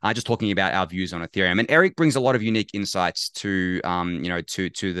hour, just talking about our views on Ethereum. And Eric brings a lot of unique insights to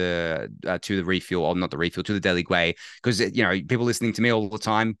the refuel, or not the refuel, to the Daily Gwei, because people listening to me all the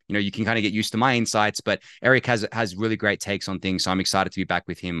time, you can kind of get used to my insights, but Eric has really great takes on things, so I'm excited to be back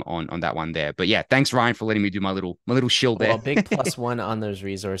with him on that one there. But yeah, thanks Ryan for letting me do my little shill there. Well, big +1 on those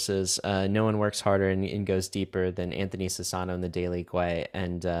resources. No one works harder and goes deeper than Anthony Sassano in the Daily Gwei,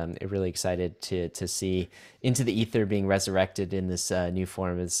 and really excited to see Into the Ether being resurrected in this new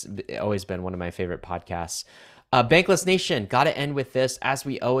form. It's always been one of my favorite podcasts. Bankless Nation, got to end with this, as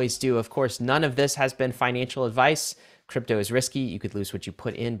we always do. Of course, none of this has been financial advice. Crypto is risky. You could lose what you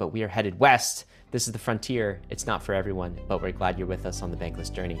put in, but we are headed west. This is the frontier. It's not for everyone, but we're glad you're with us on the Bankless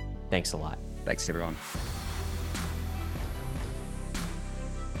journey. Thanks a lot. Thanks, everyone.